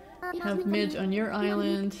 Okay. Have Midge on your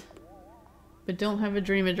island, but don't have a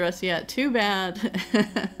dream address yet. Too bad.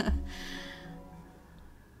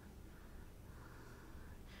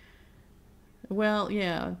 Well,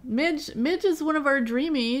 yeah. Midge is one of our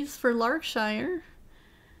dreamies for Larkshire.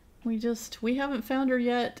 We haven't found her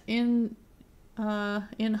yet in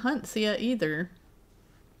Hunts yet either.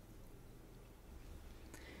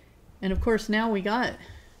 And of course now we got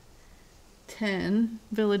 10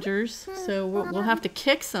 villagers, so we'll have to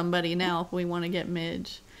kick somebody now if we want to get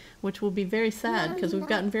Midge, which will be very sad because we've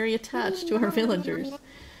gotten very attached to our villagers.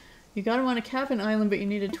 You got them on a cabin island, but you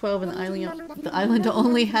needed 12 and the island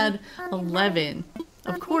only had 11.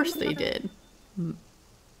 Of course they did.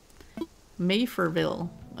 Mayferville.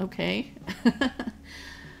 Okay.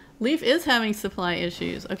 Leaf is having supply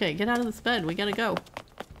issues. Okay, get out of this bed. We gotta go.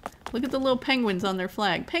 Look at the little penguins on their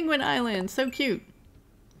flag. Penguin Island. So cute.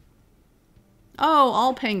 Oh,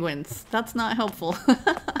 all penguins. That's not helpful.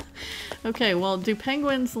 Okay, well, do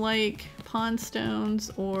penguins like pond stones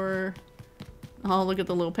or... Oh, look at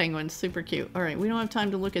the little penguins. Super cute. Alright, we don't have time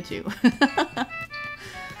to look at you.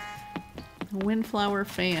 Windflower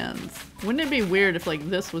fans. Wouldn't it be weird if, like,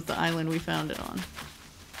 this was the island we found it on?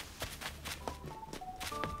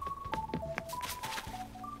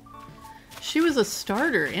 She was a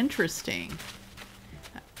starter. Interesting.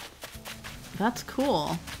 That's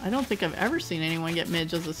cool. I don't think I've ever seen anyone get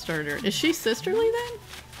Midge as a starter. Is she sisterly then?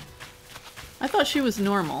 I thought she was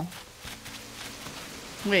normal.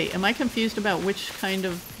 Wait, am I confused about which kind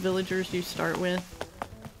of villagers you start with?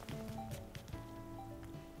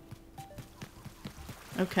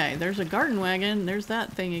 Okay, there's a garden wagon. There's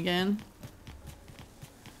that thing again.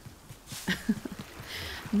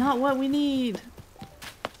 Not what we need.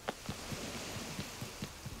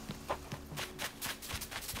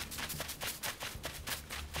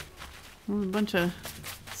 A bunch of...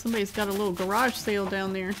 Somebody's got a little garage sale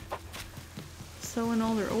down there. Selling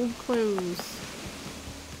all their old clothes.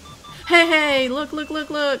 Hey, hey! Look, look, look,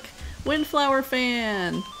 look! Windflower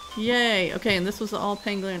fan! Yay! Okay, and this was all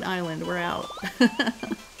Penguin Island. We're out.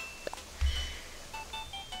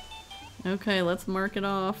 Okay, let's mark it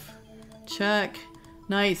off. Check.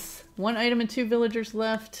 Nice. 1 item and 2 villagers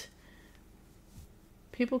left.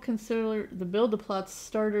 People consider the build-a-plots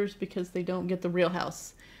starters because they don't get the real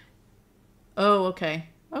house. Oh, okay.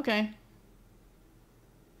 Okay.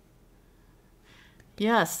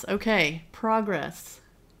 Yes, okay. Progress.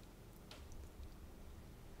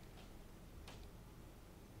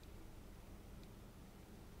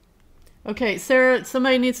 Okay, Sarah,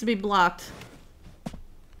 somebody needs to be blocked.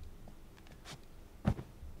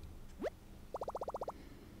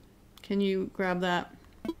 Can you grab that?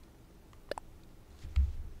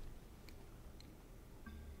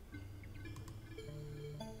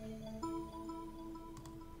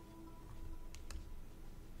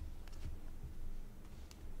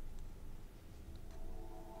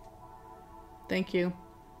 Thank you.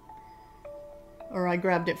 Or I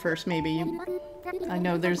grabbed it first, maybe. I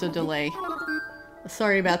know there's a delay.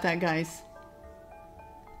 Sorry about that, guys.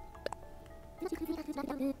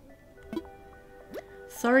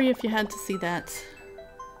 Sorry if you had to see that.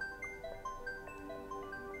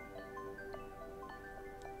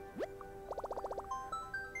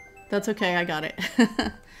 That's okay, I got it.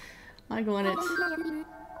 I got it.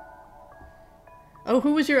 Oh,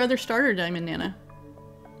 who was your other starter, Diamond Nana?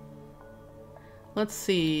 Let's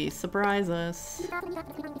see. Surprise us.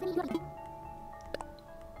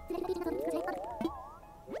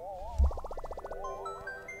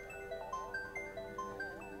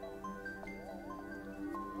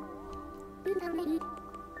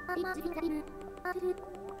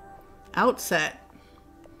 Outset.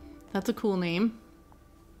 That's a cool name.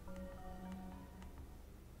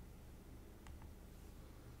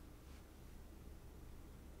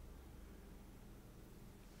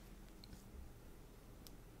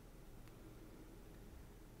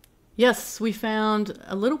 Yes, we found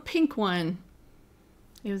a little pink one.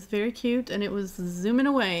 It was very cute and it was zooming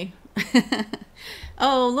away.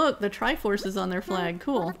 Oh, look, the Triforce is on their flag.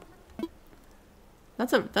 Cool.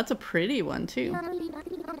 That's a pretty one too.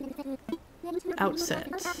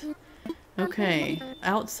 Outset. Okay,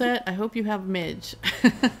 Outset, I hope you have Midge.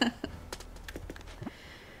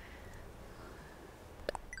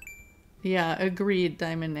 Yeah, agreed,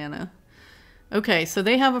 Diamond Nana. Okay, so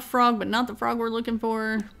they have a frog, but not the frog we're looking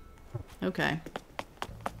for. Okay.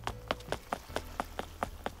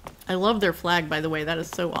 I love their flag, by the way. That is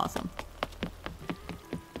so awesome.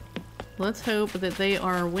 Let's hope that they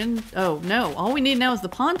are Oh, no. All we need now is the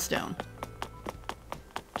pond stone.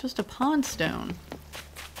 Just a pond stone.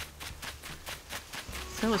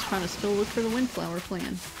 So I was trying to still look for the Windflower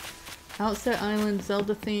plan. Outset Island,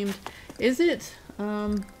 Zelda themed. Is it?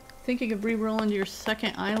 Thinking of re-rolling to your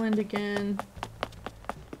second island again.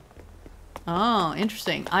 Oh,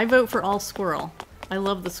 interesting. I vote for all squirrel. I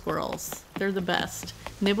love the squirrels. They're the best.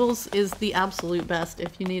 Nibbles is the absolute best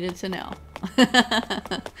if you needed to know.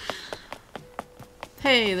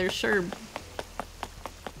 Hey, there's Sherb.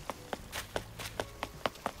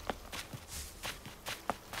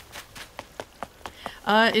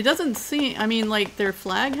 It doesn't seem, I mean, like, their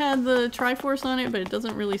flag had the Triforce on it, but it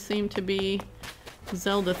doesn't really seem to be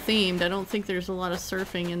Zelda themed. I don't think there's a lot of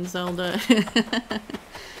surfing in Zelda.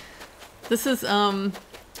 This is, the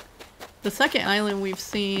second island we've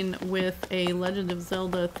seen with a Legend of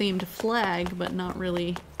Zelda themed flag, but not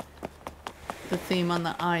really the theme on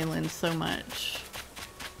the island so much.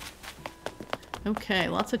 Okay,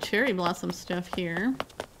 lots of cherry blossom stuff here.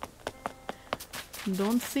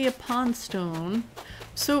 Don't see a pond stone.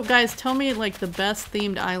 So guys, tell me like the best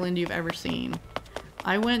themed island you've ever seen.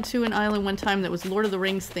 I went to an island one time that was Lord of the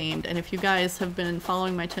Rings themed, and if you guys have been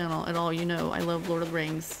following my channel at all, you know I love Lord of the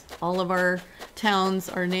Rings. All of our towns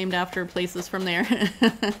are named after places from there.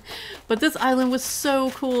 But this island was so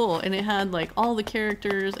cool, and it had like all the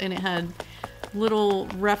characters, and it had little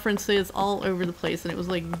references all over the place, and it was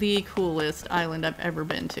like the coolest island I've ever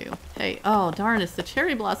been to. Hey, oh darn, it's the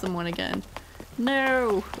cherry blossom one again.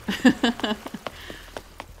 No!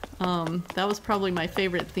 That was probably my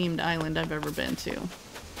favorite themed island I've ever been to.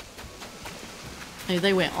 Hey,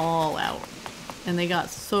 they went all out. And they got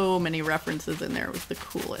so many references in there. It was the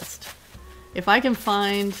coolest. If I can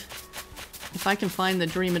find the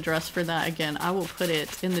dream address for that again, I will put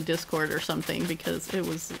it in the Discord or something because it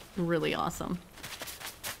was really awesome.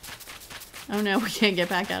 Oh no, we can't get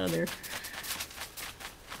back out of there.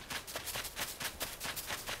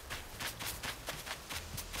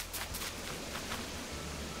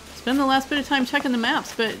 Spend the last bit of time checking the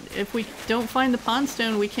maps, but if we don't find the pond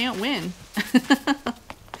stone, we can't win.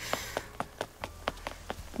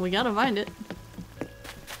 We gotta find it.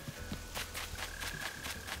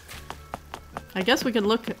 I guess we could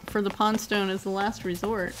look for the pond stone as the last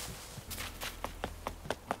resort.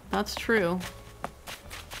 That's true.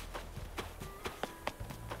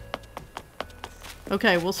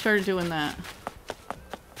 Okay, we'll start doing that.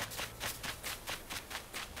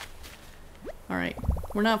 Alright.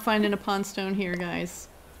 We're not finding a pond stone here, guys.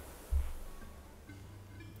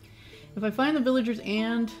 If I find the villagers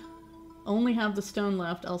and only have the stone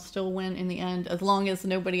left, I'll still win in the end, as long as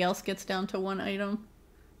nobody else gets down to one item.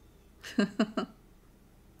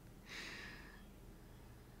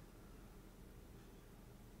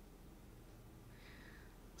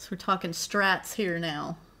 So we're talking strats here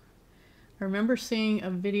now. I remember seeing a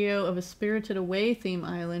video of a Spirited Away theme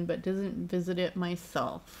island, but didn't visit it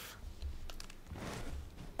myself.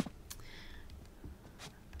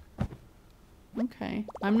 Okay.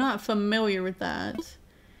 I'm not familiar with that.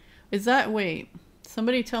 Is that... wait.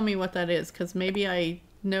 Somebody tell me what that is, because maybe I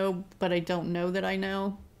know, but I don't know that I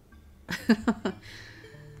know.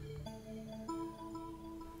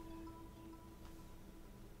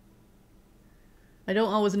 I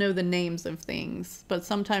don't always know the names of things, but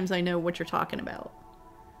sometimes I know what you're talking about.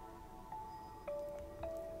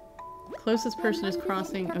 Closest person is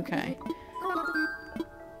crossing... okay.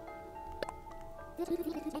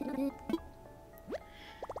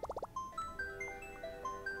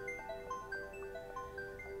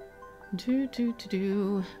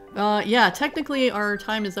 Yeah, technically our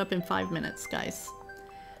time is up in 5 minutes, guys.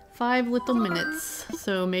 5 little minutes.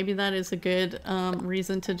 So maybe that is a good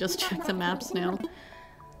reason to just check the maps now.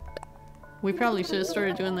 We probably should have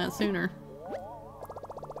started doing that sooner.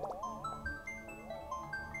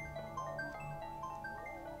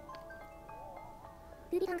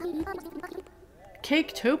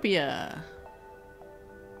 Caketopia.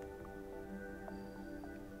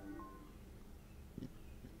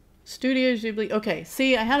 Studio Ghibli. Okay,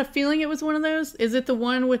 see, I had a feeling it was one of those. Is it the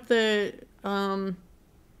one with the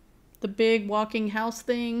big walking house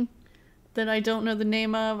thing that I don't know the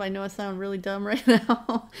name of? I know I sound really dumb right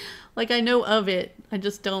now. Like, I know of it. I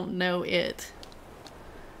just don't know it.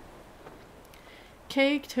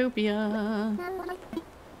 Caketopia.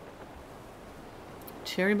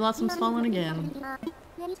 Cherry blossoms falling again.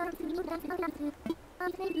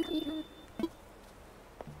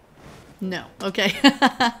 No. Okay.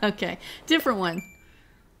 Okay. Different one.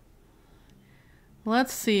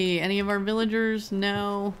 Let's see. Any of our villagers?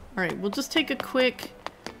 No. Alright, we'll just take a quick...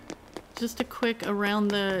 Just a quick around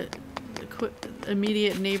the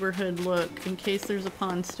immediate neighborhood look in case there's a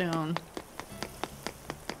pond stone.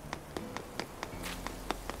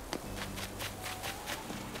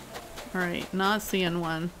 Alright, not seeing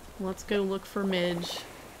one. Let's go look for Midge.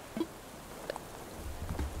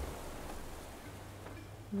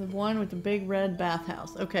 The one with the big red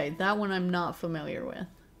bathhouse. Okay, that one I'm not familiar with.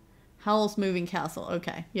 Howl's Moving Castle.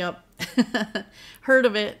 Okay, yep. Heard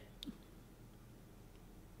of it.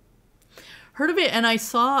 Heard of it, and I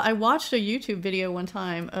watched a YouTube video one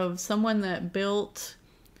time of someone that built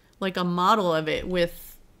like a model of it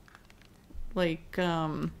with like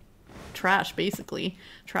trash, basically.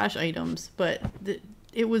 Trash items, but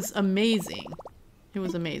it was amazing. It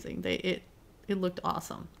was amazing. It looked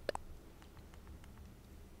awesome.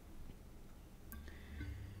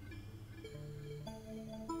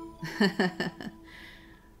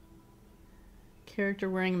 Character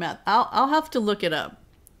wearing a mask. I'll have to look it up.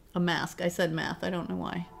 A mask. I said math. I don't know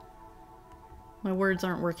why. My words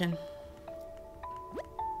aren't working.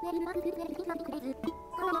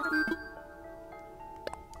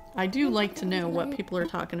 I do like to know what people are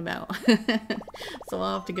talking about. So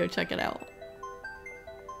I'll have to go check it out.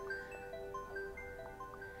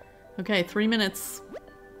 Okay, 3 minutes.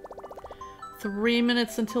 3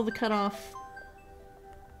 minutes until the cutoff.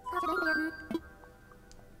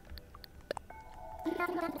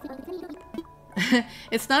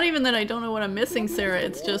 It's not even that I don't know what I'm missing, Sarah.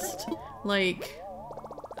 It's just, like,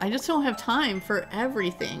 I just don't have time for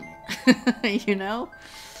everything. You know?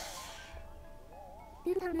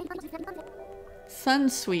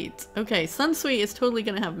 Sunsweet. Okay, Sunsweet is totally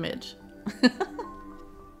gonna have Midge.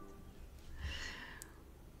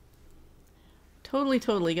 Totally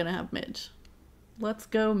gonna have Midge. Let's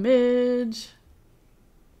go, Midge.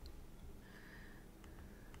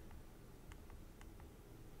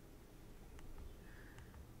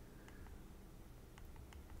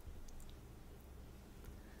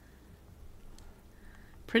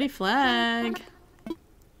 Pretty flag.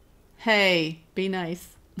 Hey, be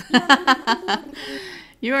nice.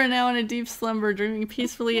 You are now in a deep slumber, dreaming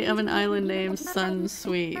peacefully of an island named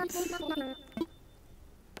Sunsweet.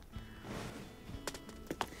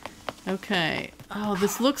 Okay. Oh,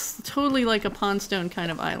 this looks totally like a Pondstone kind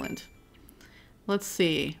of island. Let's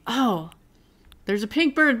see. Oh, there's a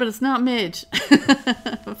pink bird, but it's not Midge.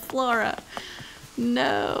 Flora.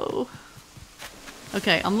 No.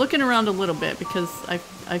 Okay, I'm looking around a little bit because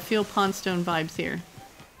I feel Pondstone vibes here.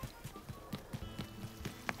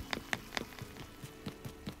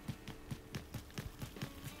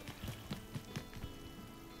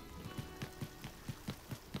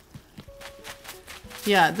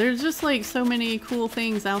 Yeah, there's just like so many cool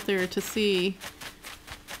things out there to see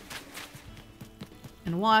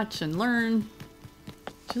and watch and learn.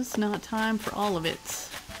 Just not time for all of it.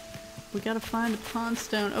 We gotta find a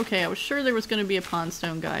Pondstone. Okay, I was sure there was gonna be a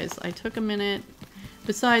Pondstone, guys. I took a minute.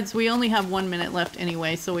 Besides, we only have 1 minute left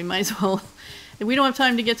anyway, so we might as well... If we don't have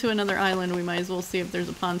time to get to another island, we might as well see if there's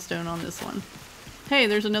a Pondstone on this one. Hey,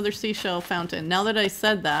 there's another seashell fountain. Now that I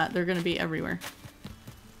said that, they're gonna be everywhere.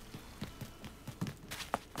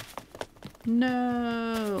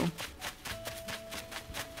 No!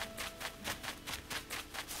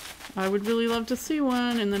 I would really love to see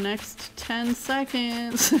one in the next 10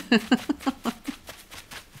 seconds.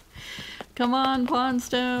 Come on,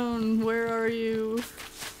 Pondstone, where are you?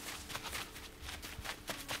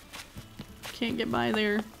 Can't get by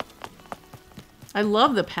there. I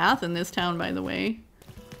love the path in this town, by the way.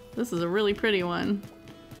 This is a really pretty one.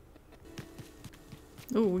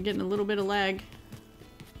 Oh, we're getting a little bit of lag.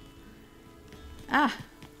 Ah!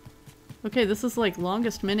 Okay, this is like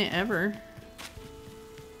longest minute ever.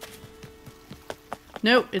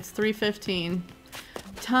 Nope, it's 3:15.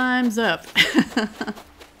 Time's up.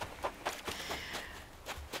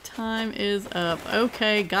 Time is up.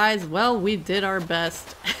 Okay, guys, well, we did our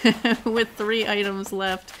best with 3 items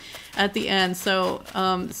left at the end. So,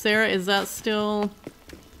 Sarah, is that still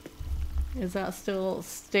Is that still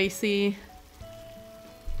Stacy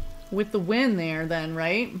with the win there then,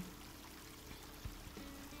 right?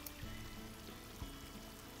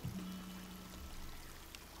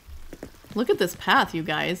 Look at this path, you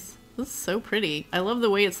guys. This is so pretty. I love the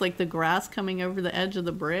way it's like the grass coming over the edge of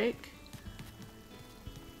the brick.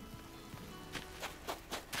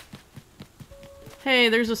 Hey,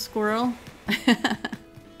 there's a squirrel.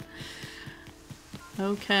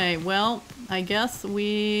 Okay, well, I guess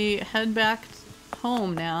we head back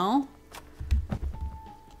home now.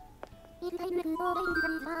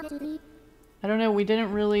 I don't know, we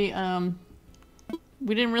didn't really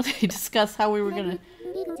discuss how we were gonna...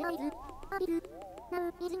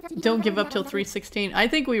 Don't give up till 3:16. I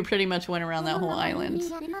think we pretty much went around that whole island.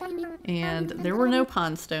 And there were no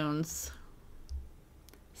pond stones.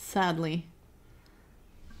 Sadly.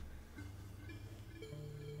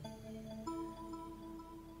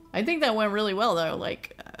 I think that went really well though.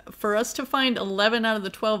 Like, for us to find 11 out of the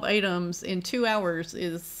 12 items in 2 hours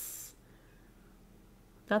is...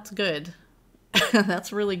 That's good.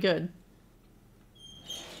 That's really good.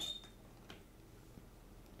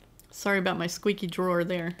 Sorry about my squeaky drawer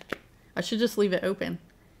there. I should just leave it open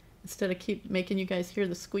instead of keep making you guys hear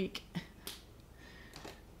the squeak.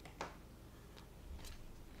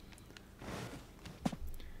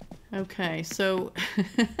 Okay, so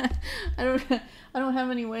I don't have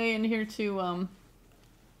any way in here to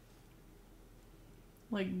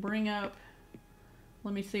like bring up.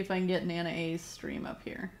 Let me see if I can get Nana A's stream up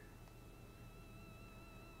here.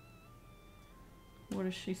 What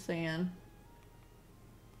is she saying?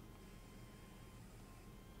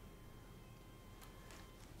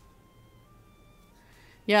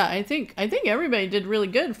 Yeah, I think everybody did really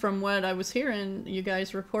good from what I was hearing you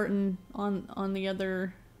guys reporting on the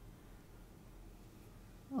other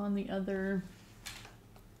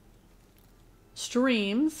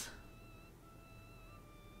streams.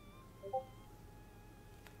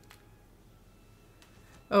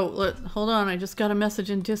 Oh, look, hold on, I just got a message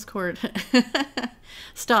in Discord.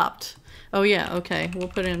 Stopped. Oh yeah, okay, we'll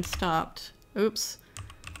put in stopped. Oops.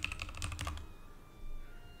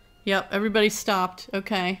 Yep, everybody stopped.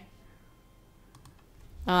 Okay.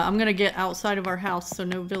 I'm gonna get outside of our house so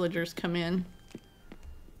no villagers come in.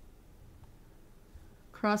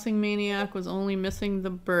 Crossing Maniac was only missing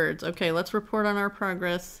the birds. Okay, let's report on our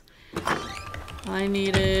progress. I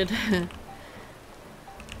needed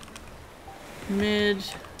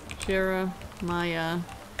Midge, Jeremiah,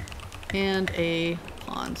 and a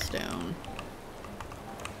pond stone.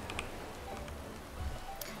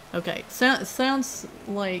 Okay, sounds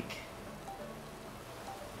like...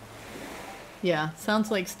 Yeah,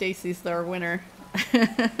 sounds like Stacy's our winner.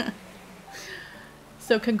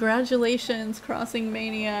 So congratulations, Crossing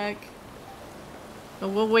Maniac. But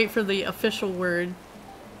we'll wait for the official word.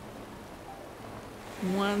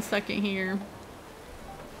 1 second here.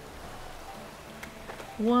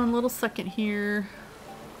 1 little second here.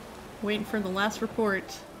 Waiting for the last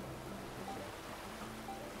report.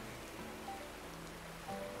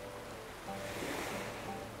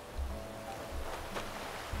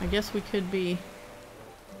 I guess we could be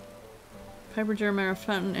Piper Jeremiah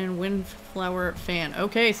Fountain and Windflower fan.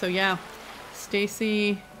 Okay, so yeah,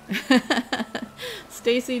 Stacy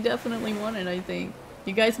Stacy definitely won it, I think.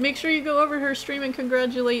 You guys make sure you go over her stream and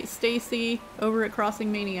congratulate Stacy over at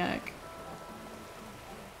Crossing Maniac.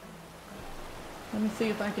 Let me see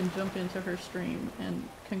if I can jump into her stream and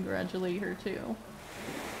congratulate her too.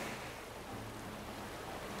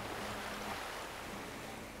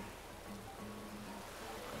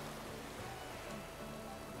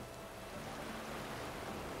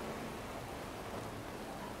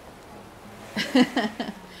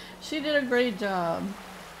 She did a great job.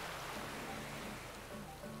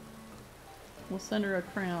 We'll send her a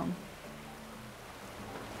crown.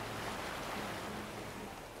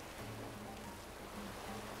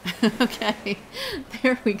 Okay,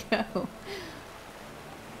 there we go.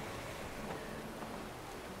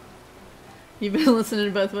 You've been listening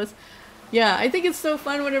to both of us. Yeah, I think it's so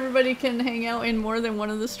fun when everybody can hang out in more than one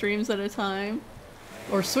of the streams at a time.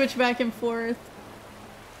 Or switch back and forth.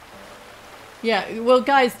 Yeah, well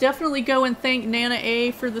guys, definitely go and thank Nana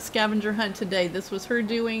A for the scavenger hunt today. This was her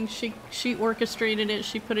doing. She orchestrated it.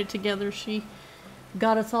 She put it together. She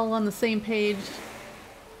got us all on the same page.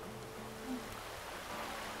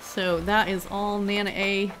 So that is all Nana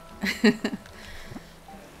A.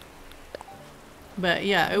 But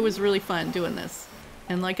yeah, it was really fun doing this.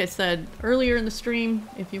 And like I said earlier in the stream,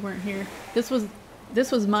 if you weren't here, this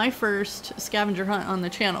was my first scavenger hunt on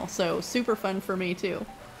the channel. So super fun for me too.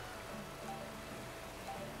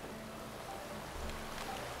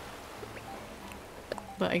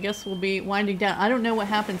 But I guess we'll be winding down. I don't know what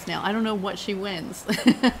happens now. I don't know what she wins.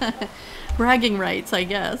 Bragging rights, I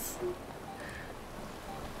guess.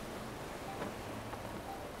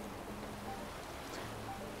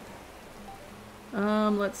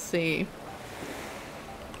 Let's see.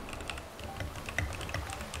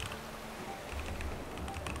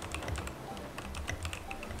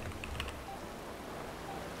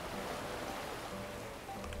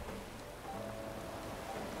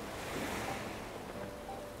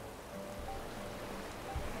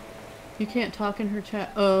 You can't talk in her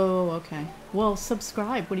chat. Oh, okay. Well,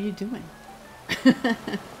 subscribe. What are you doing?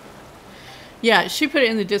 Yeah, she put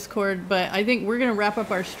it in the Discord, but I think we're going to wrap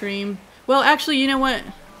up our stream. Well, actually, you know what?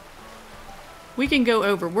 We can go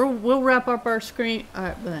over. We'll wrap up our scream.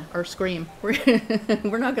 Our scream. We're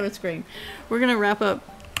not going to scream. We're going to wrap up.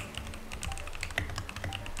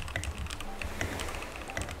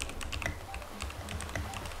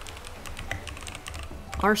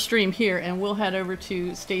 Our stream here, and we'll head over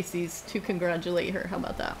to Stacy's to congratulate her. How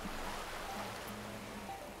about that?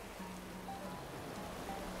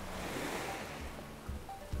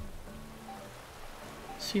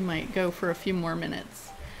 She might go for a few more minutes.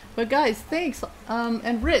 But guys, thanks.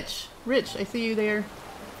 And Rich, I see you there.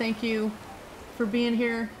 Thank you for being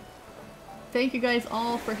here. Thank you guys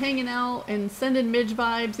all for hanging out and sending Midge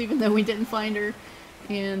vibes, even though we didn't find her.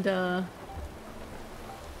 And,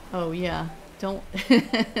 oh yeah, don't,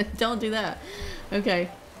 don't do that. Okay.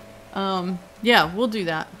 Yeah, we'll do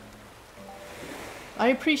that. I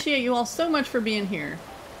appreciate you all so much for being here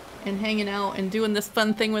and hanging out and doing this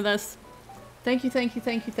fun thing with us. Thank you, thank you,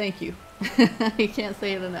 thank you, thank you. I can't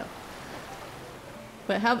say it enough.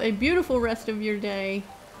 But have a beautiful rest of your day.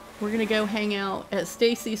 We're gonna go hang out at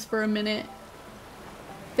Stacy's for a minute.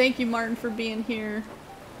 Thank you, Martin, for being here.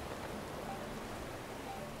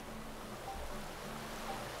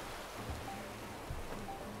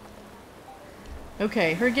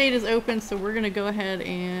 Okay, her gate is open, so we're gonna go ahead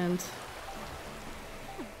and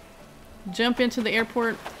jump into the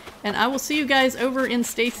airport. And I will see you guys over in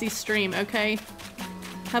Stacy's stream, okay?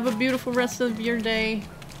 Have a beautiful rest of your day.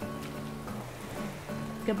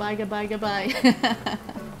 Goodbye, goodbye, goodbye.